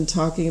what we've been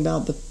talking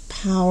about, the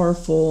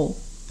powerful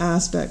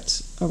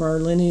aspect of our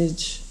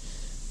lineage.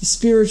 The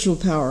spiritual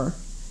power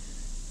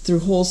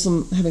through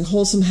having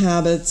wholesome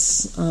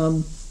habits.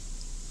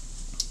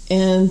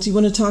 And do you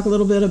want to talk a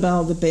little bit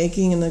about the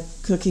baking and the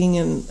cooking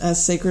and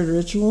as sacred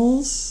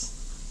rituals?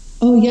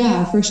 Oh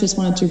yeah, I first just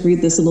wanted to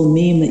read this little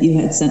meme that you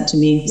had sent to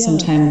me some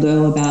time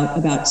ago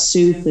about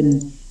soup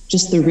and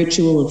just the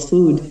ritual of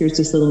food. Here's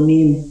this little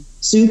meme.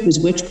 Soup is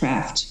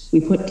witchcraft. We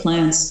put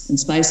plants and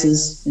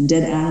spices and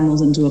dead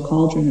animals into a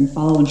cauldron and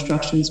follow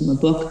instructions from a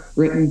book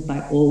written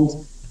by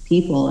old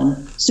people.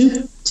 And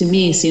soup to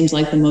me seems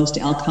like the most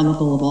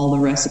alchemical of all the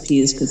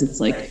recipes, because it's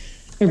like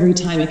every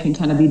time it can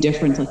kind of be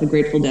different, like the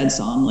Grateful Dead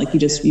song. Like you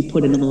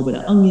put in a little bit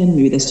of onion,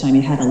 maybe this time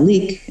you had a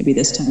leek, maybe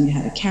this time you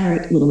had a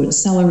carrot, a little bit of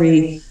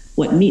celery.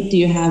 What meat do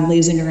you have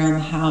lazing around the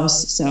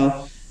house?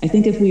 So I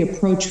think if we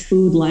approach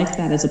food like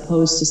that, as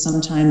opposed to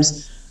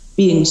sometimes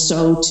being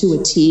so to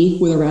a T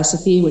with a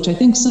recipe, which I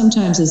think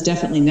sometimes is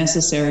definitely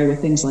necessary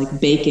with things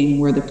like baking,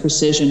 where the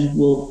precision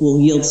will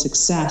yield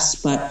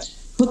success. But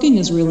cooking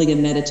is really a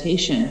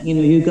meditation.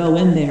 You go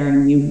in there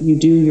and you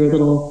do your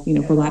little,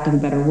 for lack of a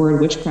better word,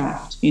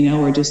 witchcraft,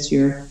 or just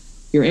your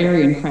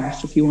Aryan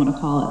craft, if you want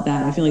to call it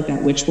that. I feel like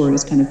that witch word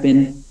has kind of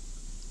been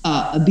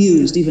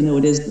abused, even though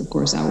it is, of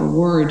course, our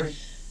word.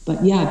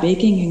 But yeah,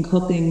 baking and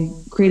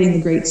cooking, creating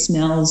the great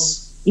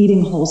smells,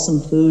 eating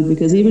wholesome food,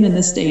 because even in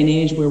this day and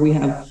age where we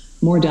have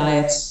more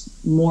diets,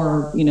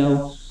 more,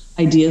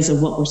 ideas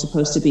of what we're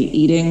supposed to be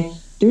eating,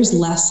 there's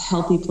less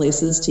healthy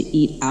places to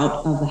eat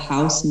out of the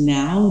house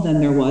now than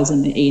there was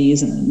in the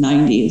 80s and the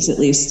 90s. At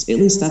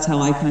least that's how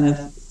I kind of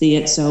see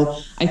it. So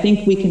I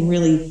think we can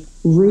really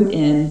root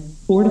in,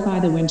 fortify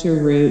the winter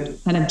root,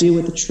 kind of do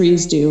what the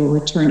trees do,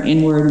 return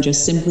inward and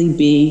just simply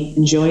be,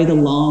 enjoy the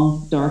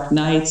long, dark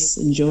nights,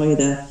 enjoy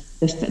the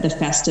the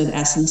festive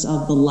essence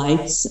of the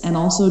lights, and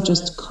also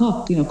just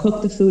cook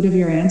the food of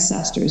your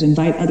ancestors,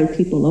 invite other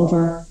people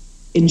over,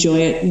 enjoy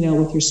it,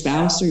 with your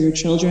spouse or your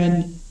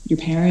children, your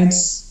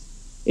parents.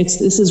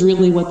 This is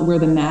really where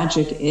the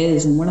magic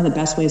is. And one of the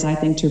best ways, I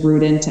think, to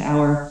root into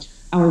our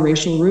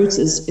racial roots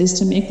is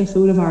to make the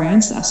food of our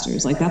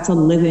ancestors. Like, that's a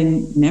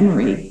living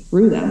memory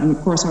through them. And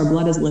of course, our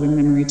blood is a living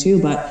memory too,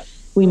 but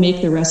we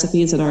make the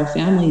recipes that our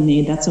family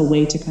made. That's a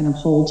way to kind of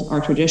hold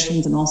our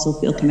traditions and also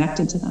feel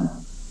connected to them.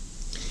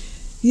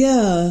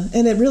 Yeah,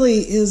 and it really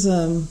is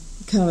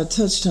kind of a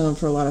touchstone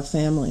for a lot of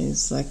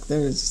families. Like,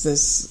 there's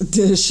this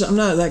dish, I'm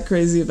not that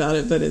crazy about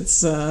it, but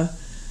it's,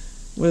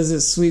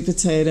 sweet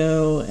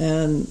potato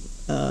and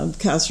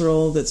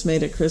casserole that's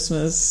made at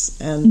Christmas.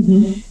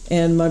 And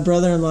and my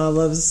brother-in-law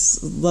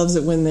loves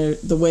it when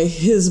the way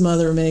his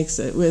mother makes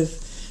it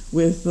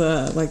with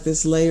like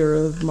this layer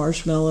of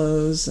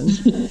marshmallows.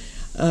 And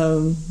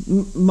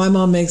my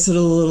mom makes it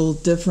a little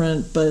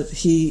different, but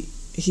he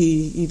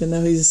even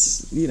though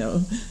he's,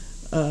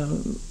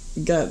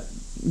 got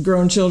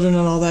grown children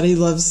and all that,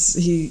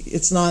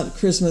 it's not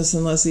Christmas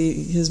unless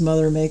his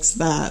mother makes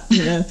that,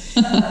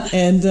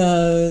 and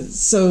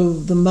so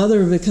the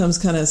mother becomes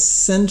kind of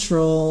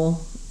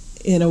central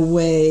in a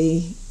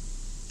way,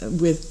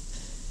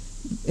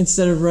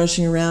 instead of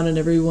rushing around and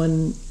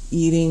everyone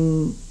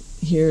eating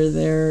here or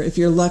there. If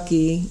you're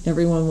lucky,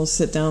 everyone will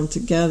sit down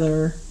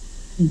together,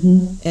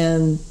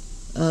 and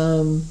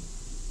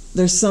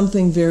there's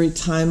something very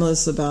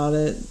timeless about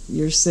it.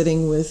 You're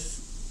sitting with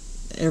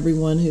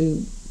everyone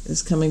who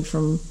is coming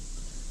from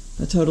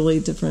a totally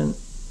different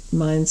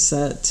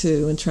mindset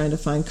too, and trying to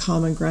find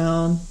common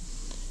ground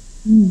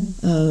in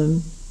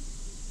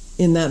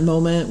that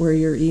moment where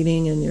you're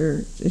eating and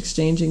you're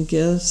exchanging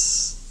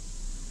gifts.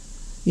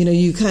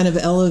 You kind of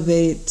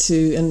elevate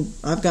to, and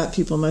I've got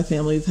people in my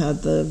family who've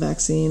had the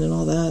vaccine and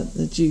all that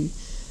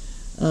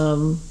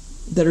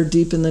that are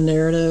deep in the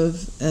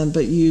narrative,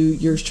 but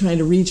you're trying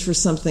to reach for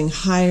something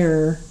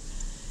higher,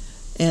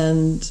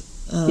 and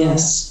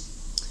yes.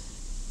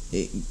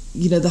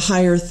 The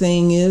higher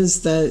thing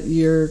is that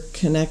you're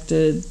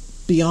connected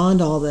beyond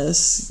all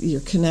this.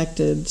 You're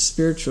connected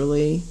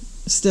spiritually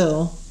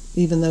still,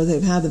 even though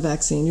they've had the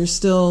vaccine. They're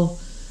still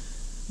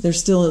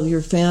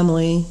your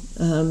family.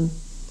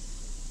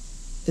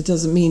 It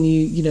doesn't mean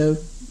you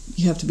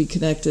have to be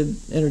connected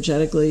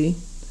energetically.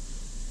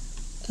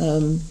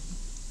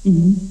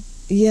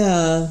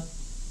 Yeah.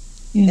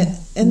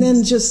 And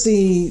then just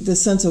the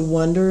sense of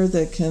wonder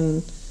that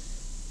can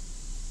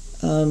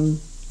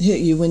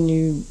hit you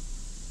when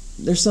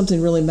there's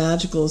something really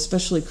magical,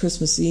 especially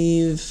Christmas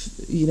Eve.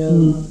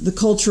 The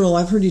cultural.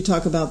 I've heard you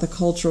talk about the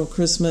cultural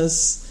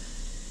Christmas.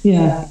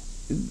 Yeah,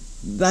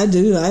 I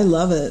do. I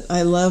love it.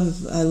 I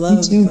love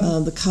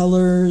the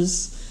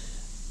colors,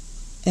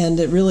 and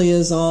it really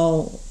is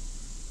all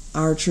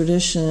our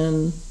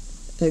tradition,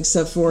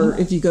 except for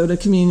if you go to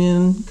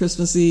communion,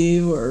 Christmas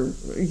Eve, or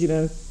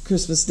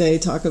Christmas Day,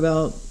 talk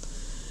about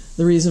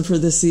the reason for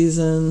the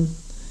season.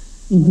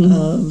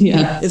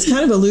 It's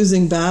kind of a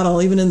losing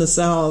battle, even in the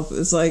South.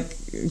 It's like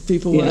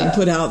people want to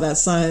put out that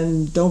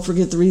sign, "Don't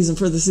forget the reason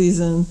for the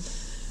season."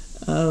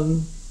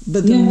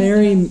 But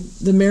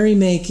the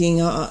merrymaking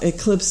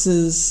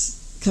eclipses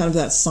kind of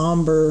that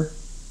somber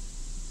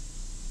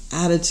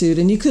attitude,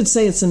 and you could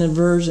say it's an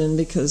inversion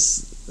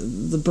because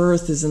the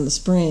birth is in the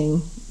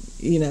spring.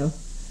 Yeah.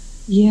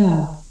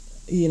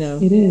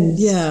 It is.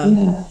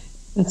 Yeah.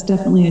 That's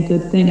definitely a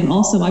good thing. And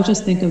also, I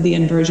just think of the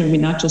inversion,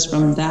 not just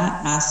from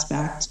that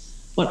aspect,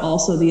 but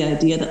also the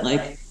idea that,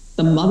 like,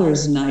 the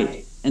Mother's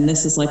Night, and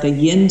this is like a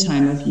yin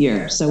time of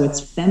year, so it's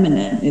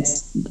feminine.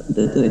 It's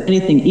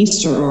anything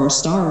Easter or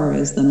Star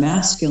is the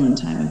masculine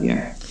time of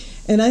year.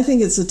 And I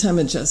think it's a time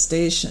of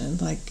gestation.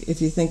 Like,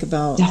 if you think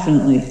about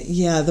definitely,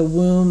 the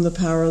womb, the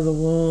power of the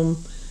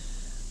womb.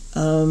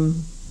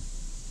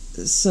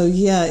 So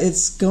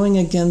it's going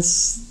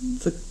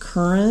against the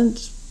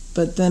current,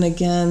 but then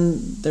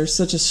again, there's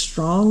such a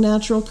strong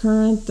natural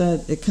current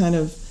that it kind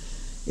of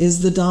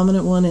is the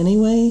dominant one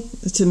anyway,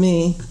 to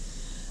me,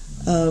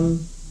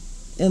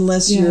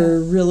 unless you're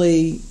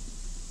really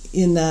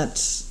in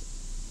that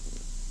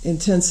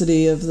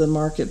intensity of the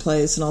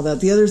marketplace and all that.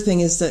 The other thing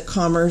is that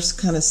commerce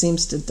kind of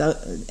seems to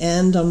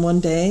end on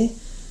one day,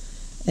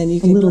 and you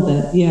can a little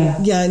bit,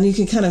 and you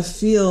can kind of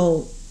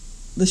feel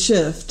the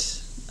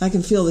shift. I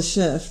can feel the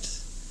shift.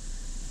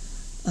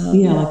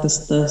 Like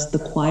the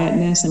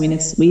quietness.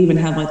 We even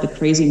have like the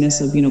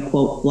craziness of,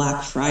 quote,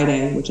 Black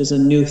Friday, which is a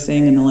new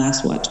thing in the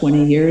last,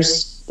 20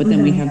 years. But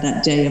then we have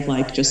that day of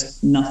like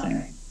just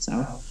nothing.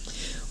 So.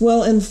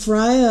 Well, and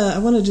Freya, I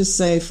want to just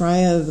say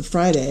Freya, the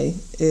Friday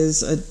is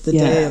the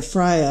day of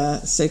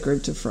Freya,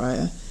 sacred to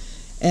Freya.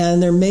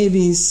 And there may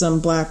be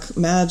some black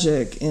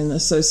magic in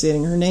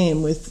associating her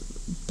name with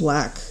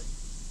Black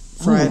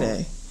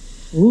Friday.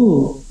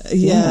 Ooh.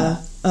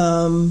 Yeah.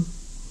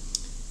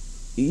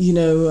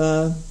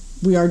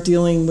 We are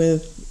dealing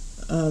with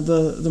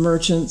the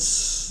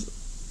merchants,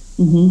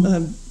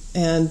 and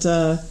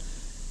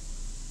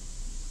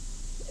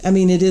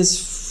it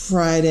is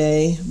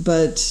Friday,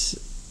 but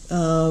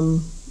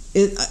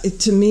it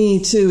to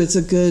me too, it's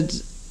a good.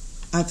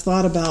 I've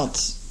thought about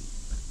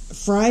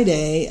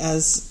Friday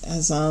as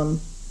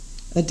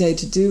a day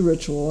to do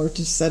ritual or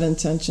to set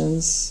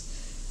intentions.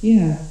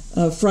 Yeah.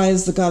 Freya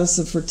is the goddess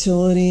of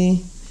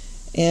fertility,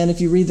 and if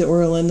you read the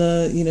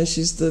Oralinda,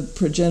 she's the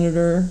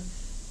progenitor.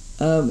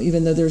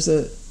 Even though there's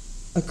a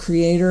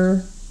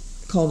creator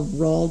called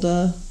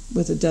Ralda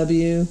with a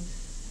W.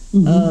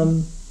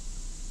 Mm-hmm.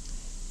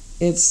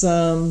 It's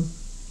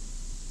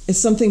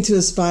something to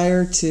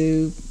aspire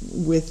to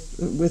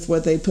with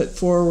what they put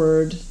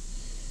forward.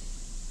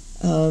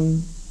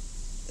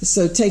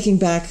 So taking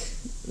back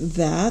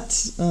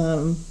that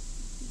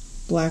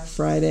Black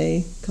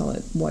Friday, call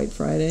it White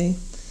Friday.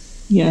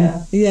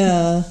 Yeah.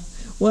 Yeah.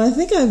 Well, I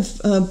think I've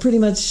pretty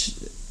much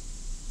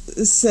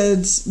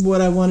said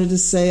what I wanted to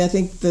say. I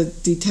think the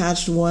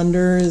detached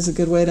wonder is a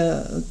good way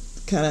to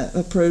kind of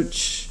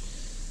approach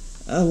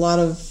a lot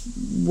of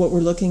what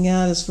we're looking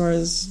at as far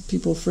as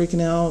people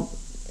freaking out,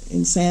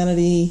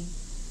 insanity.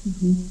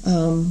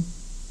 Mm-hmm.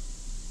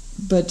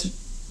 But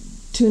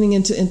tuning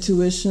into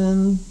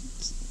intuition,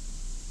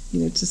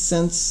 to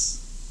sense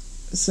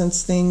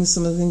things,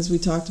 some of the things we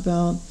talked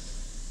about.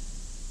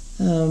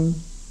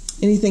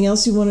 Anything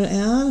else you want to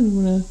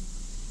add?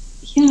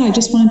 Yeah, I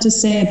just wanted to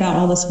say about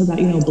all this about,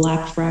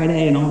 Black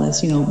Friday and all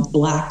this,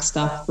 black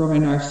stuff thrown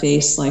in our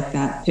face, like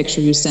that picture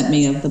you sent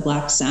me of the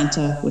Black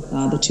Santa with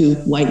the two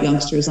white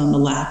youngsters on the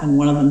lap, and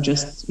one of them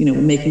just,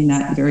 making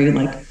that very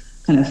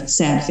kind of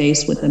sad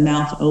face with the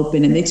mouth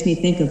open. It makes me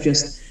think of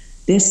just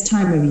this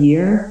time of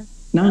year.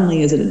 Not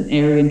only is it an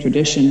Aryan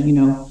tradition,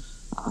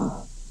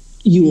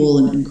 Yule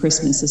and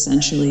Christmas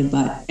essentially,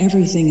 but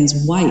everything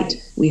is white.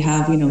 We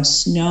have,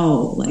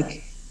 snow,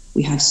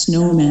 we have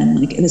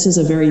snowmen. This is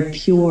a very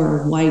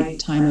pure white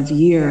time of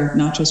year,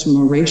 not just from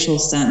a racial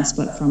sense,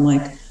 but from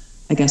I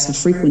guess a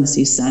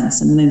frequency sense.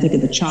 And then I think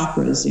of the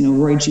chakras,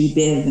 Roy G.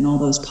 Biv and all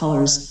those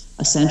colors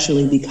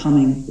essentially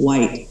becoming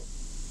white.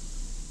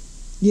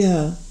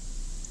 Yeah.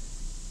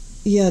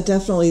 Yeah,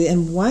 definitely.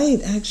 And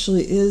white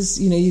actually is,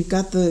 you've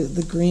got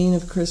the green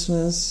of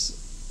Christmas,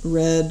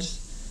 red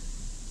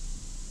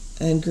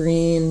and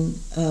green,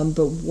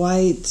 but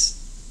white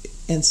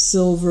and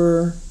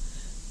silver.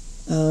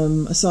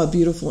 I saw a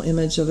beautiful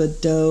image of a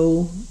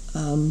doe,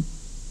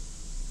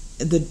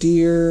 the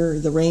deer,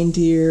 the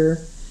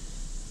reindeer,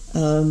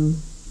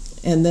 and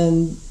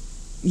then,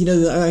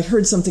 I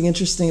heard something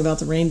interesting about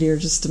the reindeer,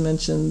 just to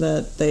mention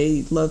that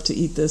they love to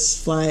eat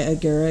this fly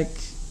agaric,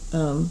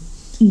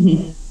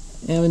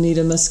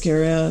 Amanita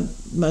muscaria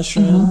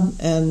mushroom,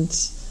 and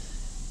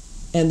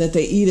that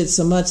they eat it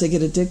so much they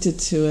get addicted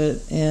to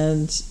it,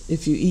 and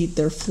if you eat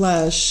their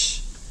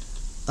flesh,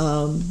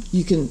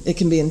 it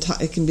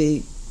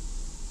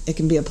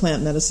can be a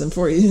plant medicine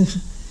for you.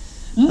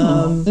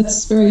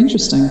 That's very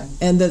interesting.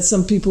 And that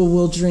some people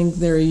will drink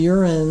their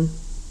urine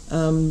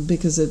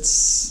because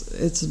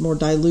it's more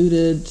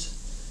diluted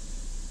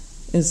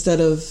instead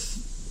of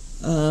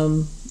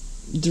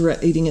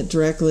eating it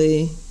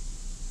directly,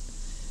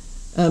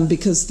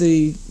 because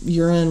the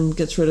urine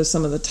gets rid of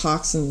some of the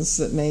toxins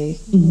that may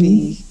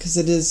be, because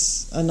it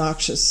is a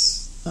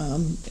noxious.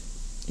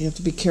 You have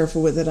to be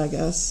careful with it, I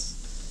guess.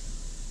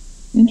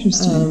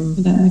 Interesting.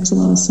 That makes a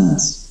lot of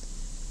sense.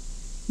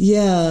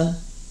 Yeah,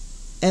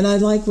 and I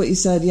like what you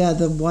said. Yeah,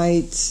 the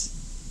white.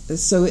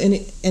 So,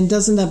 and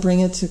doesn't that bring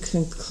it to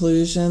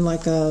conclusion? I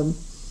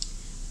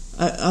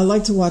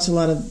like to watch a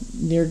lot of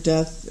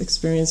near-death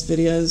experience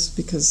videos,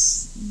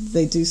 because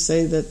they do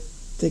say that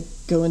they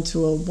go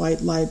into a white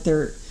light.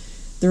 Their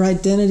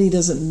identity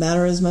doesn't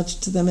matter as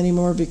much to them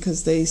anymore,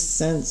 because they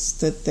sense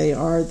that they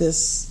are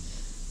this.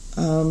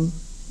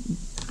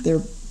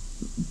 They're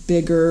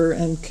bigger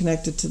and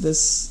connected to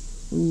this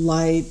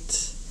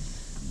light.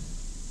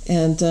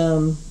 And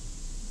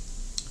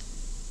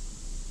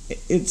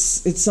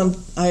it's some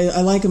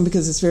I like them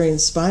because it's very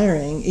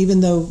inspiring,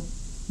 even though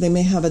they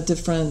may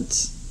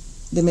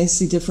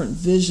see different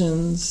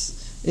visions.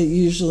 It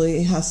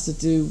usually has to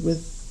do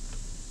with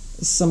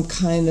some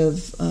kind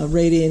of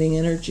radiating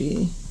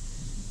energy,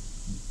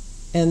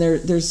 and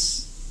it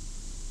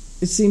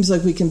seems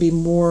like we can be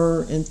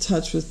more in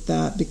touch with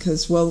that,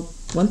 because, well,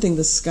 one thing,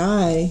 the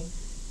sky,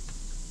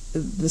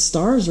 the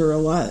stars are a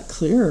lot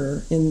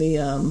clearer in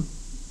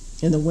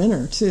the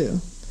winter too.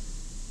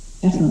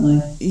 Definitely.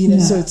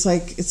 So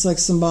it's like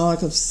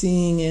symbolic of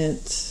seeing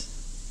it,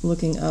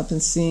 looking up and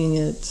seeing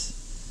it,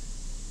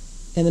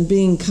 and then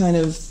being kind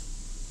of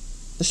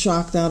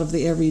shocked out of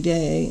the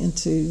everyday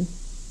into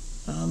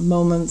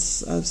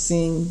moments of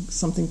seeing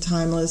something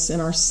timeless in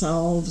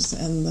ourselves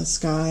and the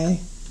sky.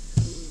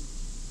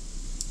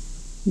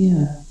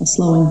 Yeah, a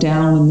slowing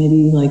down and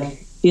maybe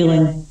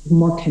feeling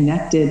more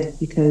connected,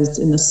 because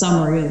in the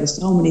summer, there's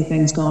so many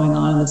things going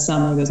on in the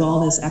summer. There's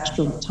all this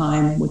extra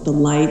time with the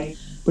light,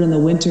 but in the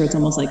winter, it's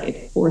almost like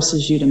it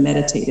forces you to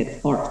meditate.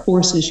 It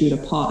forces you to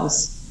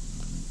pause.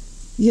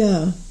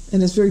 Yeah,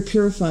 and it's very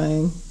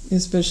purifying,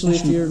 especially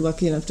if you're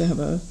lucky enough to have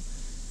a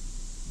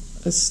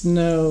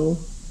snow.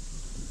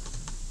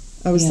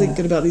 I was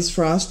thinking about these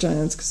frost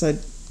giants, because I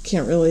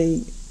can't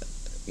really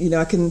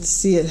I can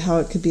see it, how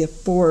it could be a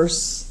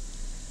force,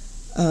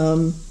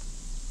 and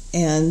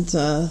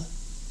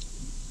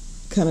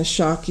kind of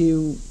shock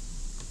you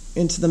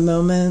into the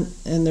moment.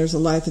 And there's a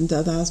life and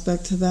death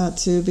aspect to that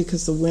too,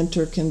 because the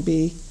winter can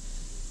be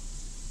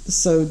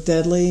so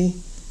deadly.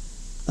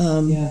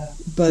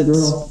 But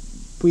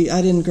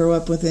I didn't grow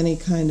up with any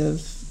kind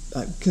of,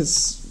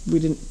 because we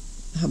didn't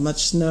have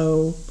much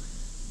snow,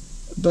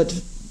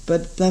 but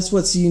that's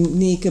what's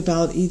unique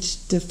about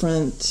each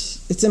different,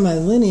 it's in my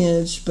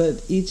lineage,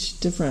 but each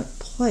different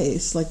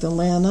place, like the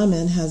land I'm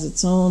in, has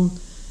its own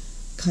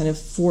kind of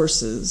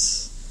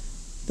forces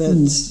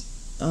that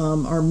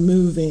are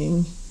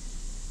moving,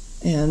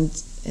 and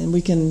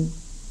we can,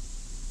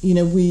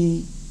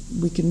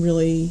 we can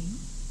really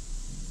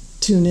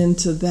tune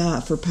into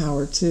that for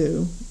power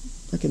too,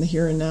 like in the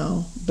here and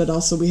now. But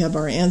also we have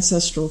our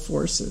ancestral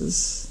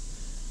forces.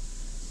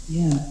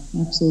 Yeah,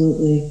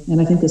 absolutely.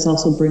 And I think this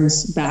also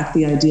brings back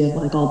the idea of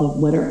like all the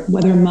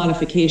weather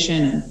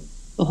modification and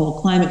the whole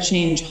climate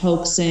change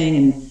hoaxing,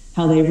 and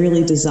how they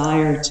really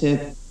desire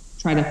to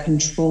try to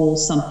control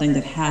something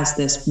that has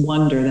this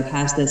wonder, that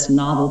has this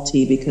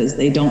novelty, because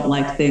they don't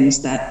like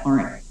things that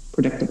aren't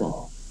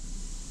predictable.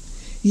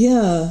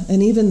 Yeah,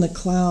 and even the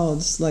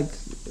clouds, like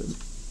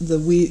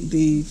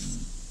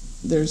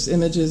there's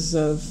images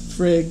of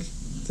Frigg,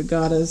 the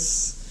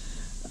goddess,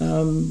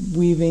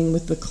 weaving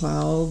with the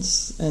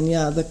clouds, and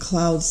the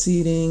cloud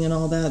seeding and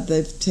all that.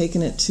 They've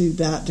taken it to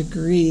that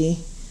degree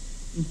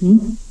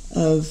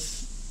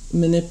of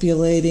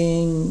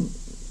manipulating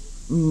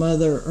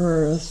Mother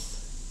Earth.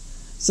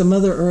 So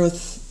Mother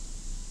Earth,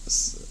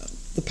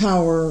 the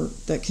power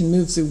that can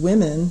move through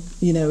women,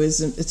 it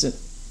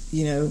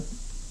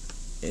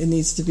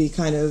needs to be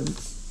kind of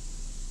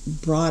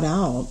brought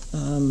out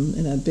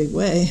in a big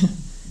way.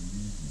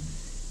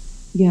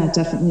 Yeah,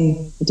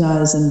 definitely it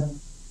does. And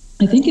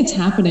I think it's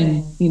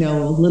happening, a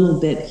little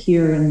bit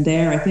here and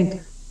there. I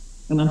think,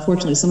 and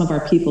unfortunately, some of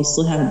our people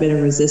still have a bit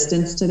of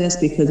resistance to this,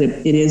 because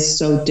it is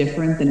so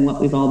different than what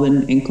we've all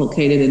been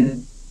inculcated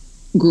and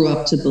grew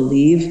up to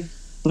believe.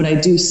 But I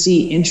do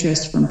see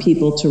interest from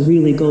people to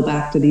really go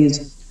back to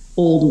these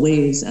old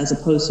ways, as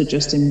opposed to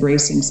just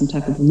embracing some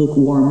type of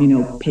lukewarm,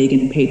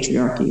 pagan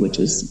patriarchy, which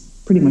is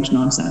pretty much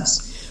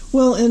nonsense.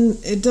 Well, and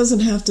it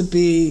doesn't have to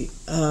be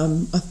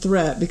a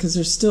threat, because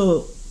there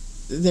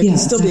can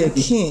still be a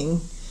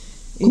king.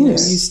 You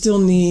still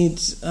need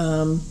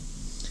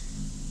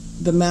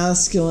the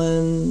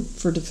masculine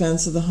for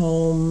defense of the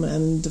home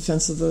and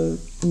defense of the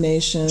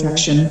nation.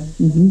 Protection.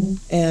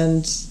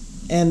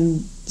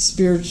 And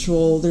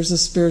spiritual. There's a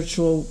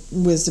spiritual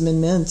wisdom in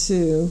men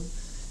too.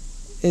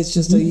 It's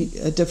just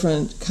a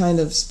different kind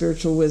of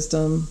spiritual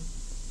wisdom.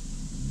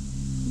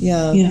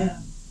 Yeah.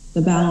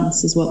 The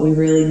balance is what we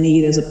really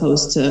need, as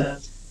opposed to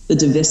the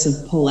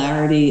divisive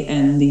polarity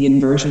and the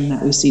inversion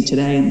that we see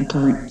today in the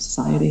current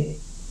society.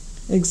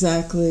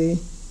 Exactly.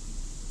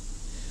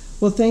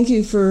 Well, thank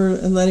you for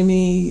letting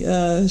me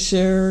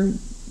share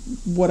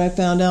what I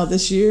found out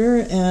this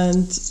year,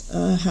 and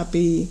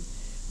happy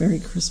Merry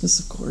Christmas,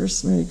 of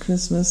course. Merry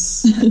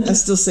Christmas. I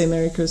still say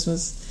Merry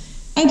Christmas.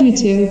 I do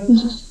too.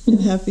 And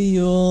Happy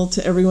Yule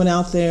to everyone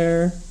out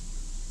there.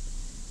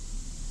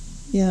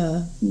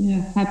 Yeah.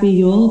 Happy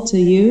Yule to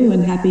you,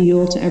 and Happy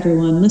Yule to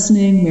everyone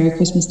listening. Merry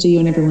Christmas to you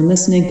and everyone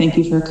listening. Thank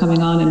you for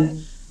coming on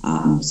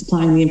and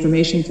supplying the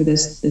information for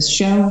this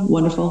show.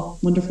 Wonderful,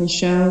 wonderful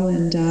show.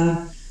 And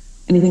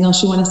anything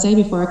else you want to say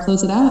before I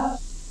close it out?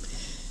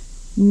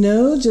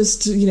 No,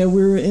 just,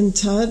 we're in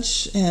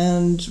touch,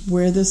 and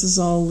where this is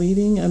all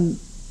leading,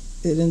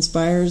 it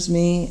inspires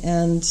me,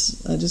 and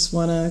I just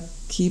want to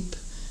keep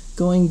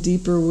going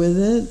deeper with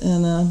it,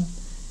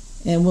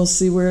 and we'll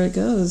see where it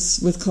goes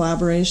with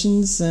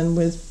collaborations and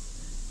with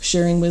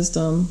sharing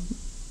wisdom.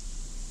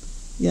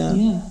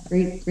 Yeah.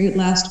 Great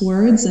last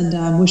words, and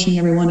I'm wishing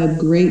everyone a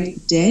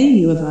great day.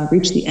 You have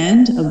reached the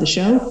end of the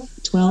show,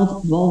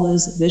 12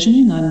 Völvas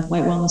Visioning on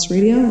White Wellness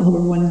Radio. I hope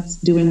everyone's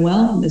doing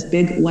well in this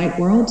big white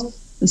world.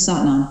 The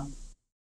Satnam.